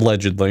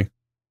 Allegedly.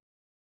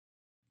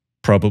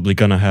 probably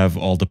gonna have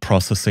all the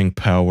processing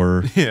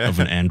power Yeah. of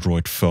an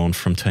Android phone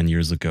from 10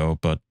 years ago,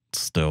 but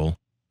still.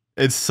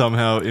 It's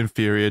somehow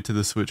inferior to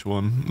the Switch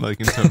one, like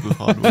in terms of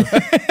hardware.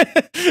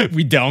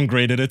 We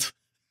downgraded it.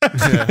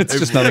 Yeah, It's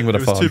just nothing but a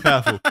it was phone. too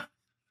powerful.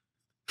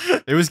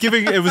 It was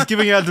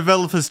giving our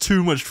developers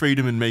too much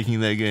freedom in making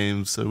their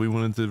games, so we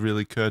wanted to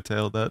really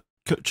curtail that.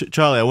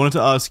 Charlie, I wanted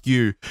to ask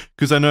you,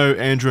 because I know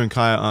Andrew and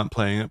Kaya aren't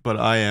playing it, but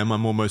I am.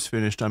 I'm almost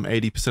finished. I'm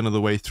 80% of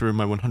the way through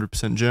my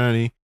 100%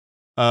 journey.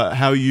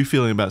 How are you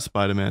feeling about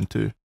Spider-Man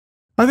 2?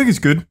 I think it's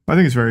good. I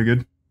think it's very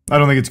good. I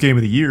don't think it's game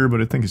of the year,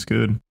 but I think it's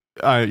good.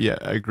 Yeah,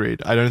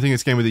 agreed. I don't think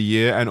it's game of the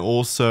year, and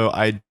also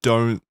I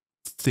don't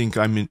think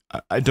I'm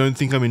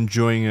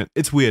enjoying it.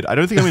 It's weird. I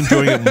don't think I'm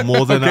enjoying it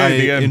more than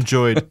Okay, the I end.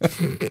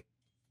 enjoyed.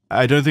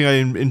 I don't think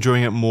I'm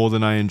enjoying it more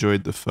than I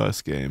enjoyed the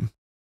first game.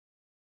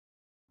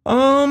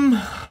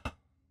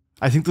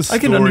 I think the I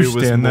can story was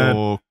understand that.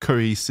 more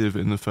cohesive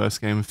in the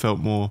first game. It felt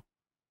more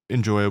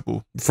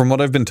enjoyable. From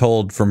what I've been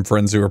told from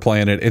friends who are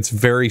playing it, it's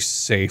very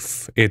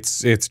safe.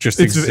 It's just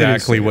It is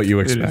exactly safe. what you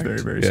It is expect.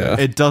 very, very yeah. safe.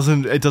 It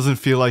doesn't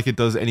feel like it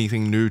does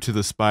anything new to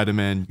the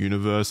Spider-Man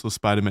universe or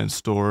Spider-Man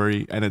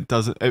story, and it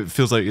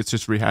feels like it's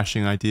just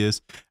rehashing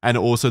ideas. And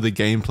also the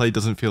gameplay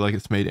doesn't feel like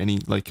it's made any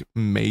like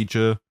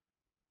major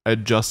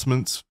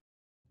adjustments.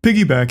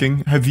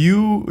 Piggybacking, have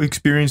you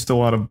experienced a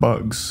lot of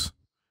bugs?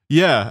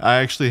 Yeah, I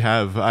actually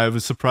have. I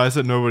was surprised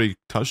that nobody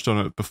touched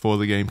on it before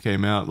the game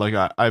came out. Like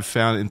I've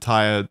found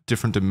entire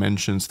different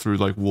dimensions through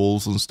like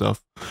walls and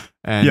stuff,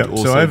 and Yeah,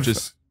 also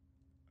so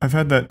I've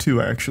had that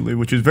too actually,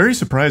 which is very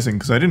surprising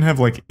because I didn't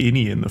have like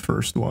any in the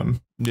first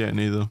one. yeah,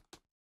 neither.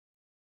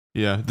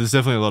 Yeah, there's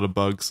definitely a lot of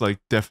bugs. Like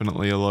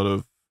definitely a lot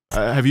of.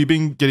 Have you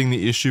been getting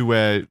the issue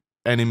where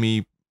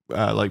enemy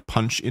like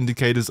punch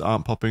indicators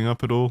aren't popping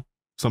up at all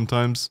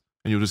sometimes,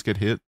 and you'll just get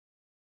hit?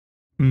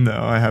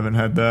 No, I haven't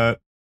had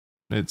that.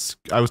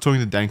 I was talking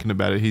to Dankin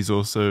about it. He's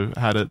also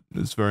had it.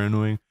 It's very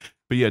annoying.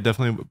 But yeah,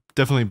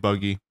 definitely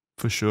buggy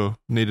for sure.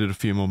 Needed a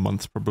few more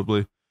months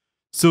probably.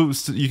 So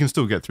you can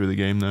still get through the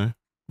game though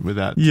with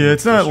that. Yeah,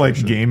 it's not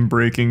like game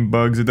breaking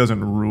bugs. It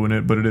doesn't ruin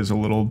it, but it is a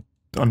little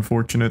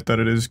unfortunate that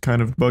it is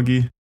kind of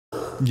buggy.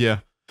 Yeah.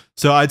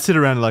 So I'd sit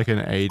around like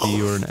an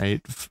 80 or an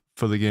 8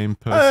 for the game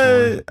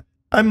personally.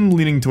 I'm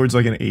leaning towards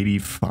like an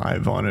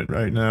 85 on it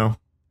right now.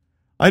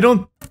 I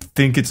don't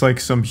think it's like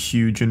some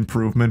huge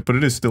improvement, but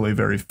it is still a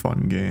very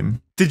fun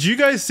game. Did you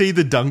guys see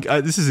the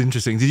this is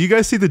interesting. Did you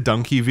guys see the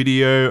Dunkey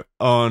video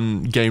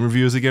on Game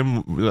Reviewers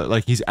again?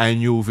 Like his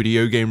annual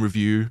video game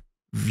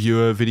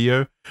viewer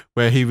video,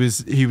 where he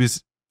was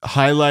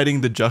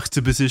highlighting the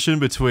juxtaposition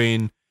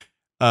between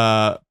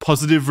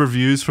positive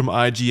reviews from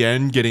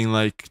IGN getting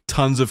like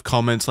tons of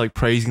comments like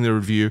praising the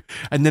review,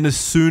 and then as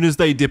soon as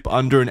they dip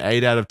under an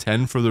 8 out of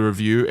 10 for the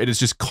review, it is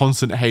just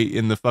constant hate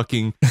in the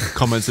fucking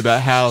comments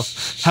about how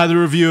the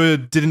reviewer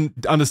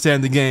didn't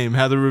understand the game,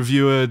 how the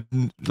reviewer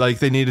like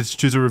they needed to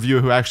choose a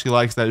reviewer who actually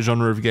likes that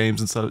genre of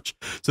games and such.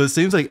 So it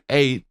seems like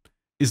 8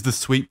 is the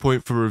sweet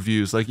point for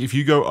reviews. Like if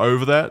you go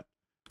over that,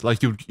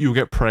 like you'll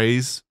get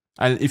praise,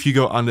 and if you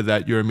go under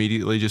that, you're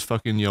immediately just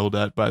fucking yelled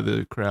at by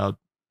the crowd.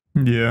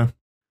 Yeah.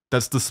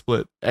 That's the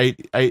split.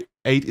 8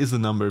 is the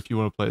number if you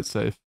want to play it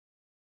safe.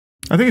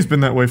 I think it's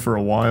been that way for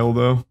a while,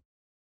 though.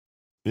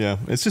 Yeah,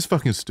 it's just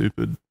fucking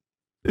stupid.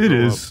 It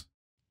is.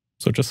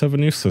 So just have a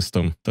new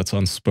system that's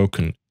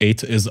unspoken.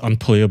 8 is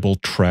unplayable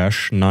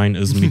trash, 9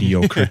 is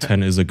mediocre,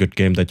 10 is a good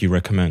game that you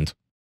recommend.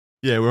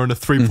 Yeah, we're on a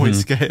 3-point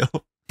scale.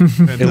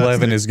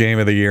 11 is game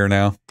of the year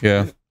now.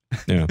 Yeah.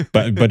 Yeah,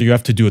 but you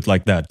have to do it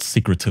like that,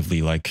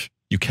 secretively. Like,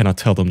 you cannot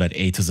tell them that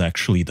 8 is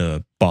actually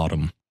the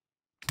bottom.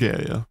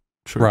 Yeah.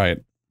 True. Right.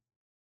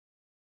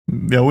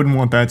 Yeah, I wouldn't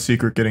want that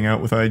secret getting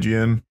out with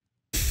IGN.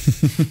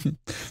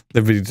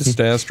 That'd be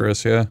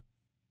disastrous, yeah.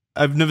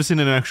 I've never seen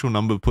an actual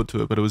number put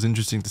to it, but it was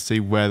interesting to see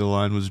where the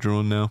line was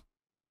drawn now.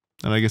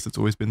 And I guess it's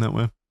always been that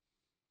way.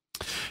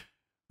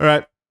 All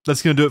right,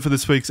 that's going to do it for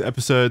this week's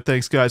episode.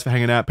 Thanks, guys, for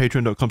hanging out.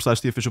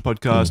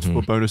 Patreon.com/theofficialpodcast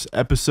for bonus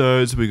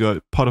episodes. We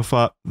got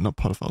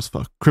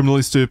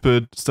Criminally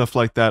Stupid, stuff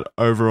like that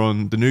over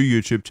on the new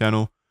YouTube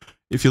channel.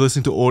 If you're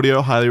listening to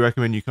audio, highly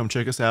recommend you come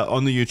check us out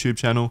on the YouTube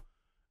channel.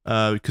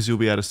 Because you'll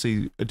be able to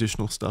see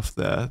additional stuff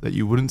there that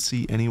you wouldn't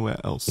see anywhere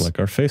else. Like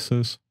our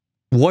faces.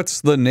 What's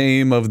the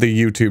name of the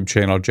YouTube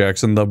channel,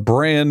 Jackson? The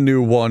brand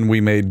new one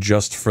we made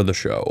just for the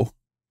show.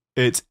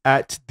 It's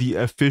at the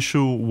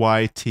official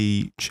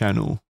YT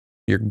channel.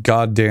 You're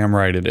goddamn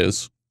right it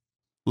is.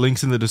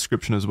 Links in the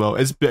description as well.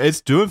 It's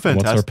doing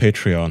fantastic. What's our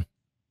Patreon?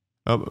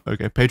 Oh,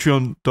 okay.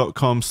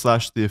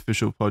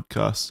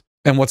 Patreon.com/theofficialpodcast.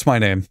 And what's my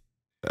name?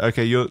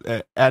 Okay, you're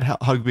at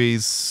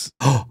Hugbees.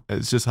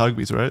 It's just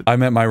Hugbees, right? I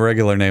meant my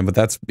regular name, but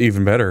that's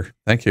even better.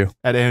 Thank you.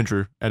 At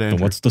Andrew. And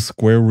what's the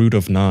square root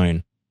of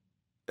 9?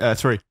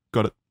 3.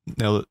 Got it.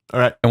 Nailed it. All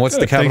right. And what's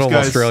the capital of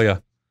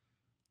Australia?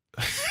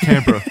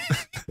 Canberra.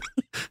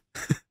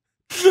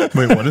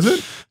 Wait, what is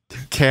it?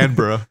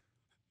 Canberra.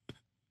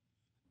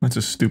 That's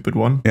a stupid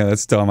one. Yeah,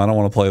 that's dumb. I don't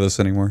want to play this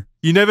anymore.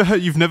 You've never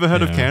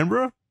heard of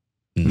Canberra?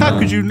 No. How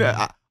could you?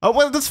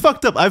 Well, that's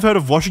fucked up. I've heard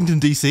of Washington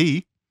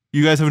D.C.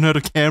 You guys haven't heard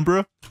of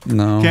Canberra?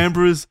 No.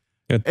 Canberra's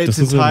this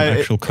is an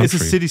actual country. It's a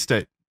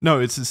city-state.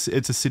 No, it's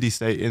a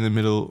city-state in the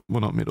middle.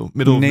 Well, not middle.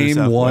 Middle of New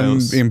South one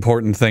Wales.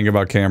 Important thing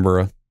about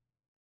Canberra.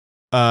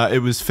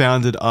 It was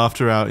founded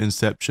after our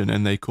inception,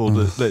 and they called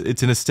it.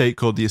 It's in a state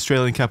called the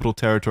Australian Capital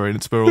Territory, and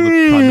it's where all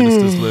the prime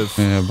ministers live.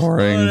 Yeah,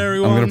 boring.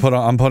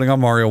 I'm putting on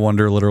Mario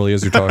Wonder literally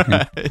as you're talking.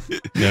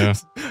 Yeah.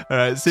 All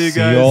right. See you See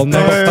guys. you all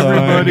next time.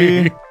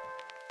 Everybody.